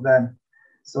both of them.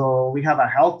 So we have a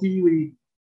healthy, we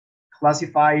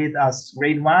classify it as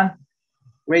grade 1.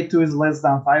 Grade 2 is less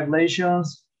than 5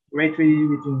 lesions. Grade 3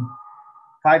 between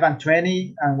 5 and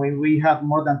 20. And when we have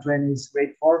more than 20 is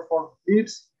grade 4 for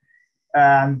leaves.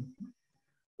 And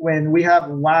when we have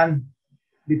one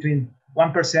between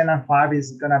 1% and 5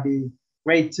 is gonna be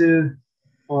grade 2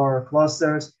 for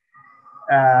clusters.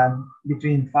 And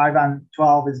between 5 and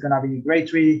 12 is gonna be grade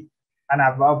 3. And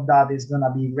above that is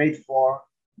gonna be grade 4,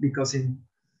 because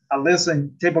at least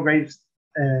in table grapes,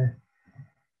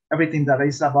 everything that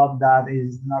is above that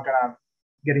is not gonna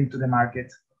get into the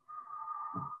market.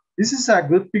 This is a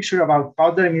good picture about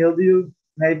powdery mildew.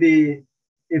 Maybe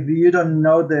if you don't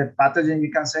know the pathogen,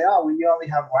 you can say, oh, we only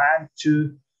have 1,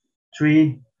 2,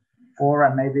 3, 4,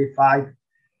 and maybe 5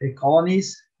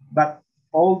 colonies, but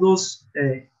all those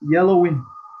yellowing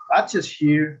patches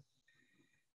here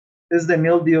is the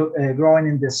mildew growing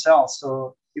in the cells.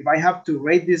 So if I have to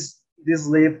rate this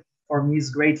leaf, for me it's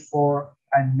grade 4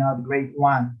 and not grade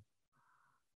 1.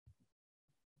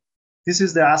 This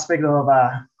is the aspect of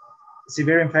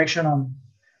severe infection on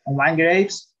wine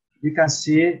grapes. You can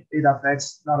see it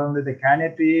affects not only the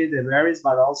canopy, the berries,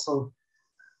 but also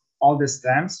all the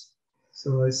stems.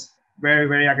 So it's very,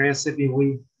 very aggressive if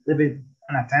we leave it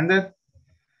unattended.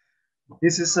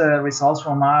 This is results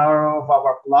from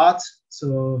our plots.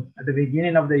 So at the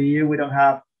beginning of the year, we don't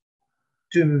have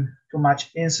too much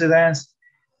incidence.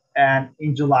 And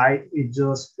in July, it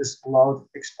just explodes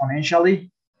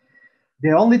exponentially.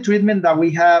 The only treatment that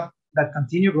we have that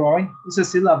continue growing is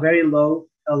still a very low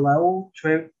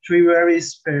 3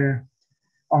 berries per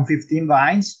on 15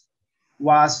 vines,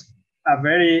 was a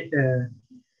very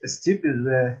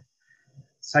stupid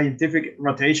scientific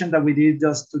rotation that we did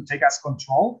just to take as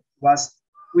control. Was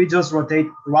we just rotate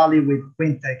Raleigh with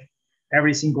Quintec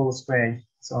every single spray.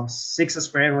 So 6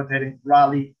 spray rotating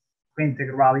Raleigh,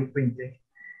 Quintec,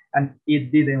 and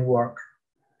it didn't work.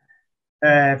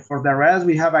 For the rest,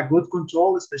 we have a good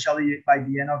control, especially by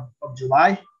the end of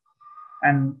July.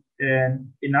 And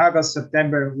in August,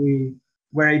 September, we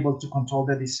were able to control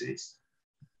the disease.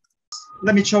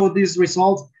 Let me show this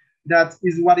result. That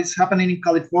is what is happening in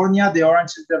California. The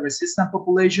orange is the resistant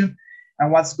population.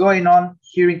 And what's going on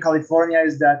here in California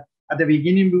is that at the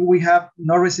beginning, we have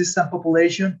no resistant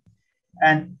population.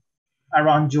 And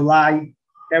around July,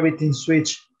 everything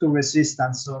switched to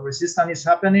resistance. So resistance is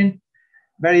happening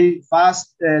very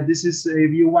fast. This is,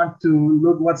 if you want to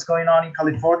look what's going on in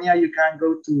California, you can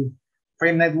go to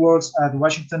Frame Networks at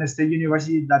Washington State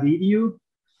University.edu.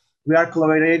 We are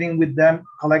collaborating with them,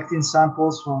 collecting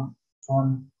samples from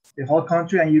the whole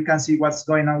country, and you can see what's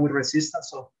going on with resistance.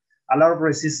 So a lot of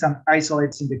resistant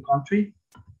isolates in the country.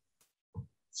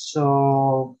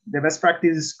 So the best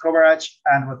practice is coverage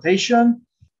and rotation.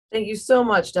 Thank you so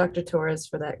much, Dr. Torres,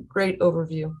 for that great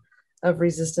overview of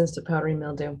resistance to powdery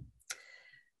mildew.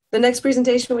 The next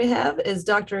presentation we have is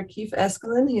Dr. Keith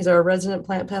Eskelin. He's our resident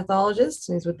plant pathologist,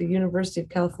 and he's with the University of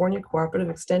California Cooperative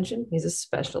Extension. He's a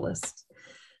specialist.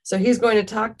 So he's going to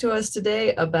talk to us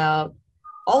today about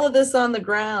all of this on the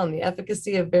ground, the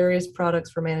efficacy of various products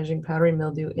for managing powdery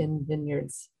mildew in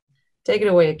vineyards. Take it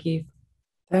away, Keith.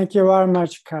 Thank you very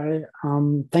much, Carrie.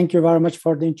 Thank you very much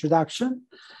for the introduction.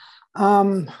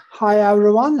 Hi,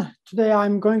 everyone. Today,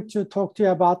 I'm going to talk to you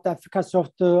about the efficacy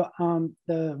of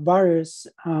the various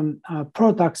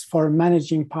products for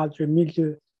managing powdery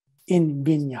mildew in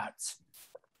vineyards.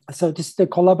 So this is the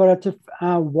collaborative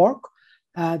work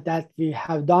that we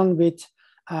have done with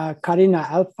Karina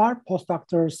Elfar,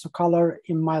 postdoctoral scholar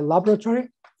in my laboratory,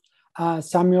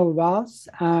 Samuel Wells,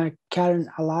 Karen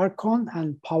Alarcon,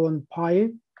 and Pawan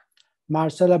Pai,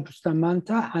 Marcela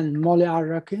Bustamante, and Molly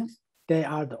Arrakin. They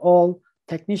are all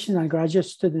technician and graduate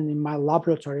students in my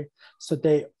laboratory. So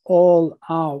they all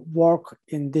work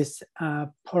in this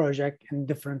project in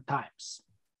different times.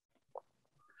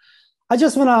 I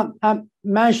just want to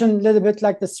mention a little bit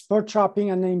like the spore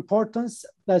trapping and the importance.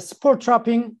 The spore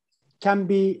trapping can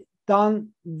be done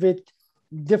with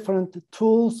different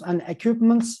tools and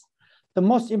equipments. The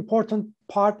most important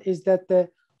part is that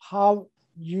how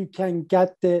you can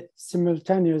get the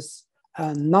simultaneous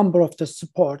number of the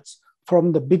spores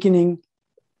from the beginning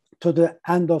to the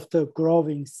end of the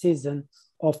growing season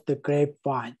of the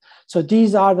grapevine. So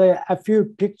these are a few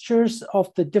pictures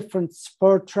of the different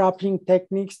spore trapping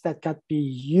techniques that can be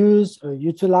used or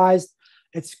utilized.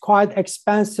 It's quite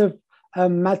expensive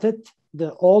method.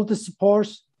 All the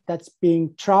spores that's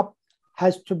being trapped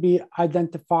has to be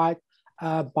identified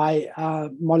by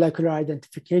molecular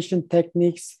identification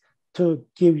techniques to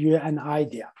give you an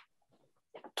idea.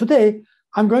 Today,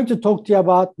 I'm going to talk to you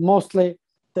about mostly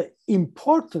the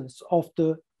importance of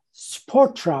the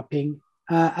spore trapping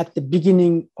at the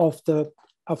beginning of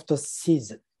the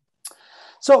season.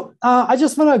 So I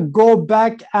just want to go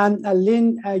back and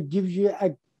Lynn give you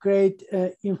a great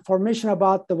information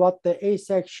about what the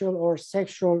asexual or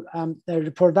sexual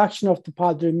reproduction of the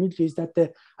powdery mildew is.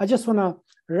 That I just want to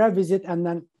revisit and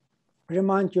then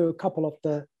remind you a couple of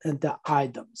the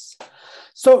items.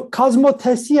 So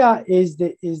cosmothesia is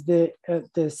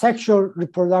the sexual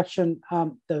reproduction,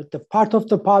 the part of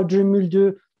the powdery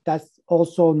mildew that's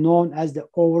also known as the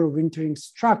overwintering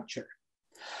structure.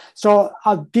 So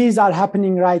these are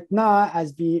happening right now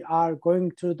as we are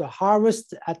going through the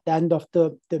harvest at the end of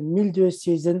the mildew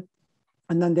season,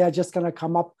 and then they are just going to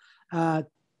come up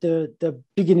the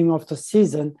beginning of the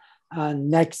season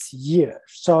next year.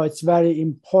 So it's very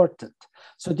important.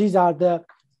 So these are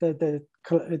the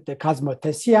the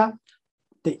Cosmotecia.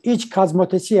 Each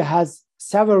Cosmotecia has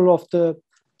several of the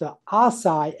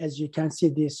oci, as you can see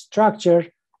this structure,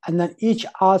 and then each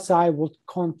oci would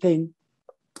contain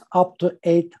up to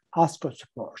 8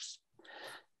 ascospores.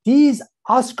 These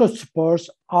ascospores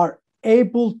are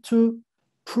able to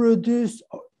produce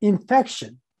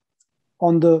infection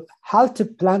on the healthy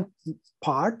plant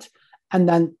part and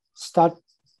then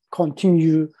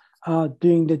continue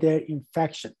doing their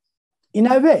infection.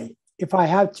 In a way, if I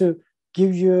have to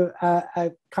give you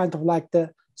a kind of like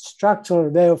the structural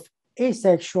way of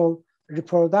asexual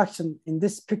reproduction in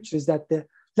this picture is that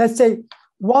let's say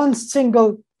one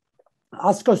single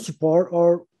ascospore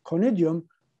or conidium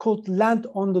could land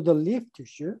onto the leaf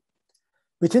tissue.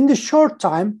 Within the short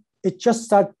time, it just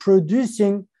starts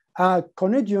producing a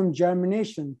conidium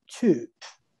germination tube,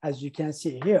 as you can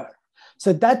see here.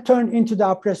 So that turned into the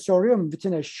apressorium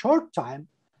within a short time,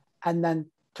 and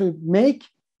then to make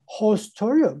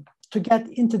hostorium, to get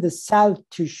into the cell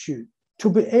tissue, to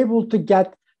be able to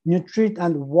get nutrient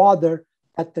and water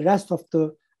that the rest of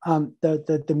the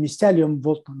mycelium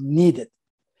would need it.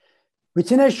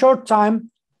 Within a short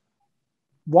time,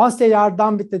 once they are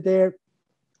done with their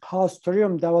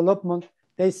hostorium development,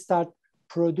 they start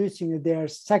producing their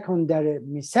secondary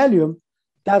mycelium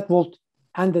that would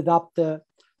ended up the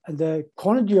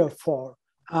conidiophore.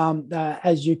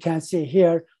 As you can see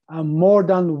here, more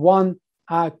than one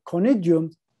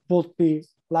conidium would be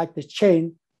like the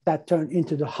chain that turned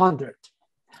into the 100.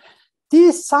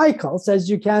 These cycles, as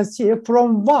you can see,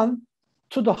 from 1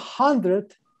 to the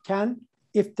 100 can,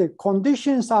 if the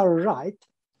conditions are right,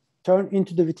 turn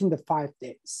into within the 5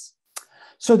 days.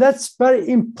 So that's very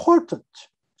important.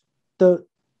 The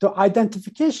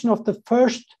identification of the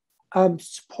first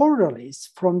spore release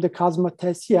from the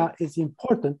Cosmotecia is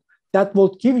important. That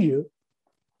will give you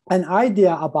an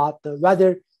idea about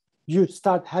whether you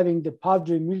start having the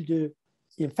powdery mildew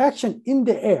infection in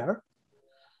the air,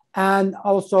 and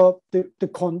also the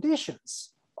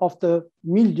conditions of the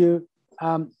mildew,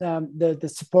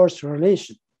 the spores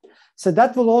relation. So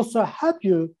that will also help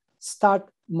you start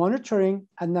monitoring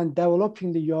and then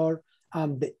developing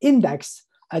the index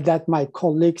that my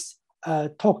colleagues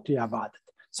talked to you about it.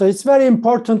 So it's very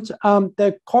important,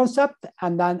 the concept,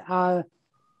 and then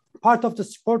part of the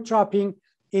spore trapping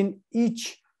in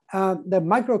each, the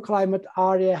microclimate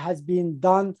area has been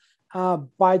done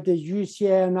by the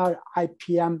UCNR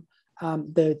IPM,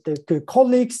 the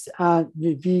colleagues,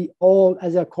 we all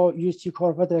as a UC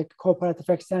cooperative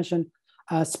extension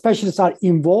specialists are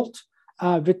involved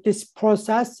with this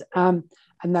process. And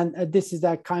then this is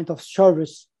a kind of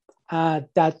service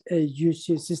that a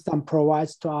UC system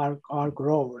provides to our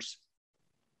growers.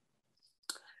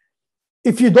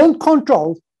 If you don't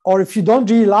control, or if you don't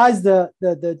realize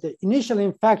the initial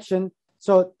infection,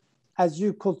 so as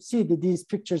you could see these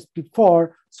pictures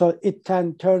before, so it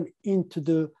can turn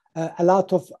into a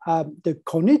lot of the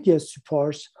conidious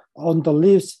spores on the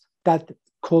leaves that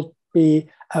could be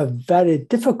very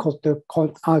difficult to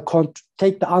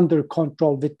take under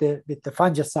control with the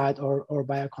fungicide or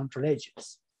biocontrol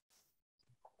agents.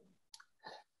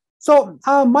 So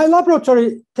my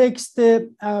laboratory takes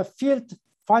the field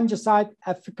fungicide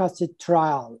efficacy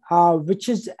trial, which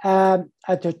is a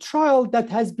trial that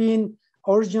has been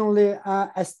originally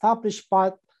established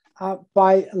by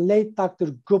late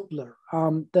Dr. Gubler,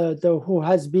 who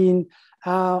has been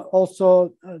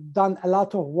also done a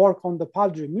lot of work on the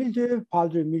powdery mildew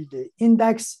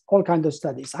index, all kinds of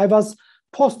studies. I was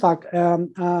postdoc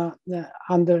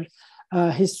under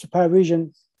his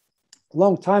supervision a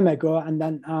long time ago, and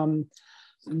then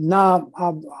now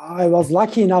I was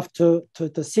lucky enough to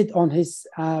sit on his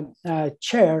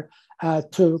chair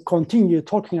to continue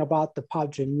talking about the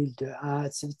powdery mildew.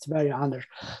 It's very honored.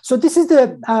 So this is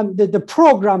the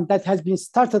program that has been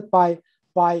started by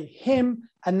him,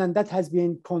 and then that has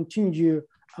been continued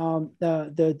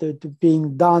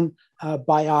being done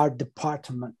by our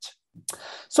department.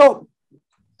 So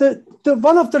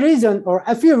one of the reasons, or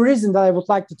a few reasons that I would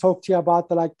like to talk to you about,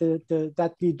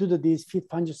 that we do these field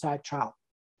fungicide trial.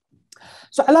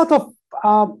 So a lot of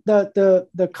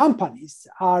the companies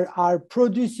are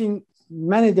producing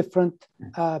many different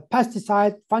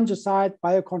pesticide, fungicide,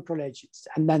 biocontrol agents.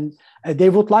 And then they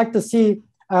would like to see,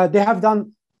 they have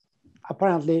done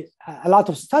apparently a lot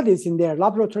of studies in their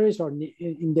laboratories or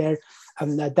in their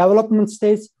development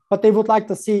states, but they would like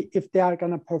to see if they are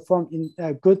going to perform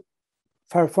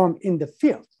in the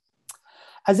field.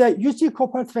 As a UC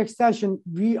cooperative extension,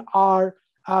 we are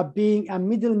being a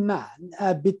middleman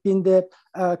between the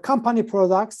company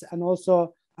products and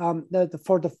also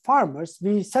for the farmers.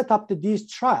 We set up these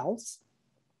trials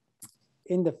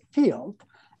in the field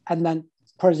and then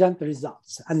present the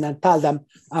results and then tell them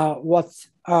what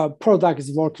product is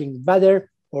working better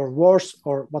or worse,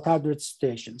 or what are the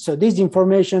situations. So these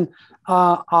information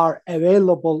are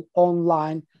available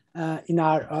online in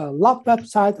our lab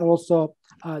website, or also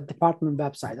department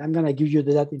website. I'm going to give you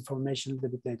that information a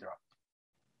little bit later on.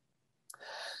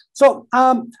 So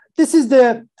this is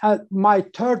my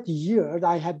third year that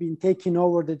I have been taking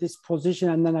over this position,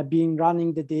 and then I've been running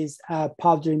this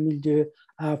powdery mildew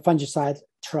fungicide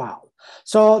trial.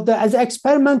 So as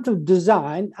experimental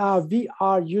design, we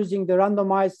are using the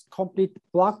randomized complete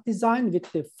block design with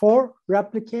the 4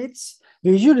 replicates.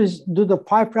 We usually do the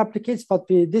 5 replicates, but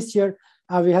this year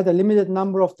we had a limited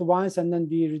number of the vines, and then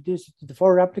we reduced it to the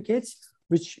 4 replicates,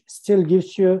 which still gives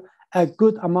you a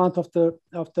good amount of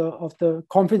the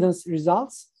confidence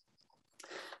results.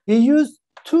 We use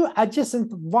 2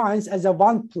 adjacent vines as a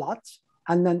one plot,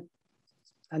 and then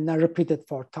repeat it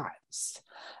 4 times.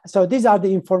 So these are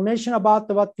the information about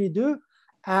what we do.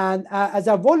 And as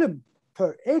a volume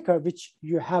per acre, which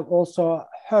you have also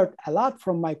heard a lot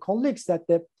from my colleagues, that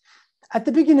at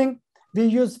the beginning, we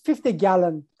use 50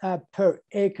 gallon per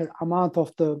acre amount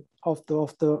of the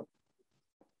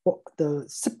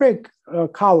spray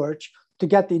coverage to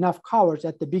get enough coverage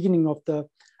at the beginning of the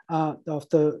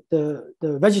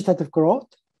vegetative growth.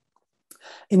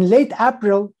 In late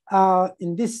April,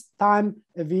 in this time,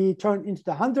 we turn into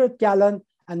the 100 gallon,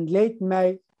 and late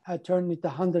May turn into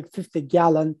 150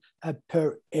 gallon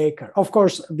per acre. Of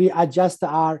course, we adjust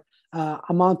our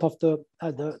amount of the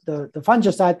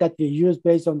fungicide that we use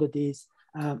based on this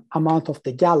amount of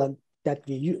the gallon that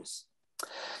we use.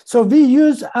 So we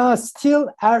use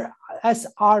still our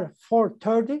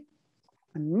SR430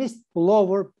 mist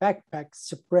blower backpack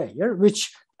sprayer,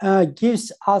 which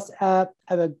gives us a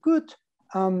good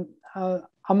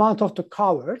amount of the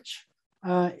coverage.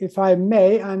 If I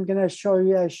may, I'm going to show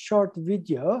you a short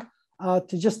video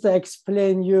to just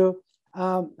explain you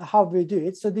how we do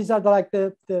it. So these are like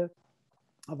the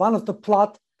one of the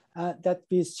plot that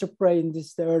we spray in the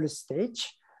early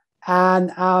stage, and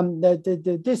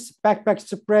this backpack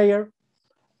sprayer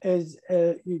is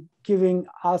giving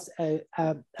us a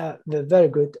very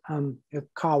good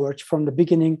coverage from the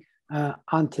beginning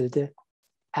until the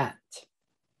end.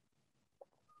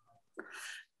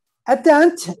 At the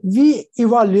end, we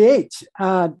evaluate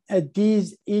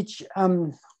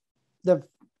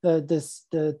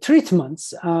the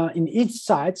treatments in each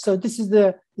site. So this is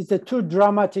the 2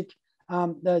 dramatic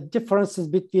differences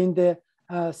between the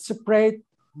sprayed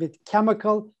with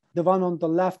chemical. The one on the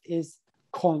left is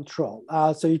control.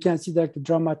 So you can see that the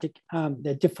dramatic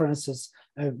the differences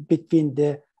between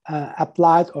the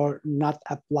applied or not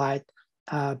applied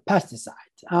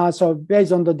pesticide. So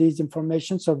based on these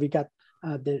information, so we got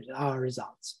our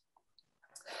results.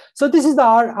 So this is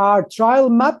our trial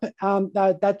map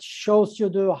that shows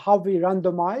you how we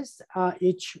randomize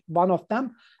each one of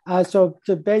them. So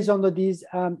based on these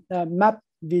map,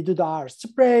 we do our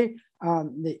spray,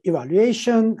 the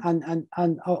evaluation,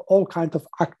 and all kinds of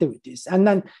activities. And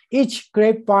then each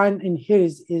grapevine in here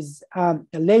is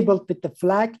labeled with the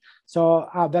flag. So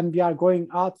when we are going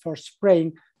out for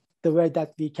spraying, the way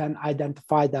that we can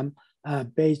identify them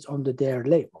based on their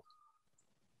label.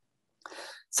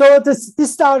 So this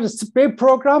is our spray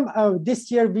program.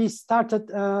 This year we started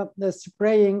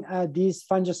spraying these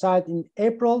fungicide in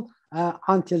April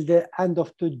until the end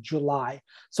of July.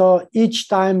 So each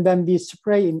time when we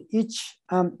spray in each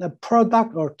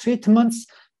product or treatments,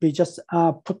 we just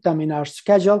put them in our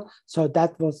schedule. So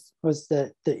that was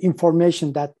the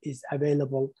information that is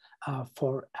available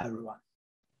for everyone.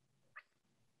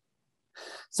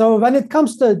 So when it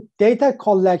comes to data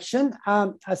collection,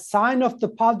 a sign of the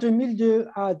powdery mildew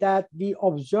that we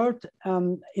observed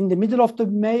in the middle of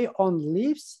May on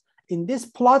leaves in this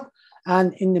plot,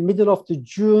 and in the middle of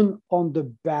June on the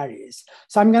berries.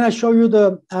 So I'm going to show you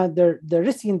the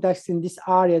risk index in this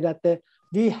area that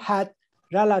we had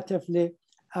relatively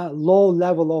low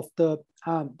level of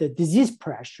the disease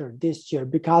pressure this year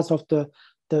because of the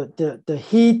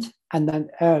heat and then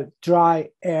dry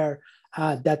air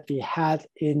that we had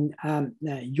in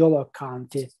Yolo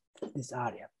County, this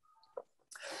area.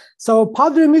 So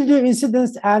powdery mildew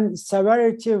incidence and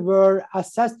severity were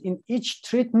assessed in each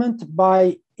treatment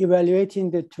by evaluating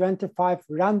the 25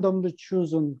 randomly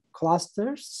chosen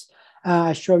clusters.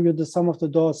 I show you some of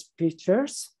those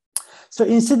pictures. So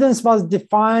incidence was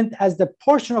defined as the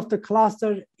portion of the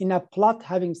cluster in a plot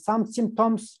having some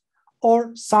symptoms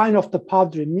or sign of the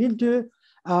powdery mildew.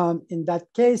 In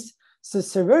that case, so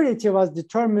severity was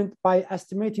determined by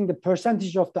estimating the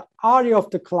percentage of the area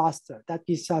of the cluster that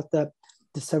gives us the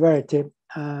severity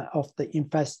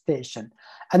infestation.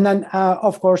 And then,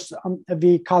 of course,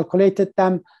 we calculated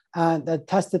them and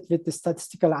tested with the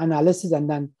statistical analysis and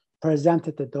then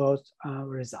presented those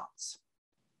results.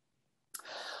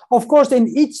 Of course, in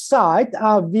each site,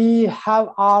 we have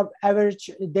our average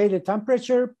daily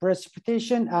temperature,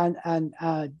 precipitation, and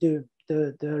the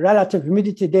relative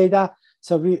humidity data.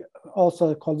 So we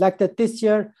also collected this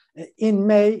year. In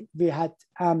May, we had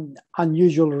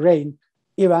unusual rain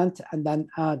event, and then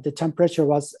the temperature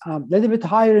was a little bit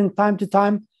higher in time to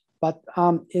time, but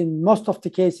in most of the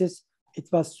cases, it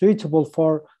was suitable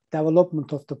for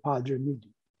development of the powdery mildew.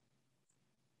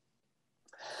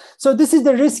 So this is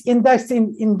the risk index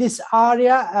in this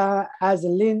area, as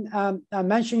Lynn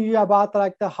mentioned you about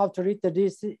like how to read the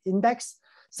risk index.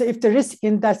 So if the risk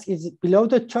index is below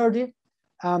the 30,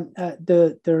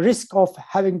 the risk of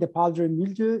having the powdery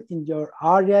mildew in your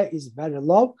area is very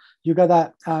low. You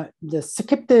gotta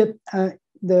skip the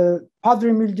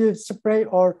powdery mildew spray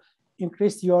or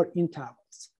increase your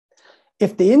intervals.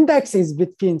 If the index is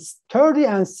between 30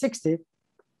 and 60,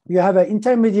 you have an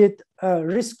intermediate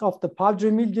risk of the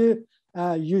powdery mildew.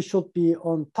 You should be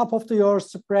on top of your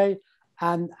spray,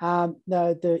 and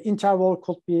the interval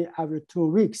could be every 2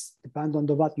 weeks, depending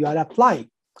on what you are applying.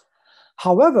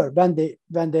 However, when the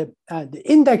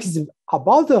index is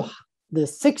above the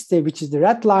 60, which is the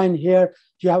red line here,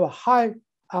 you have a high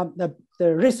the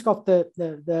risk of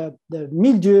the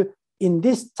mildew. In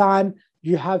this time,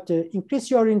 you have to increase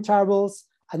your intervals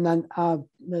and then a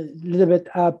little bit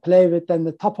play with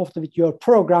the top of with your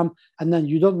program, and then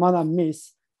you don't want to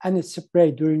miss any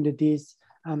spray during these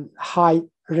high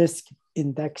risk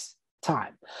index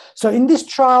time. So in this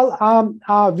trial,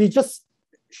 we just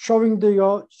showing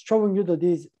you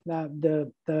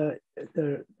the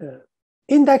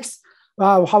index.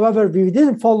 However, we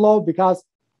didn't follow because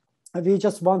we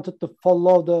just wanted to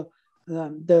follow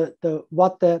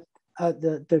what the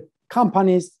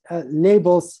company's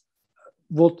labels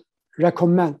would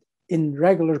recommend in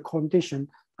regular condition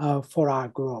for our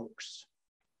growers.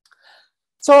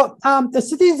 So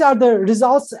these are the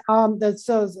results.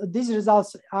 These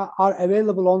results are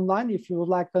available online if you would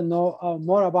like to know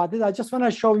more about it. I just want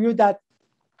to show you that.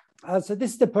 So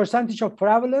this is the percentage of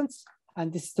prevalence,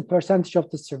 and this is the percentage of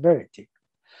the severity.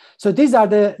 So these are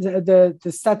the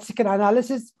statistical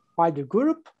analysis by the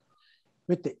group.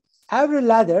 With every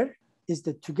ladder is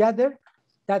together.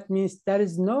 That means there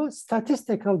is no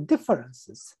statistical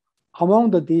differences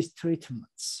among these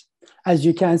treatments. As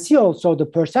you can see also the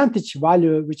percentage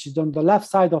value, which is on the left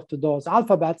side of those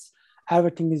alphabets,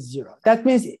 everything is 0. That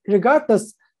means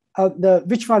regardless of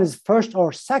which one is first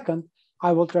or second,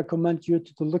 I would recommend you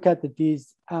to look at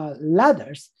these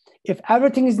ladders. If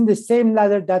everything is in the same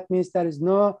ladder, that means there is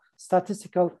no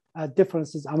statistical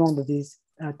differences among these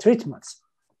treatments.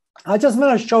 I just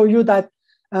want to show you that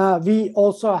we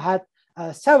also had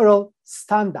several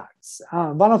standards.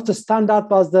 One of the standards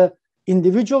was the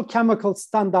individual chemical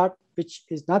standard, which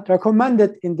is not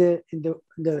recommended in the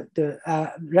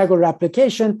regular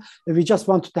application. We just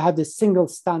wanted to have the single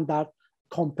standard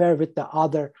compared with the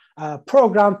other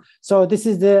program. So this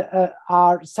is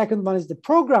our second one is the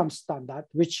program standard,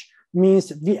 which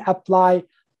means we apply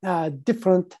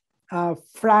different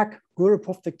FRAC group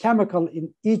of the chemical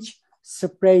in each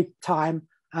spray time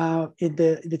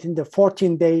within the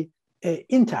 14-day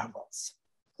intervals.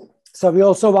 So we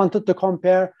also wanted to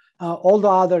compare all the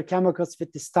other chemicals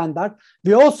with the standard.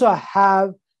 We also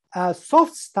have a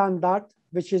soft standard,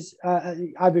 which is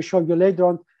I will show you later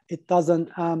on. It doesn't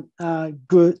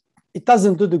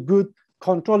do the good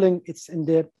controlling. It's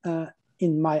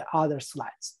in my other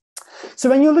slides. So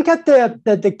when you look at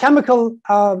the chemical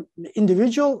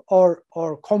individual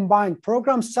or combined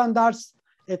program standards,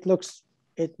 it works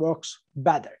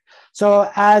better. So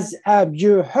as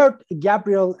you heard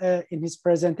Gabriel in his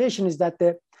presentation, is that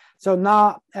so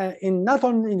now not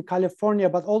only in California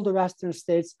but all the Western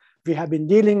states, we have been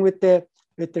dealing with the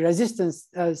resistance,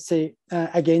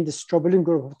 again, the strobilurin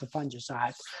group of the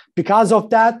fungicide. Because of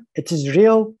that, it is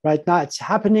real right now. It's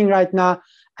happening right now.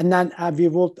 And then we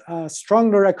would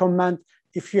strongly recommend,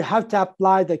 if you have to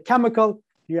apply the chemical,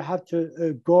 you have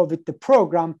to go with the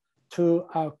program to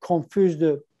confuse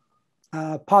the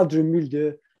powdery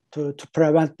mildew to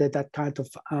prevent that kind of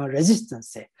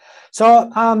resistance.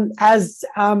 So as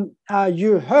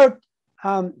you heard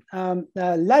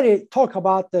Larry talk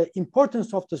about the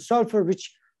importance of the sulfur,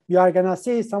 which you are going to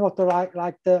see some of the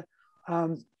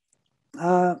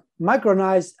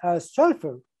micronized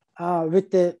sulfur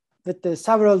with the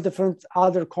several different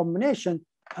other combination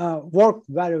work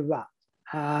very well.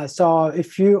 So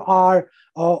if you are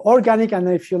organic and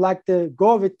if you like to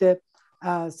go with the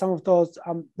some of those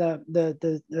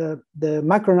the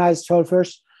micronized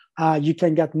sulfurs, you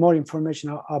can get more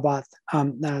information about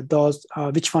those,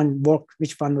 which one worked,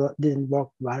 which one didn't work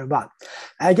very well.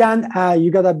 Again,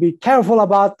 you gotta be careful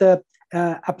about the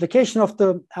application of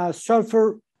the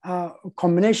sulfur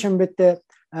combination with the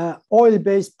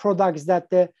oil-based products that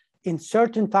in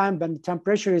certain time when the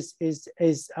temperature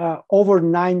is over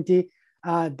 90,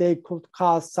 they could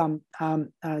cause some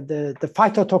the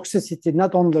phytotoxicity,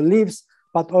 not on the leaves,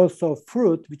 but also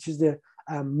fruit, which is the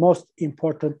most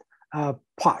important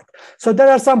part. So there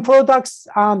are some products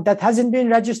that hasn't been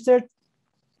registered.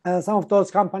 Some of those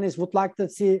companies would like to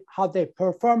see how they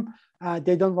perform.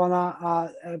 They don't want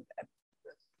to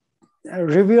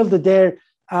reveal their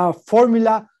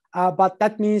formula, but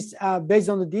that means based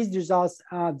on these results,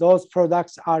 those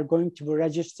products are going to be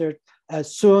registered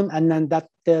soon, and then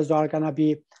those are going to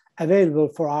be available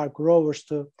for our growers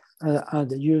to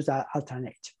use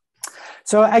alternate.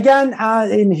 So again,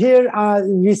 in here,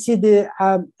 we see the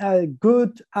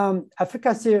good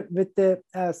efficacy with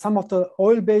some of the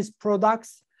oil-based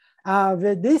products.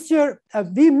 This year,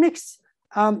 we mix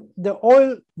the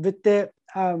oil with the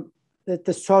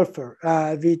sulfur.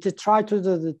 We try to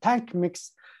do the tank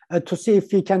mix to see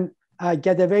if we can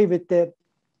get away with the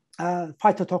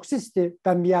phytotoxicity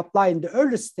when we apply in the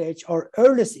early stage or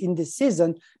earliest in the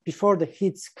season before the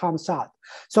heat comes out.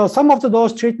 So some of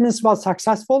those treatments was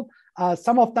successful.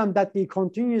 Some of them that we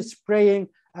continue spraying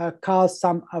cause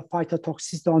some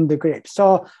phytotoxicity on the grape.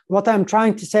 So what I'm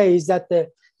trying to say is that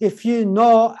if you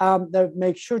know,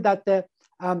 make sure that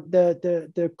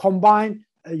the combine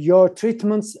your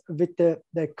treatments with the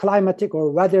climatic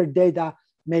or weather data.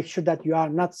 Make sure that you are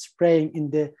not spraying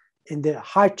in the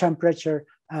high temperature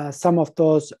some of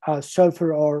those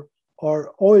sulfur or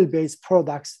oil-based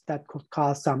products that could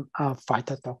cause some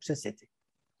phytotoxicity.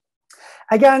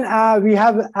 Again, we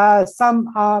have some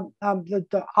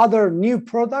the other new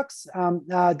products.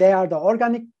 They are the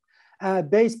organic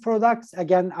based products.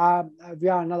 Again, we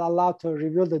are not allowed to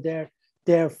reveal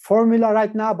their formula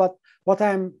right now, but what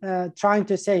I'm trying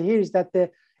to say here is that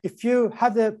if you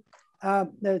have the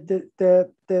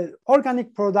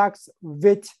organic products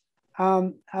with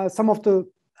some of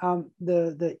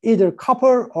the either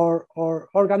copper or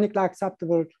organically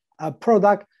acceptable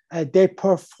product, they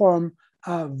perform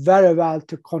very well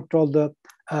to control the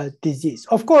disease.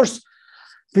 Of course,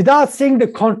 without seeing the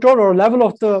control or level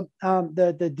of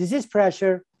the disease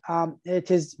pressure, it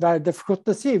is very difficult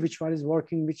to see which one is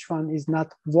working, which one is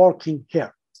not working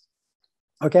here.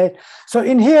 Okay, so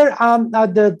in here,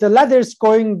 the ladder is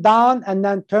going down and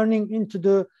then turning into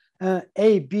the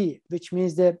AB, which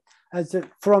means that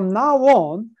from now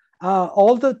on,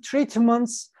 all the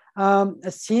treatments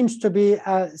seems to be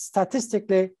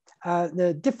statistically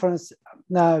the difference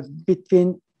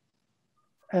between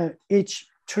each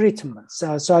treatment.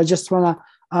 So I just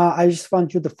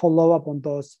want you to follow up on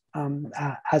those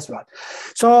as well.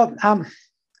 So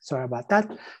sorry about that.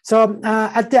 So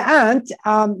at the end,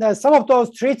 some of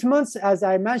those treatments, as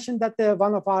I mentioned, that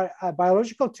one of our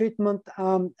biological treatment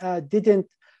didn't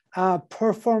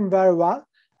perform very well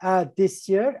this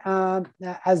year,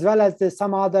 as well as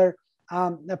some other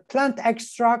plant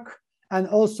extract and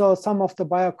also some of the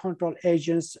biocontrol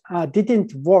agents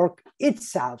didn't work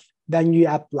itself when you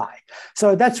apply.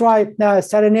 So that's why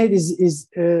Serenade is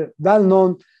well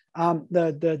known,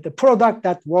 the product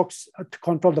that works to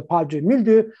control the powdery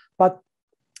mildew, but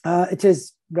it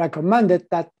is recommended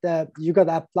that you got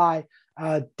to apply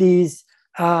these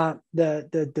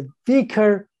the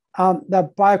weaker the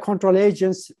biocontrol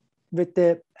agents with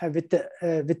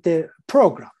the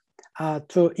program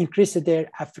to increase their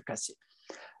efficacy.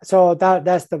 So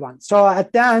that's the one. So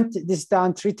at the end, this is the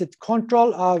untreated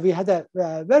control. We had a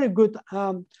very good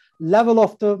level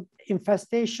of the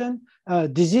infestation,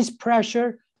 disease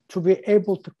pressure, to be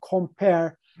able to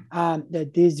compare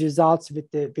these results with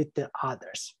the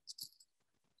others.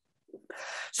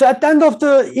 So at the end of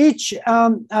each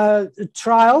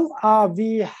trial,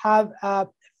 we have a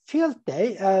field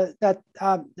day that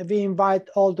we invite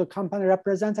all the company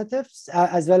representatives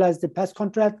as well as the pest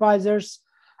control advisors,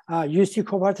 UC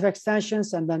cooperative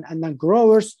extensions, and then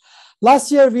growers.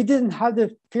 Last year we didn't have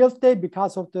the field day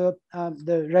because of the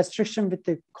restriction with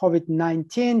the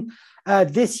COVID-19.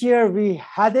 This year we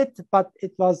had it, but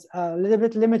it was a little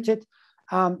bit limited.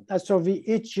 So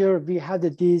each year we had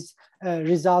these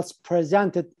results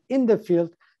presented in the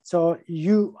field. So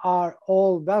you are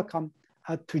all welcome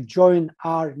to join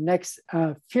our next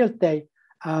field day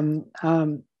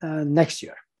next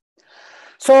year.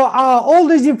 So all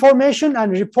this information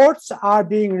and reports are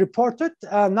being reported,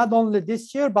 not only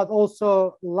this year, but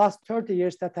also last 30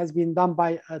 years that has been done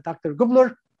by Dr.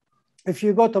 Gubler. if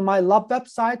you go to my lab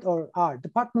website or our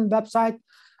department website,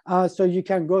 so you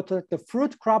can go to the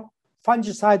fruit crop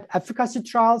fungicide efficacy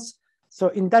trials. So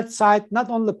in that site, not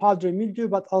only powdery mildew,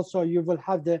 but also you will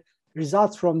have the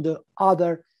results from the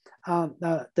other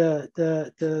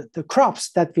the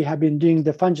crops that we have been doing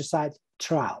the fungicide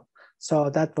trial. So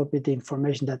that will be the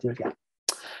information that you'll get.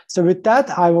 So with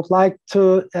that, I would like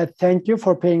to thank you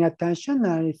for paying attention.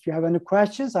 And if you have any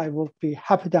questions, I will be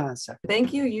happy to answer.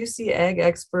 Thank you, UC Ag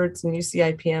experts and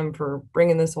UC IPM for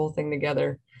bringing this whole thing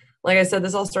together. Like I said,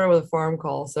 this all started with a farm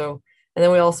call. So, and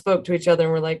then we all spoke to each other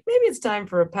and we're like, maybe it's time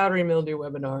for a powdery mildew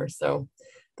webinar. So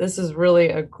this is really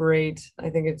a great, I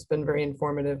think it's been very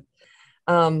informative.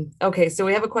 Okay, so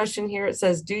we have a question here. It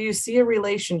says, do you see a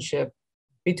relationship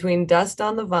between dust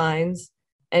on the vines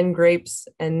and grapes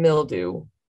and mildew?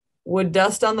 Would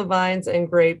dust on the vines and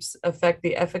grapes affect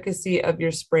the efficacy of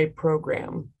your spray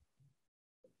program?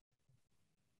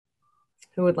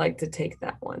 Who would like to take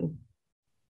that one?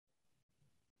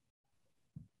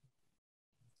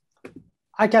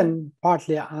 I can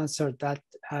partly answer that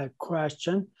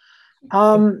question.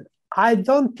 I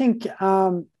don't think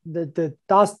the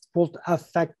dust will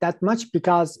affect that much,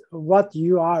 because what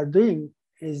you are doing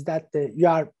is that you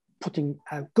are putting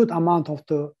a good amount of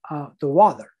the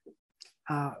water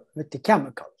with the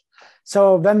chemical.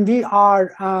 So when we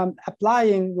are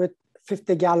applying with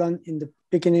 50 gallon in the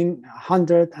beginning,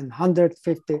 100 and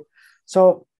 150,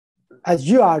 so as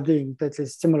you are doing, that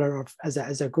is similar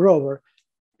as a grower,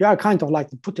 you are kind of like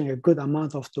putting a good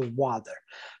amount of the water.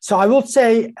 So I would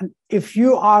say, if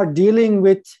you are dealing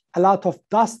with a lot of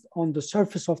dust on the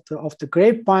surface of the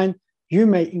grapevine, you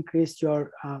may increase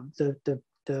your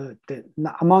the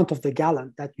amount of the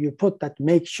gallon that you put. That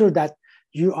make sure that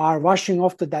you are washing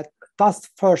off that dust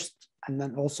first and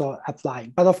then also applying.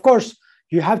 But of course,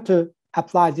 you have to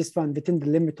apply this one within the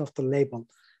limit of the label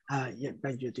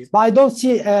when you do. But I don't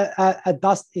see a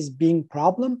dust is being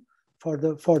problem for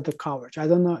the coverage. I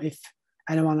don't know if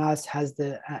anyone else has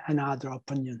another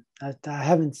opinion. I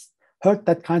haven't heard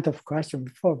that kind of question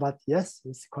before, but yes,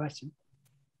 it's a question.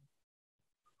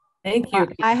 Thank you.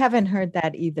 I haven't heard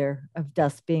that either, of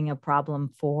dust being a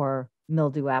problem for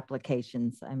mildew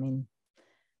applications. I mean,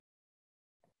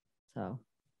 so.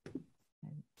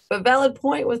 But valid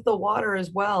point with the water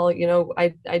as well. You know,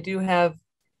 I do have,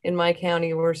 in my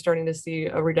county, we're starting to see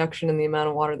a reduction in the amount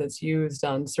of water that's used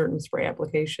on certain spray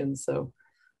applications. So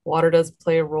water does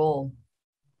play a role.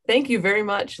 Thank you very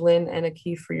much, Lynn and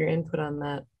Akif, for your input on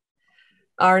that.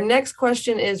 Our next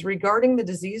question is regarding the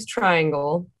disease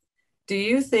triangle. Do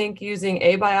you think using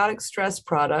abiotic stress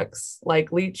products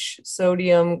like leach,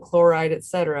 sodium, chloride,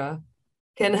 etc.,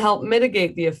 can help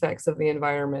mitigate the effects of the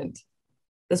environment?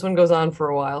 This one goes on for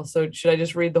a while. So should I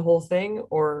just read the whole thing,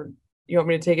 or you want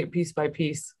me to take it piece by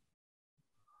piece?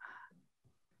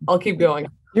 I'll keep going.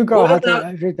 You go ahead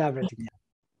and read everything.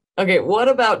 Okay, what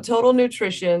about total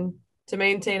nutrition to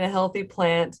maintain a healthy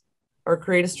plant or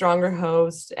create a stronger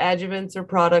host, adjuvants or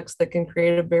products that can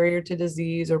create a barrier to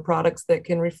disease, or products that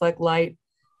can reflect light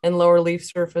and lower leaf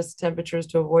surface temperatures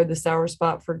to avoid the sour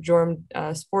spot for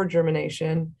spore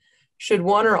germination? Should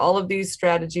one or all of these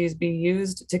strategies be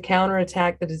used to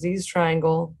counterattack the disease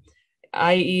triangle,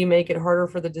 i.e. make it harder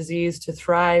for the disease to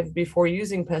thrive before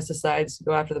using pesticides to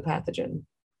go after the pathogen?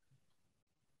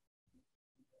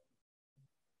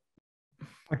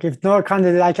 Okay, if no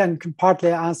candidate, I can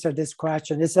partly answer this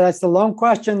question. It's a long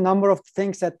question, number of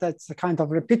things that's a kind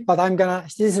of repeat, but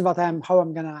this is how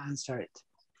I'm gonna answer it.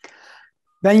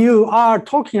 When you are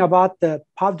talking about the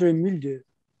powdery mildew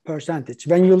percentage,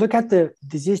 when you look at the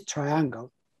disease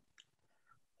triangle,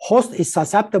 host is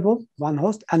susceptible, one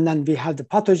host, and then we have the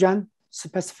pathogen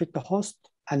specific to host,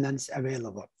 and then it's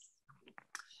available.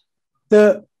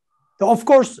 Of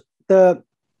course, the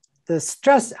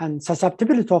stress and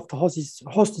susceptibility of the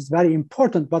host is very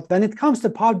important, but when it comes to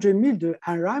powdery mildew,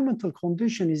 environmental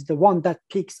condition is the one that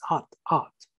peaks out.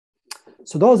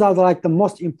 So those are like the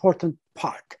most important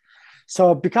part.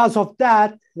 So because of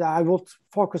that, I will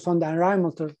focus on the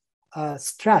environmental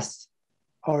stress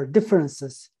or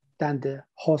differences than the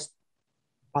host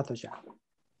pathogen.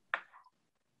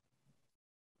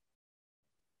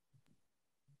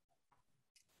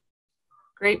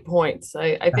 Great points.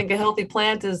 I think a healthy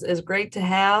plant is great to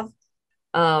have,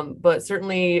 but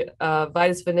certainly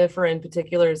Vitis vinifera in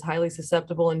particular is highly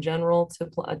susceptible in general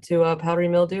to powdery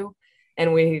mildew,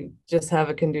 and we just have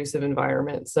a conducive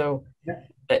environment. So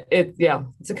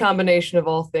it's a combination of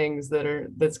all things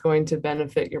that's going to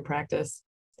benefit your practice.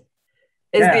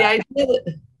 Is the idea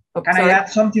that, can I add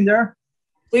something there?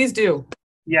 Please do.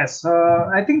 Yes,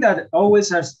 I think that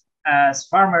always as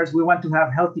farmers, we want to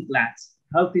have healthy plants.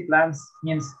 Healthy plants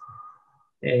means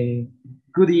a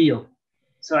good yield.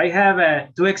 So I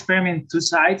have two experiments, two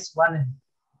sites. One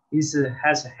is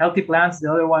has healthy plants.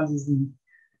 The other one is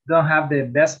don't have the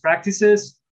best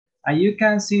practices. And you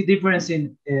can see difference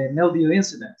in mildew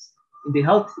incidence. In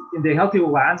the healthy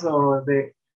ones, or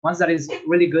the ones that is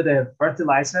really good at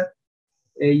fertilizer,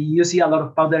 you see a lot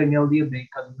of powdery mildew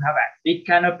because you have a big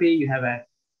canopy, you have a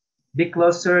big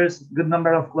clusters, good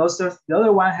number of clusters. The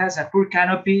other one has a poor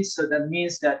canopy, so that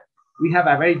means that we have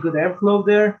a very good airflow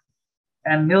there,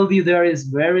 and mildew there is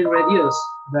very reduced,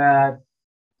 but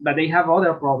they have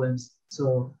other problems.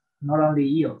 So not only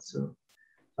yield. So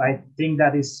I think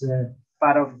that is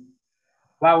part of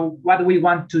what we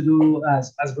want to do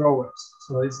as growers.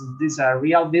 So is this a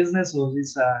real business, or is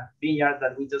this a vineyard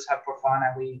that we just have for fun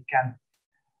and we can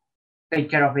take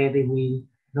care of it if we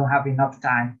don't have enough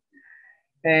time?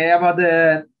 About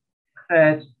the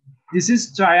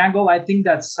disease triangle, I think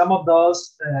that some of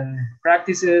those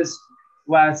practices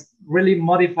was really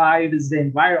modified is the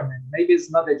environment. Maybe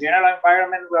it's not the general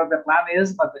environment where the plant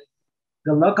is, but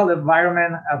the local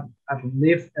environment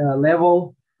at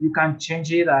level, you can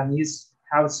change it, and it's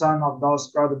how some of those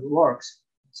products works.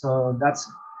 So that's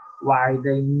why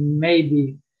they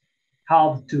maybe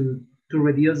help to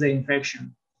reduce the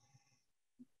infection.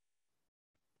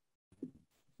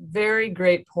 Very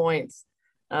great points.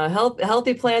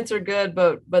 Healthy plants are good,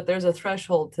 but there's a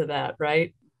threshold to that,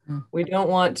 right? We don't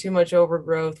want too much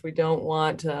overgrowth. We don't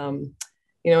want,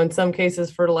 in some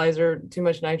cases, fertilizer, too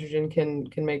much nitrogen can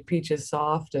make peaches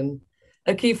soft. And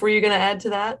Akif, were you going to add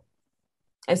to that?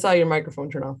 I saw your microphone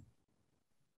turn off.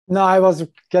 No, I was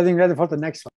getting ready for the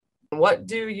next one. What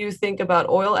do you think about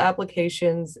oil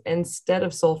applications instead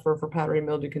of sulfur for powdery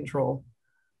mildew control?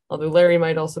 Although Larry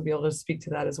might also be able to speak to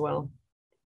that as well.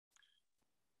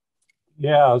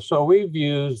 Yeah, so we've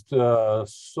used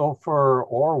sulfur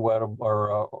or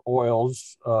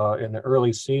oils in the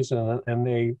early season, and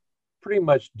they pretty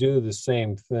much do the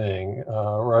same thing.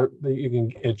 You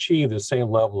can achieve the same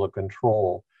level of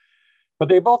control, but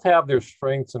they both have their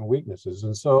strengths and weaknesses.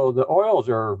 And so the oils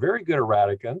are very good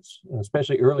eradicants, and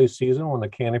especially early season when the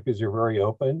canopies are very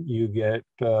open, you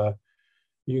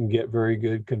can get very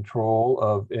good control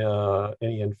of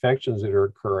any infections that are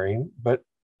occurring. But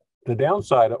the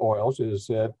downside of oils is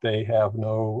that they have no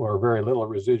or very little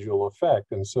residual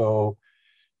effect. And so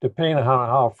depending on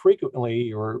how frequently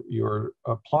you're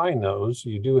applying those,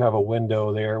 you do have a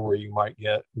window there where you might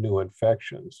get new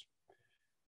infections.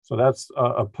 So that's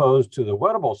opposed to the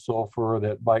wettable sulfur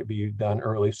that might be done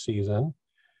early season.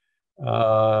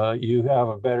 You have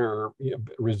a better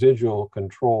residual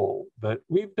control. But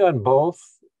we've done both,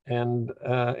 and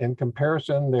in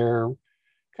comparison, they're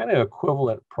kind of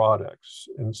equivalent products.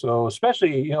 And so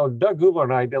especially, Doug Gubler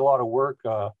and I did a lot of work,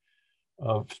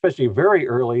 especially very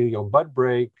early, bud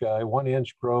break,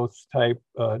 1-inch growth type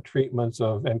treatments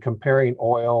and comparing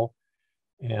oil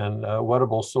and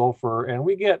wettable sulfur. And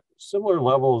we get similar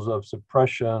levels of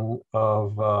suppression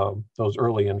of those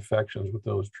early infections with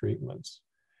those treatments.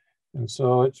 And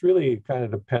so it's really kind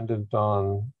of dependent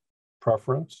on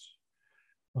preference.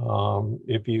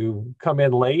 If you come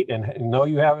in late and know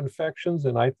you have infections,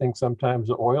 then I think sometimes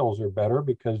the oils are better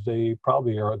because they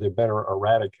probably are the better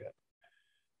eradicant.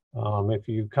 If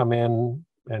you come in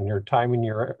and you're timing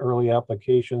your early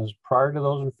applications prior to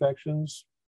those infections,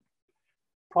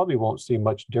 probably won't see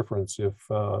much difference if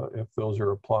those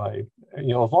are applied. As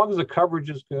long as the coverage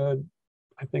is good,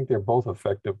 I think they're both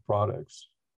effective products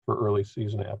for early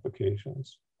season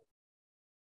applications.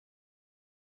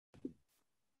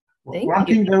 One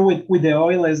thing there with the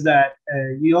oil is that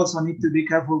you also need to be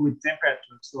careful with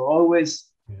temperature. So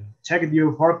always check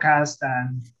your forecast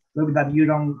and look that you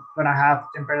don't gonna have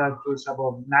temperatures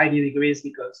above 90 degrees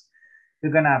because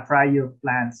you're gonna fry your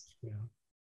plants.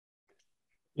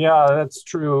 Yeah, that's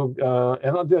true.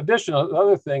 And the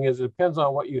other thing is it depends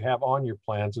on what you have on your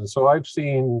plants. And so I've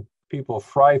seen people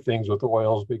fry things with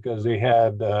oils because they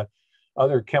had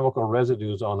other chemical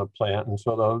residues on the plant. And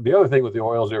so the other thing with the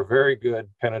oils, they're very good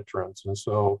penetrants. And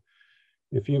so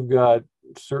if you've got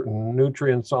certain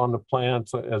nutrients on the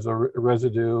plants as a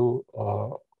residue,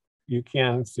 you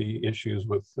can see issues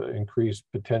with increased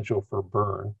potential for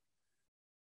burn.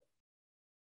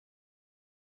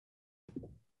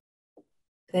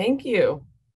 Thank you.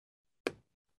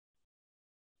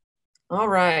 All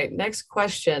right, next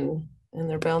question. And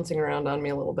they're bouncing around on me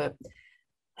a little bit.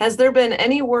 Has there been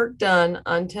any work done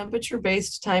on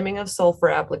temperature-based timing of sulfur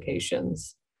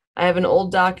applications? I have an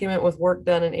old document with work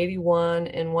done in '81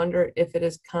 and wonder if it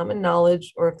is common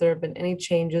knowledge or if there have been any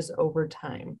changes over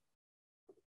time.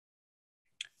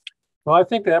 Well, I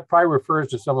think that probably refers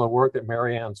to some of the work that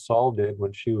Marianne Saul did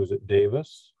when she was at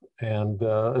Davis. And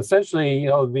essentially, you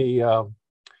know,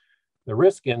 the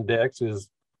risk index is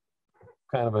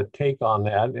kind of a take on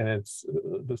that, and it's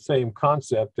the same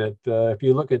concept that if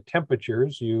you look at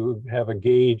temperatures, you have a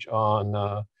gauge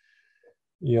on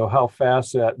you know, how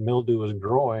fast that mildew is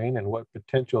growing and what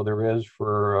potential there is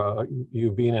for you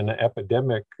being in an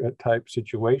epidemic type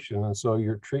situation. And so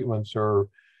your treatments are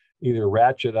either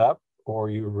ratchet up or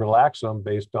you relax them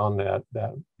based on that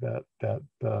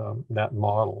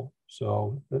model.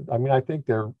 So, I mean, I think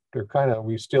they're kind of,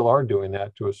 we still are doing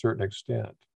that to a certain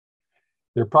extent.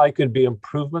 There probably could be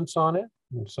improvements on it.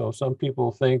 And so some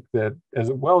people think that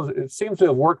as well as it seems to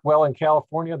have worked well in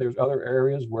California, there's other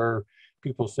areas where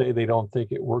people say they don't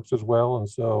think it works as well. And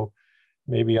so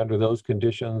maybe under those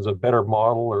conditions, a better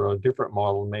model or a different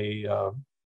model may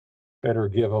better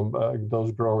give them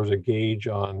those growers a gauge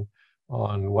on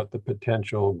what the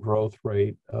potential growth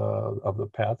rate of the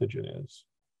pathogen is.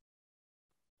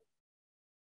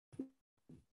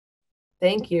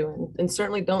 Thank you. And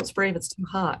certainly don't spray if it's too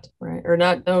hot, right? Or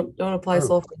not, don't apply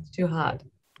sulfur if it's too hot.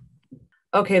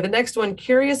 Okay, the next one,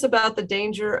 curious about the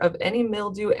danger of any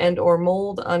mildew and or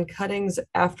mold on cuttings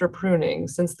after pruning.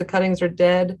 Since the cuttings are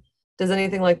dead, does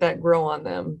anything like that grow on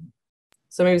them?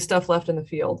 So maybe stuff left in the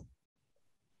field.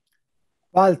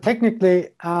 Well, technically,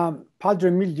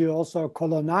 powdery mildew also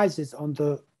colonizes on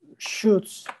the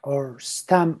shoots or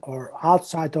stem or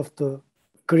outside of the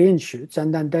green shoots,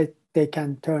 and then they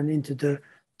can turn into the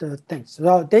things.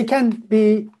 So they can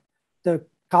be, the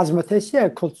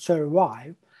Cosmothecia could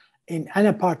survive in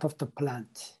any part of the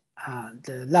plant,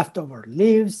 the leftover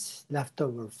leaves,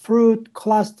 leftover fruit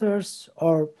clusters,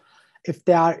 or if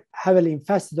they are heavily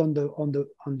infested on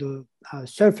the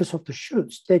surface of the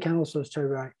shoots, they can also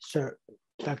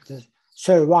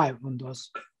survive on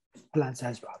those plants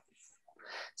as well.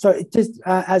 So it is,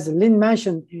 as Lynn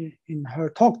mentioned in her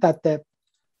talk, that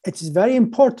it is very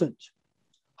important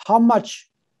how much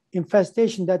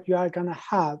infestation that you are going to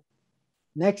have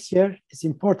next year. It's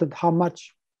important how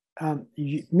much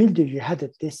mildew you had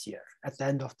it this year, at the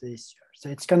end of this year. So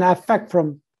it's going to affect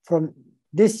from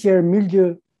this year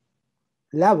mildew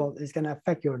level is going to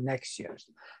affect your next year's.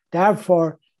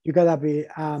 Therefore, you got to be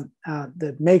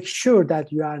make sure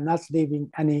that you are not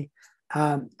leaving any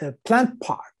the plant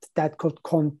part that could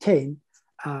contain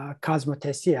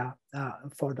Cosmothecia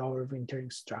for the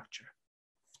overwintering structure.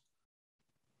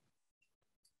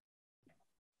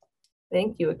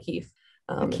 Thank you, Akif.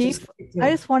 Akif, I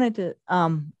just wanted to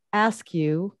ask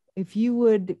you if you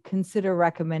would consider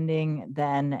recommending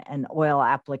then an oil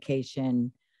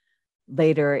application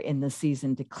later in the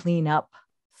season to clean up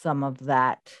some of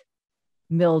that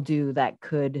mildew that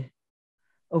could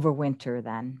overwinter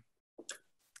then.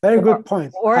 Very good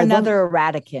point. Or another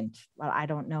eradicant. Well, I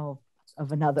don't know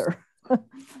of another.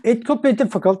 It could be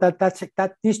difficult.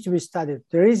 That needs to be studied.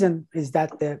 The reason is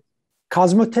that the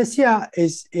Cosmothecia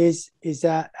is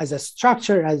as a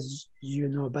structure, as you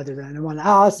know better than anyone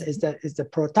else, is the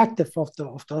protective of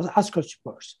those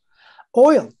ascospores.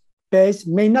 Oil base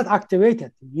may not activate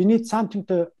it. You need something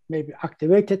to maybe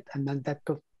activate it, and then that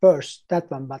could burst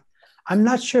that one. But I'm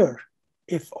not sure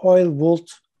if oil would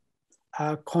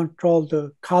control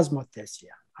the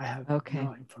Cosmothecia. I have no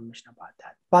information about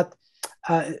that. But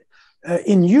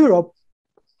in Europe,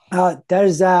 there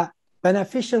is a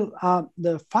beneficial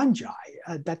the fungi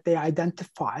that they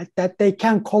identified that they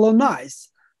can colonize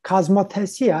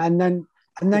Cosmothecia and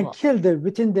then kill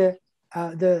within the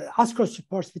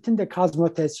ascospores within the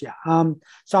Cosmothecia.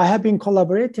 So I have been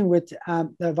collaborating with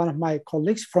one of my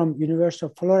colleagues from University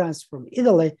of Florence from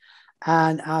Italy,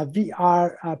 and we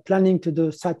are planning to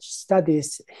do such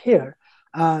studies here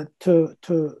to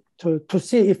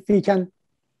see if we can.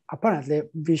 Apparently,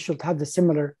 we should have the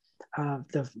similar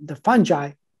the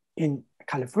fungi in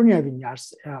California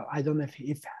vineyards. I don't know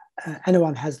if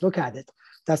anyone has looked at it.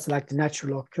 That's like the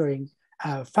natural occurring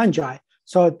fungi.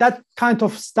 So that kind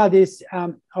of studies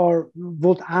or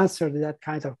would answer that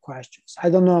kind of questions. I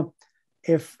don't know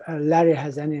if Larry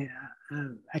has any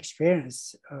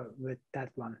experience with that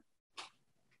one.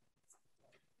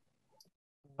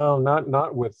 No,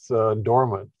 not with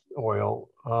dormant oil.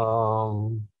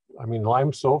 I mean,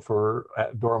 lime sulfur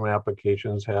dormant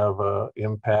applications have an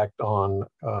impact on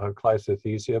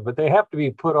Cosmothecia, but they have to be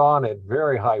put on at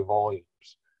very high volumes.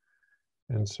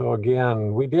 And so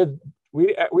again,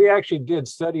 we actually did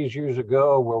studies years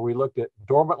ago where we looked at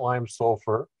dormant lime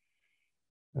sulfur,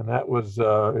 and that was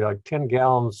like 10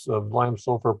 gallons of lime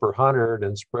sulfur per 100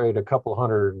 and sprayed a couple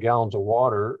hundred gallons of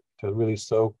water to really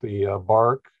soak the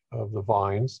bark of the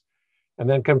vines, and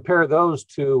then compare those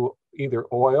to either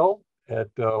oil at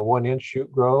 1 inch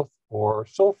shoot growth or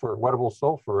sulfur, wettable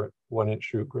sulfur at 1 inch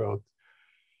shoot growth.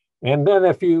 And then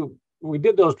we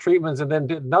did those treatments and then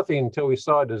did nothing until we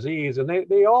saw disease, and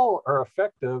they all are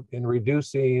effective in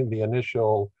reducing the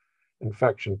initial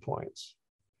infection points.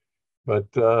 But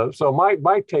so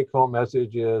my take-home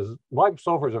message is lime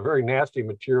sulfur is a very nasty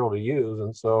material to use,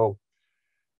 and so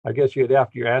I guess you'd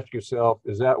have to ask yourself,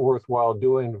 is that worthwhile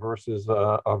doing versus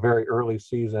a very early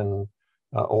season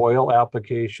oil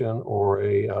application or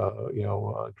a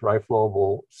dry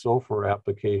flowable sulfur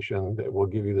application that will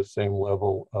give you the same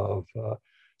level of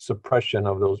suppression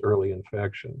of those early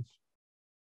infections.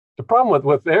 The problem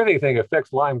with anything that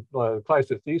affects lime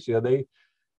Chrysophycia,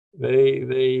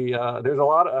 there's a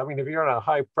lot of, I mean, if you're in a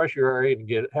high pressure area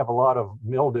and have a lot of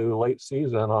mildew late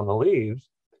season on the leaves,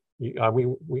 I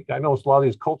know a lot of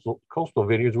these coastal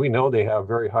vineyards, we know they have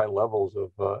very high levels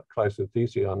of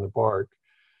Chrysophycia on the bark,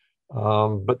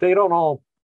 but they don't all,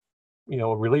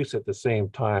 release at the same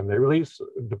time. They release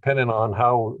depending on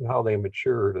how they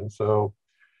matured, and so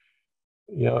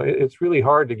it's really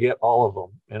hard to get all of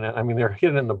them. And I mean, they're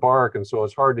hidden in the bark, and so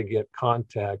it's hard to get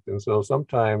contact. And so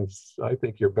sometimes I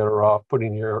think you're better off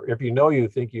if you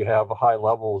think you have high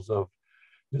levels of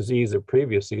disease of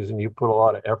previous season, you put a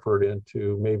lot of effort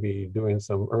into maybe doing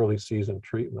some early season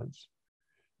treatments.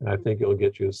 And I think it'll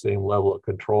get you the same level of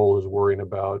control as worrying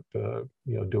about,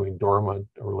 doing dormant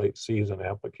or late season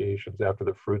applications after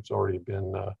the fruit's already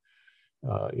been,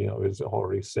 is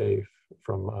already safe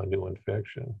from a new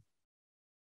infection.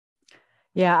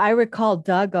 Yeah, I recall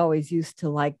Doug always used to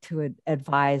like to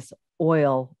advise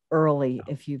oil early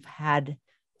if you've had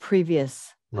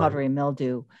previous powdery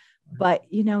mildew. But,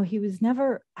 he was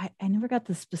never, I never got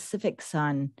the specifics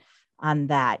on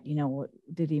that.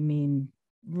 Did he mean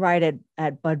right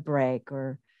at bud break,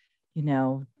 or, did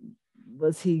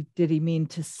he mean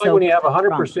to soak? Like when you have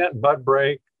 100% bud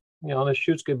break, the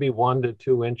shoots could be 1 to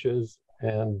 2 inches.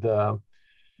 And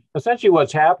essentially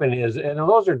what's happened is, and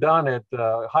those are done at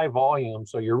high volume,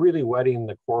 so you're really wetting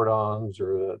the cordons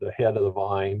or the head of the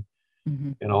vine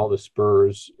and all the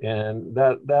spurs, and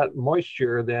that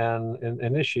moisture then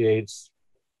initiates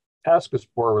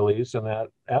ascospore release, and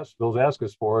those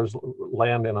ascospores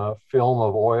land in a film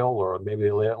of oil, or maybe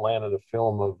they land in a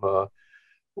film of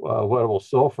wettable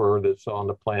sulfur that's on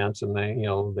the plants, and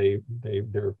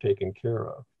they're taken care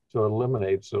of. So it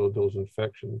eliminates those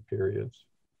infection periods.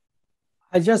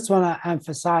 I just want to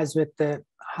emphasize with the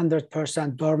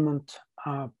 100% dormant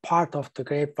part of the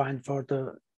grapevine for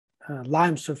the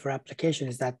lime sulfur application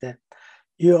is that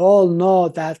you all know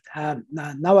that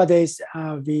nowadays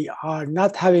we are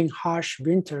not having harsh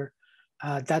winter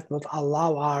that would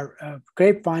allow our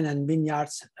grapevine and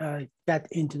vineyards get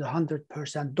into the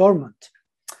 100% dormant.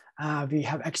 We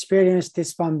have experienced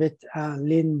this one with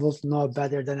Lynn would know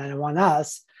better than anyone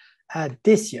else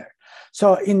this year.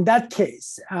 So in that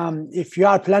case, if you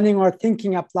are planning or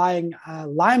thinking applying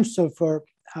lime sulfur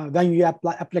when you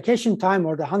apply application time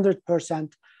or the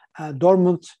 100%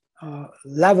 dormant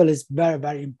level is very,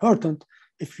 very important.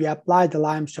 If you apply the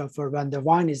lime sulfur when the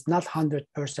vine is not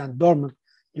 100% dormant,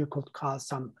 you could cause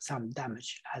some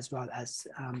damage, as well as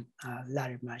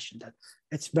Larry mentioned that.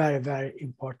 It's very, very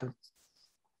important.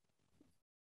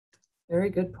 Very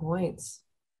good points.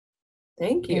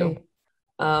 Thank you.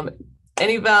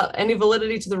 Any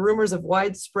validity to the rumors of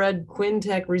widespread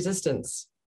Quintech resistance?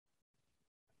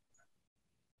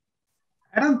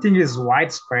 I don't think it's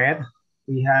widespread.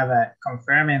 We have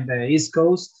confirmed in the East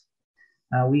Coast.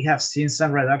 We have seen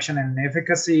some reduction in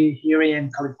efficacy here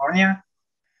in California.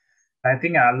 I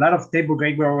think a lot of table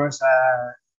grape growers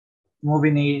are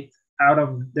moving it out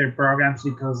of their programs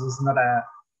because it's not as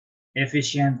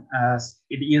efficient as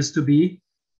it used to be.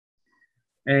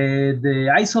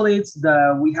 The isolates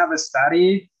that we have a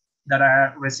study that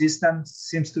are resistant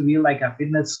seems to be like a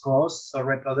fitness cause, so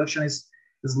reproduction is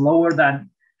lower than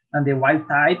the wild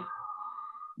type,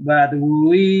 but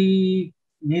we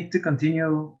need to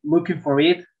continue looking for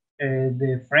it.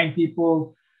 The Frank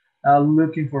people are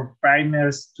looking for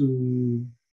primers to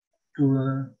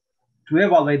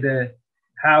evaluate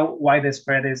how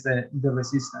widespread is the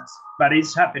resistance, but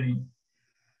it's happening.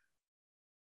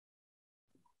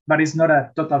 But it's not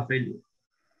a total failure.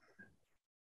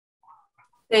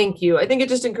 Thank you. I think it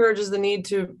just encourages the need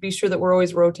to be sure that we're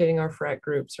always rotating our FRAC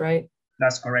groups, right?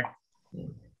 That's correct.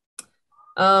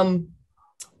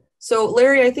 So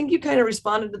Larry, I think you kind of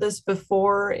responded to this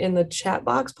before in the chat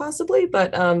box possibly,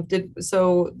 but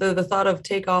the thought of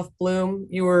take off bloom,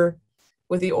 you were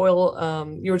with the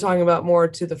oil, you were talking about more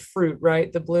to the fruit,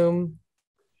 right? The bloom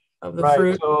of the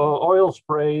fruit. So oil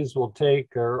sprays will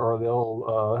take, or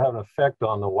they'll have an effect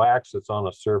on the wax that's on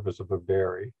the surface of a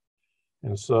berry.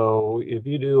 And so if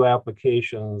you do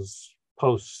applications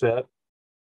post-set,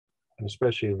 and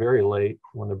especially very late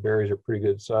when the berries are pretty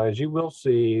good size, you will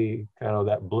see kind of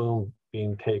that bloom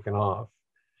being taken off.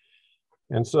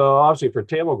 And so obviously for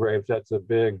table grapes, that's a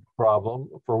big problem.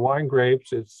 For wine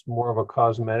grapes, it's more of a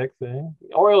cosmetic thing.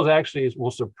 Oils actually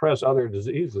will suppress other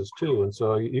diseases too. And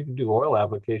so you can do oil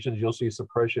applications, you'll see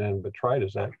suppression in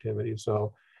botrytis activity.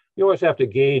 So you always have to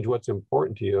gauge what's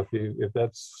important to you. If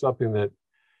that's something that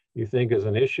you think is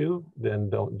an issue, then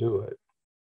don't do it.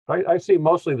 I see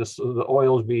mostly the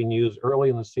oils being used early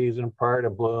in the season prior to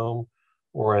bloom,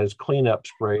 or as cleanup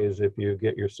sprays if you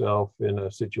get yourself in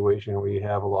a situation where you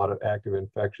have a lot of active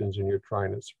infections and you're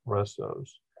trying to suppress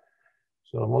those.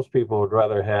 So most people would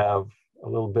rather have a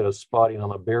little bit of spotting on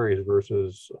the berries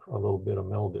versus a little bit of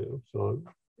mildew. So,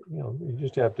 you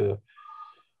just have to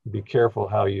be careful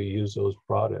how you use those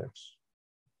products.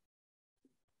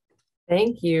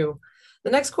 Thank you. The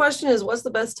next question is, what's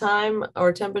the best time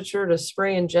or temperature to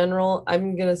spray in general?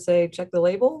 I'm going to say check the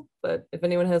label, but if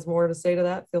anyone has more to say to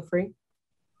that, feel free.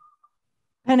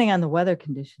 Depending on the weather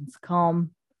conditions,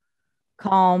 calm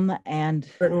and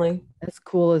Certainly as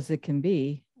cool as it can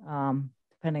be,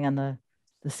 depending on the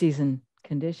season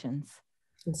conditions.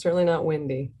 And certainly not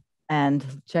windy. And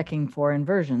checking for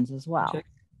inversions as well.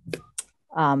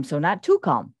 So not too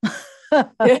calm.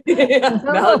 Yeah,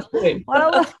 valid point.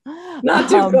 Not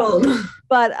too calm.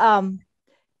 But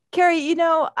Carrie,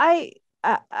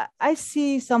 I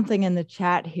see something in the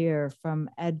chat here from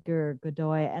Edgar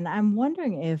Godoy, and I'm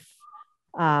wondering if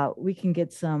we can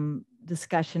get some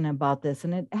discussion about this,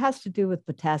 and it has to do with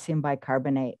potassium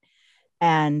bicarbonate.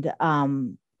 And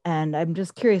I'm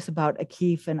just curious about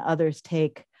Akif and others'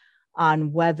 take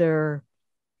on whether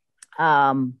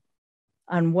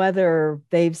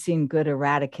they've seen good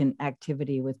eradicant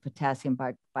activity with potassium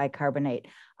bicarbonate.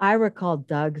 I recall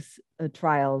Doug's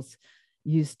trials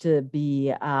used to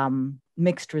be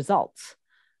mixed results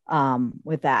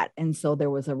with that. And so there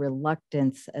was a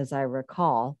reluctance, as I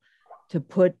recall,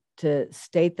 to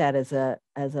state that as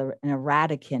an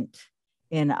eradicant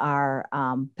in our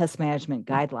pest management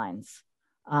guidelines.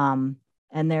 And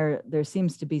there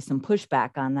seems to be some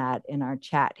pushback on that in our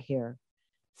chat here,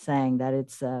 saying that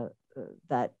it's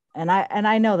that, and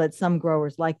I know that some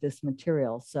growers like this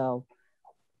material. So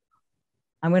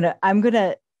I'm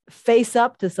gonna face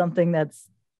up to something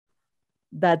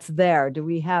that's there. Do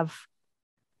we have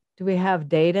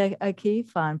data,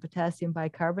 Akif, on potassium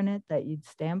bicarbonate that you'd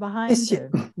stand behind?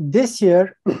 This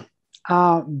year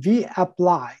we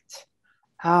applied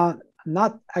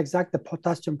not exact the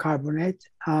potassium carbonate,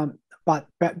 but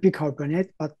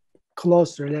bicarbonate, but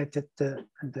close related to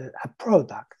a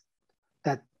product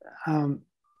that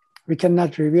we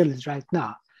cannot reveal it right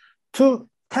now, to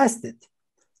test it,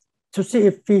 to see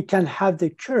if we can have the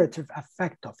curative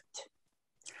effect of it.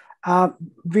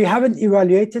 We haven't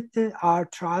evaluated our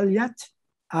trial yet.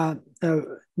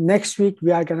 Next week,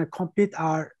 we are going to complete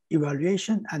our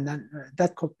evaluation, and then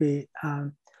that could be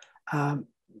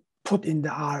put in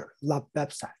our lab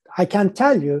website. I can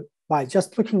tell you by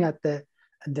just looking at the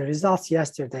results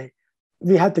yesterday,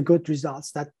 we had the good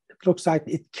results that it looks like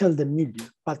it killed the mildew.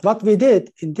 But what we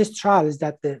did in this trial is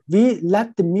that we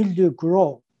let the mildew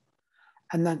grow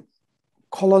and then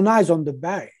colonize on the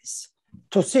berries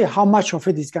to see how much of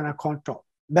it is going to control.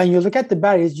 When you look at the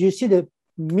berries, you see the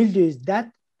mildew is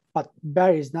dead, but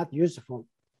berry is not useful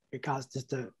because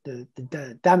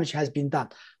the damage has been done.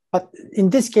 But in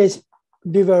this case,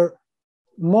 we were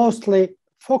mostly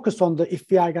focused on if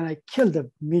we are going to kill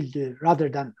the mildew rather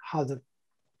than how the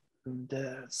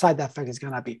side effect is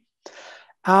going to be.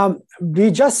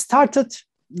 We just started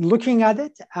looking at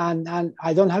it, and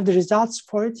I don't have the results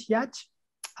for it yet,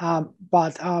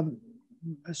 but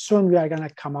soon we are going to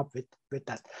come up with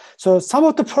that. So some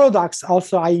of the products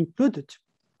also I included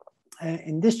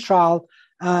in this trial,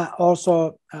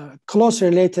 also closely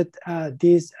related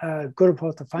these group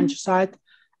of the fungicide.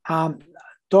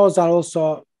 Those are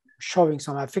also showing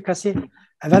some efficacy.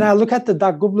 And when I look at the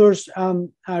Doug Gubler's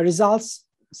results,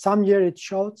 some year it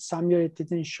showed, some year it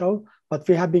didn't show, but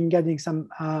we have been getting some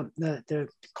the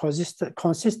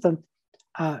consistent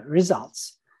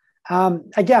results.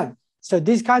 Again, so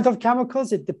these kinds of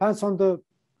chemicals, it depends on the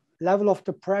level of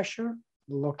the pressure,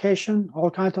 the location,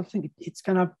 all kinds of things. It's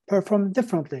going to perform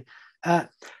differently. I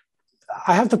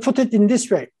have to put it in this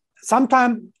way.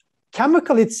 Sometimes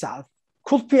chemical itself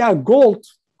could be a gold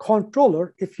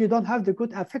controller. If you don't have the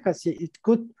good efficacy, it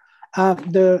could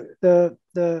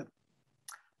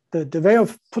the way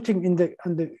of putting in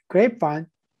the grapevine,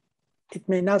 it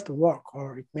may not work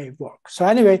or it may work. So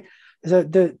anyway,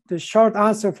 the short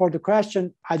answer for the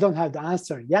question, I don't have the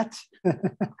answer yet.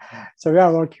 So we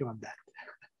are working on that.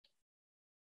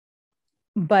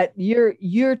 But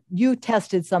you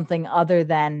tested something other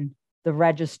than the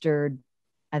registered,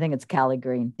 I think it's Cali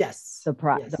Green. Yes. The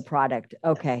product.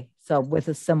 Okay. Yes. So with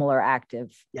a similar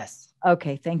active. Yes.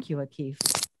 Okay. Thank you, Akif.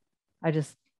 I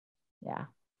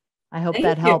hope Thank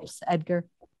that you. helps, Edgar.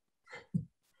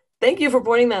 Thank you for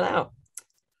pointing that out.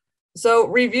 So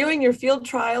reviewing your field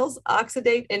trials,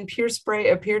 oxidate and pure spray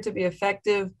appear to be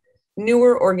effective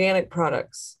newer organic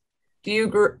products. Do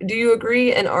you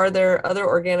agree? And are there other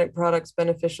organic products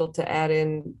beneficial to add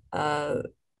in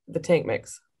the tank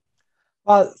mix?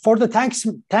 Well, for the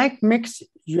tank mix,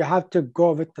 you have to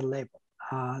go with the label,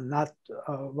 not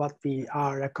what we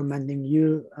are recommending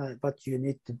you, what you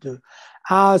need to do.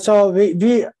 So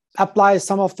we apply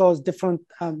some of those different,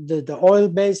 the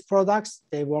oil-based products.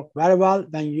 They work very well.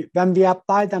 When we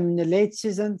apply them in the late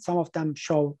season, some of them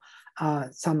show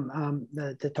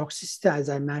the toxicity, as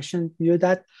I mentioned you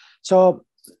that. So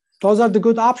those are the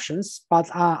good options, but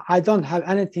I don't have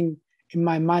anything in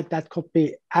my mind that could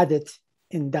be added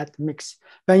in that mix.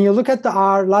 When you look at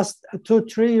our last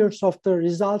 2-3 years of the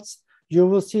results, you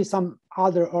will see some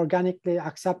other organically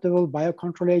acceptable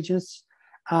biocontrol agents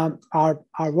are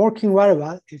working very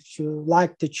well if you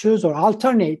like to choose or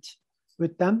alternate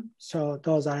with them. So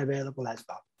those are available as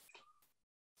well.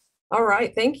 All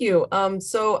right, thank you.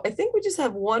 So I think we just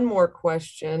have one more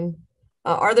question.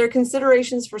 Are there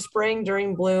considerations for spraying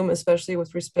during bloom, especially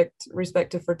with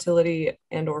respect to fertility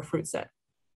and or fruit set?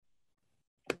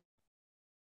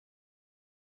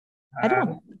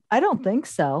 I don't think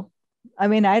so. I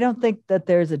mean, I don't think that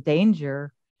there's a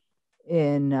danger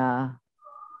in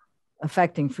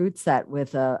affecting fruit set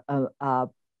with a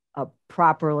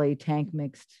properly tank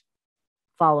mixed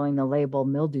following the label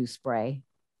mildew spray.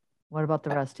 What about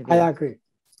the rest of you? I agree.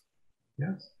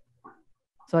 Yes.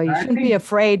 So you shouldn't be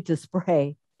afraid to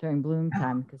spray during bloom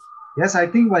time. Yes, I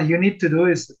think what you need to do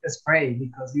is spray,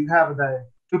 because you have the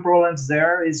 2 prolens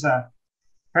there is a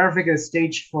perfect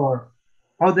stage for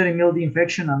powdery mildew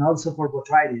infection and also for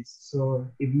botrytis. So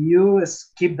if you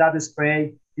skip that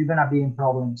spray, you're gonna be in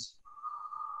problems.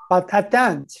 But at the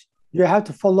end, you have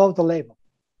to follow the label.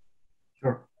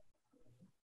 Sure.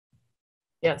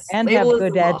 Yes. And have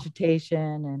good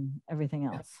agitation and everything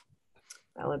else.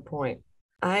 Valid point.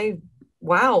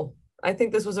 Wow. I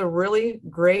think this was a really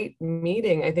great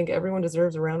meeting. I think everyone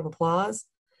deserves a round of applause.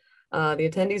 The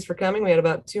attendees for coming. We had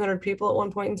about 200 people at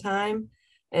one point in time,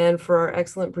 and for our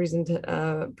excellent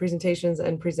presentations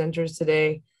and presenters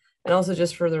today, and also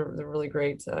just for the really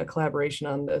great collaboration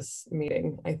on this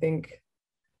meeting. I think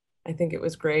it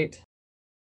was great.